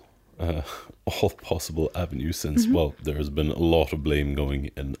all possible avenues, since well, there's been a lot of blame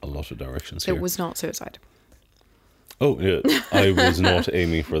going in a lot of directions here. It was not suicide. Oh, yeah, I was not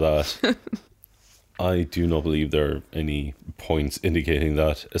aiming for that. I do not believe there are any points indicating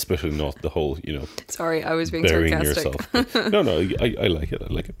that, especially not the whole, Sorry, I was being burying sarcastic. yourself. No, I like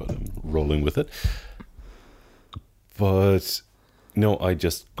it, but I'm rolling with it. But no, I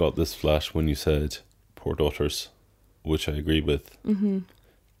just got this flash when you said poor daughters, which I agree with.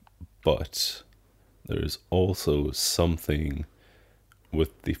 But there's also something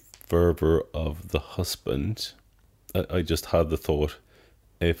with the fervor of the husband. I just had the thought,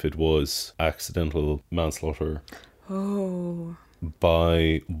 if it was accidental manslaughter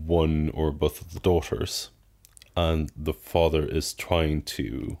by one or both of the daughters, and the father is trying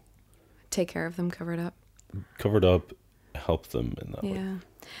to Take care of them, cover it up, help them in that way. Yeah.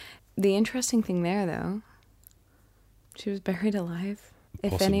 The interesting thing there, though, she was buried alive.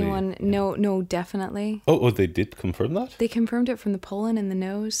 If Possibly, anyone, yeah. no, definitely. Oh, they did confirm that? They confirmed it from the pollen in the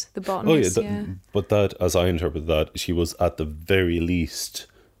nose, the Oh, yeah, botanist. but that, as I interpret that, she was at the very least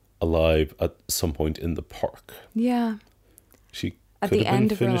alive at some point in the park. Yeah. She At could the have been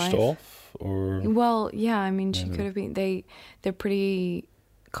end of her finished life. off, or Well, yeah, I mean, she could have been. They're pretty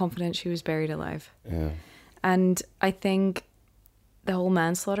confident she was buried alive. yeah. And I think the whole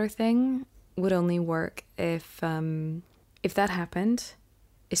manslaughter thing would only work if that happened,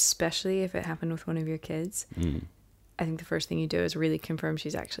 especially if it happened with one of your kids. I think the first thing you do is really confirm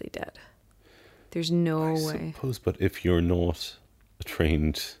she's actually dead. There's no way. Suppose, but if you're not a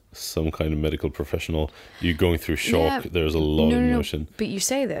trained some kind of medical professional, you're going through shock. Yeah, There's a lot of no. emotion. But you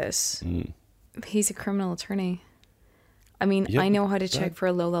say this. He's a criminal attorney. I mean, Yeah, I know how to that- check for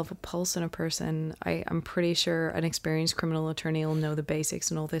a low-level pulse in a person. I'm pretty sure an experienced criminal attorney will know the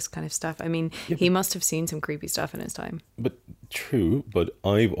basics and all this kind of stuff. I mean, he must have seen some creepy stuff in his time. But true, but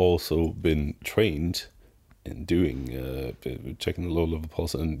I've also been trained in doing checking the low level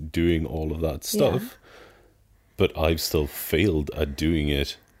pulse and doing all of that stuff. Yeah. But I've still failed at doing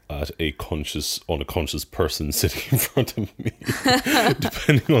it at a conscious person sitting in front of me,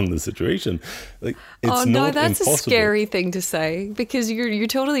 depending on the situation. Like, it's not that's impossible. a scary thing to say, because you're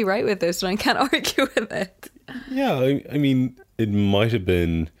totally right with this, and I can't argue with it. Yeah, I mean, it might have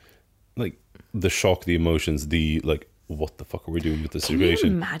been like the shock, the emotions, the like, what the fuck are we doing with the situation?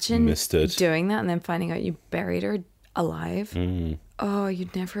 Can you imagine Missed it. doing that and then finding out you buried her alive? Oh,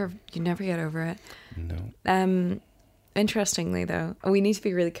 you'd never get over it. No. Interestingly, though, we need to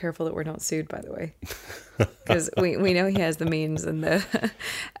be really careful that we're not sued, by the way, because we know he has the means and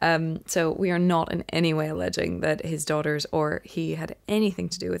the so we are not in any way alleging that his daughters or he had anything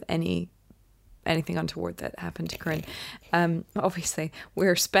to do with anything untoward that happened to Corinne. Obviously,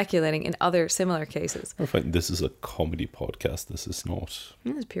 we're speculating in other similar cases. I find this is a comedy podcast. This is not.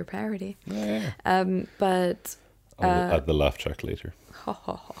 It's pure parody. Yeah. But I'll add the laugh track later.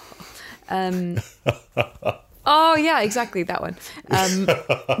 oh yeah, exactly that one.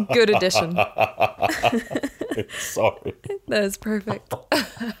 Good addition. Sorry. That's perfect.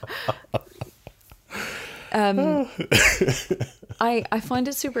 I find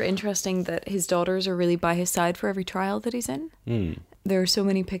it super interesting that his daughters are really by his side for every trial that he's in. There are so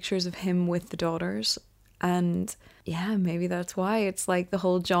many pictures of him with the daughters, and yeah, maybe that's why it's like the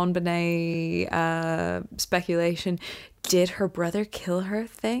whole John Bonet speculation. Did her brother kill her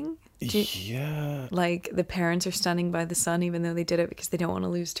thing? Yeah. Like the parents are standing by the son even though they did it because they don't want to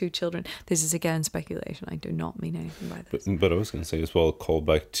lose two children. This is again speculation. I do not mean anything by this. But I was going to say as well, call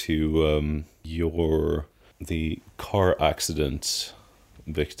back to the car accident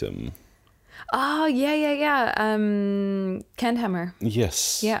victim. Oh, yeah. Kent Hammer.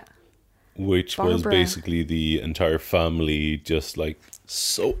 Yes. Yeah. Which was Barbara. basically the entire family just like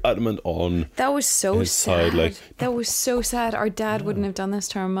so adamant on That was so his sad. side, like, that was so sad. Our dad wouldn't have done this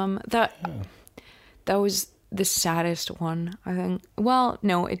to our mum. That was the saddest one, I think. Well,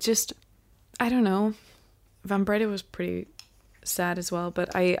 no, it just, I don't know. Van Breda was pretty sad as well,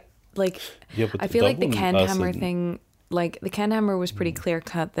 but I feel that like the one Kent as Hammer in- thing, like the Kent Hammer was pretty clear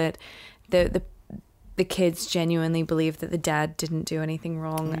cut that the the kids genuinely believed that the dad didn't do anything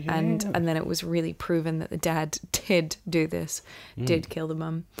wrong, and then it was really proven that the dad did do this, did kill the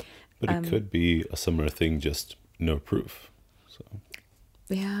mum. But it could be a similar thing, just no proof. So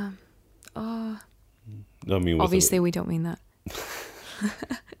Yeah. I mean, with Obviously, we don't mean that.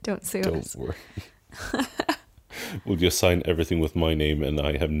 Don't sue us. don't worry. We'll just sign everything with my name, and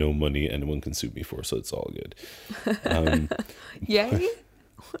I have no money anyone can sue me for, so it's all good. Yay.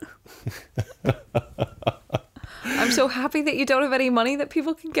 I'm so happy that you don't have any money that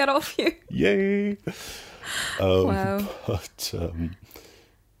people can get off you. Yay! Wow. But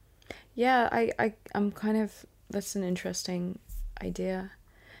Yeah, I'm kind of, that's an interesting idea.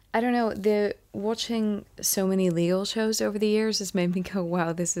 I don't know, the watching so many legal shows over the years has made me go,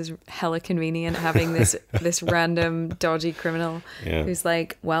 wow, this is hella convenient having this random dodgy criminal who's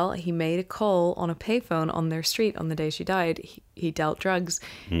like, well, he made a call on a payphone on their street on the day she died. He dealt drugs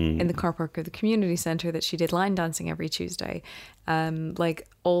in the car park of the community centre that she did line dancing every Tuesday. Like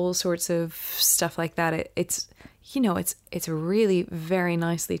all sorts of stuff like that. It's you know, it's really very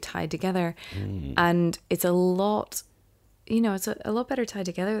nicely tied together, and it's a lot. You know, it's a lot better tied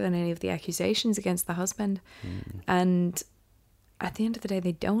together than any of the accusations against the husband. And at the end of the day,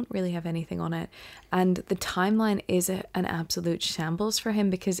 they don't really have anything on it. And the timeline is an absolute shambles for him,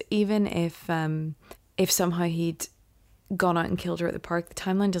 because even if somehow he'd gone out and killed her at the park, the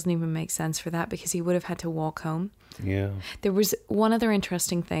timeline doesn't even make sense for that, because he would have had to walk home. yeah, There was one other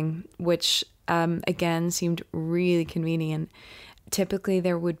interesting thing, which again seemed really convenient. Typically,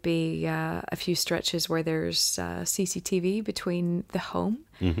 there would be a few stretches where there's CCTV between the home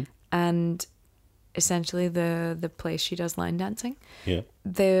and essentially the place she does line dancing. yeah.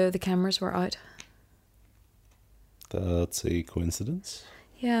 The cameras were out. That's a coincidence.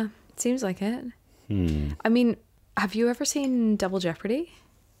 Yeah, it seems like it. I mean, have you ever seen Double Jeopardy?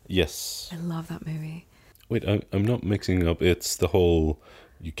 Yes. I love that movie. Wait, I'm not mixing up. It's the whole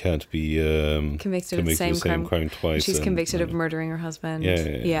you can't be Convicted of the same crime twice. She's and- convicted of murdering her husband.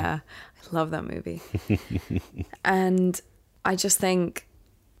 Yeah. I love that movie. And I just think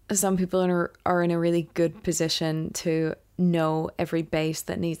some people are in a really good position to know every base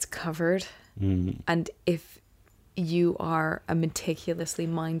that needs covered. And if you are a meticulously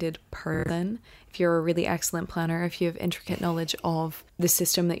minded person, if you're a really excellent planner, if you have intricate knowledge of the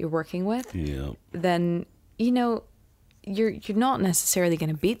system that you're working with, Yeah. then, you know, you're not necessarily going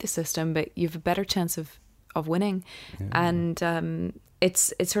to beat the system, but you have a better chance of winning. And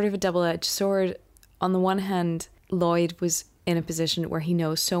it's sort of a double-edged sword. On the one hand, Lloyd was in a position where he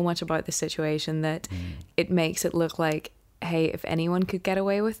knows so much about the situation that it makes it look like, hey, if anyone could get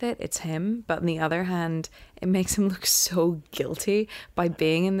away with it, it's him. But on the other hand, it makes him look so guilty by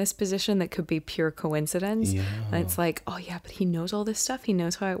being in this position that could be pure coincidence. Yeah. And it's like, oh yeah, but he knows all this stuff. He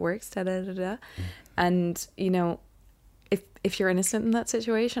knows how it works. Da da da da. And you know, if you're innocent in that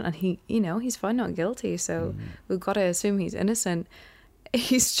situation, and he, you know, he's found not guilty, so we've got to assume he's innocent.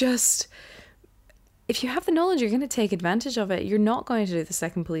 He's just, if you have the knowledge, you're going to take advantage of it. You're not going to do the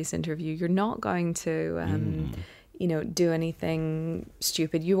second police interview. You're not going to, you know, do anything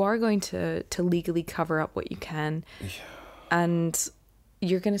stupid. You are going to legally cover up what you can. Yeah. And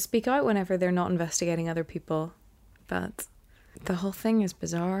you're going to speak out whenever they're not investigating other people. But the whole thing is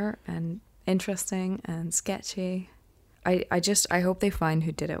bizarre and interesting and sketchy. I hope they find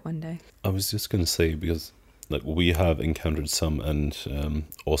who did it one day. I was just going to say, because like we have encountered some, and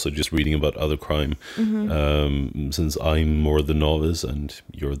also just reading about other crime, since I'm more the novice and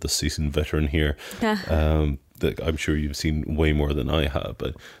you're the seasoned veteran here, that I'm sure you've seen way more than I have,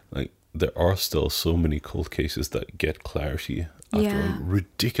 but like there are still so many cold cases that get clarity after a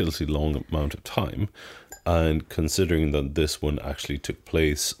ridiculously long amount of time. And considering that this one actually took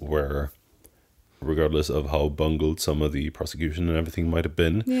place where, regardless of how bungled some of the prosecution and everything might have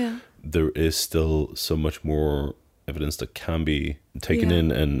been, there is still so much more evidence that can be taken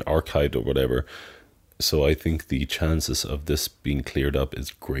in and archived or whatever. So I think the chances of this being cleared up is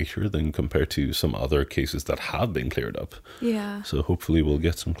greater than compared to some other cases that have been cleared up. Yeah. So hopefully we'll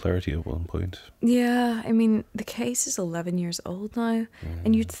get some clarity at one point. Yeah, I mean, the case is 11 years old now,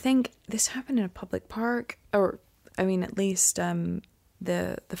 and you'd think this happened in a public park, or, I mean, at least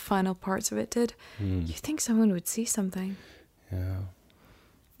the final parts of it did. You'd think someone would see something. Yeah.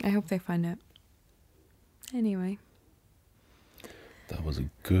 I hope they find it. Anyway. That was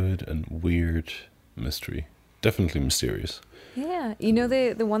a good and weird mystery. Definitely mysterious. Yeah. You know,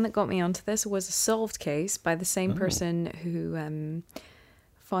 the one that got me onto this was a solved case by the same person who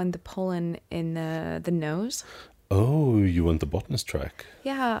found the pollen in the nose. Oh, you went the botanist track.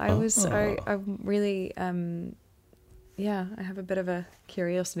 Yeah, I was. I'm really, yeah, I have a bit of a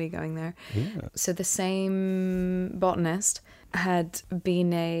curiosity going there. Yeah. So the same botanist had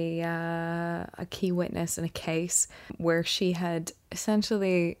been a key witness in a case where she had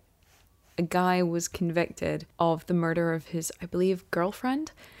essentially, a guy was convicted of the murder of his, I believe,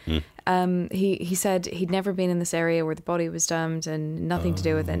 girlfriend. He said he'd never been in this area where the body was dumped and nothing to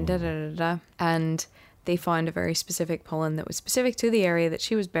do with it, and da-da-da-da. And they found a very specific pollen that was specific to the area that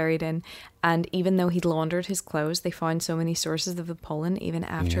she was buried in. And even though he'd laundered his clothes, they found so many sources of the pollen, even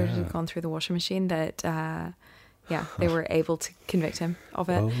after it had gone through the washing machine, that, they were able to convict him of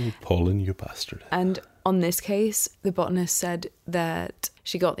it. Oh, pollen, you bastard. And on this case, the botanist said that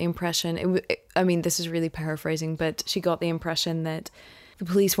she got the impression, I mean, this is really paraphrasing, but she got the impression that the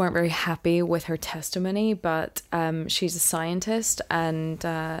police weren't very happy with her testimony, but she's a scientist and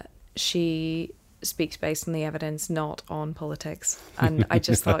she speaks based on the evidence, not on politics. And I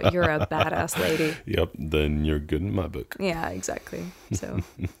just thought, you're a badass lady. Yep, then you're good in my book. Yeah, exactly. So,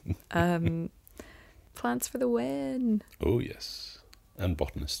 plants for the win. Oh, yes. And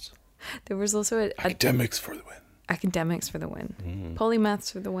botanists. There was also Academics for the win. academics for the win.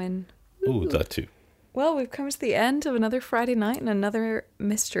 Polymaths for the win. Oh, that too. Well, we've come to the end of another Friday night and another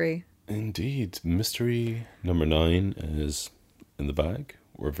mystery. Indeed. Mystery number 9 is in the bag.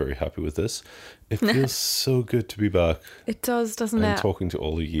 We're very happy with this. It feels so good to be back It does, doesn't and it? talking to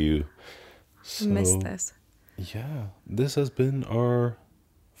all of you. I miss this. Yeah, this has been our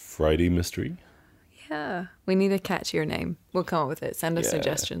Friday mystery. Yeah. We need a catchier name. We'll come up with it. Send us Yeah.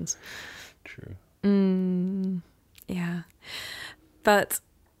 suggestions. True. Yeah. But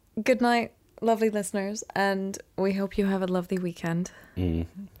good night, lovely listeners, and we hope you have a lovely weekend. And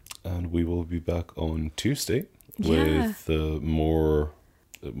we will be back on Tuesday Yeah. with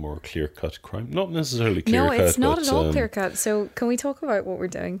more clear-cut crime. Not necessarily clear-cut. No, it's not but, at all clear cut. So can we talk about what we're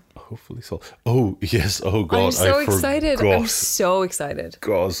doing? Hopefully so. Oh, yes. Oh, God. I'm so I excited. forgot. I'm so excited.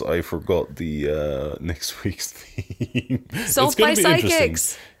 God, I forgot the next week's theme. Solved It's gonna by be interesting.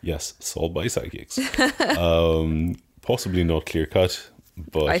 psychics. Yes, solved by psychics. Possibly not clear-cut,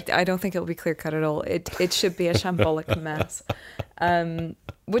 but... I don't think it'll be clear cut at all. It should be a shambolic mess.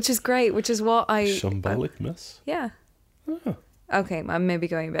 Which is great, which is what I... Shambolic mess? Yeah. Okay, I'm maybe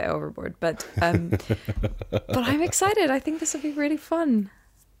going a bit overboard, but I'm excited. I think this will be really fun.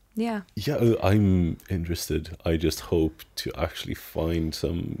 Yeah. Yeah, I'm interested. I just hope to actually find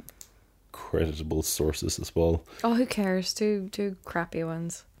some creditable sources as well. Oh, who cares? Do crappy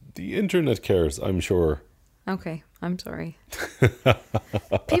ones. The internet cares, I'm sure. Okay, I'm sorry.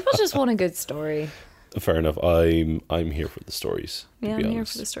 People just want a good story. Fair enough. I'm here for the stories. Yeah, to be I'm here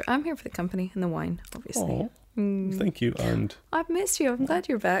honest. for the story. I'm here for the company and the wine, obviously. Aw, thank you, and I've missed you. I'm glad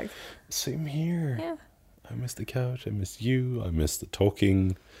you're back. same here. Yeah. I miss the couch. I miss you. I miss the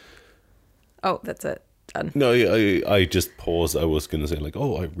talking. Oh, that's it. Done. No, I just paused. I was gonna say like,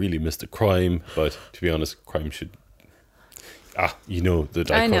 oh, I really miss the crime, but to be honest, crime should. The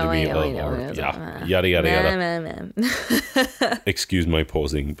dichotomy yada yada. Excuse my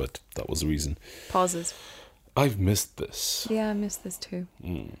pausing, but that was the reason. Pauses. I've missed this. Yeah, I miss this too.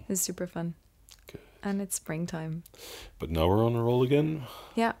 It's super fun. Good. And it's springtime. But now we're on a roll again.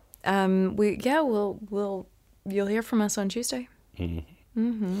 Yeah. You'll hear from us on Tuesday. And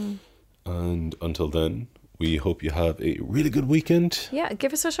until then, we hope you have a really good weekend. Yeah,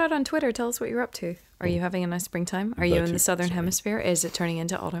 give us a shout on Twitter. Tell us what you're up to. Are you having a nice springtime? Are you That in too, the southern sorry. hemisphere? Is it turning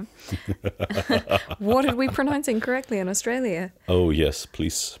into autumn? What did we pronounce incorrectly in Australia? Oh yes,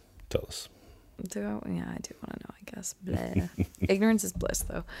 please tell us. I do want to know, I guess. Blah. Ignorance is bliss,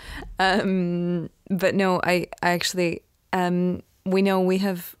 though. But no, I actually, we know we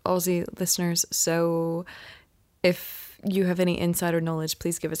have Aussie listeners, so if you have any insider knowledge,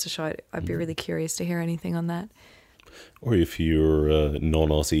 please give us a shout. I'd be really curious to hear anything on that. Or if you're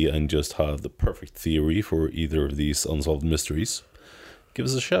non-Aussie and just have the perfect theory for either of these unsolved mysteries, give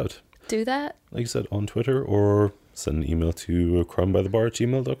us a shout. Do that. Like I said, on Twitter, or send an email to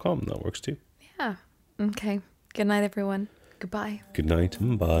crimebythebar@gmail.com. That works too. Yeah. Okay. Good night, everyone. Goodbye. Good night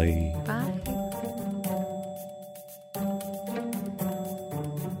and bye. Bye.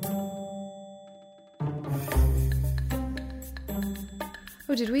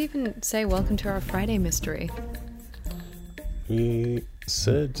 Oh, did we even say welcome to our Friday mystery? We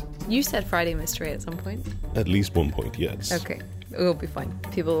said You said Friday mystery at some point. at least 1 point, yes. Okay. It'll be fine.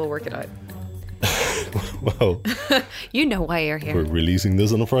 People will work it out. Well, You know why you're here. we're releasing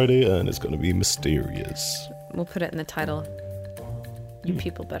this on a Friday and it's going to be mysterious. We'll put it in the title. You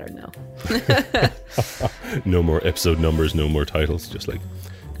people better know. No more episode numbers, no more titles, just like,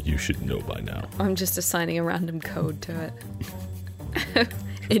 you should know by now. I'm just assigning a random code to it.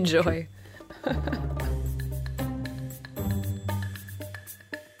 Enjoy.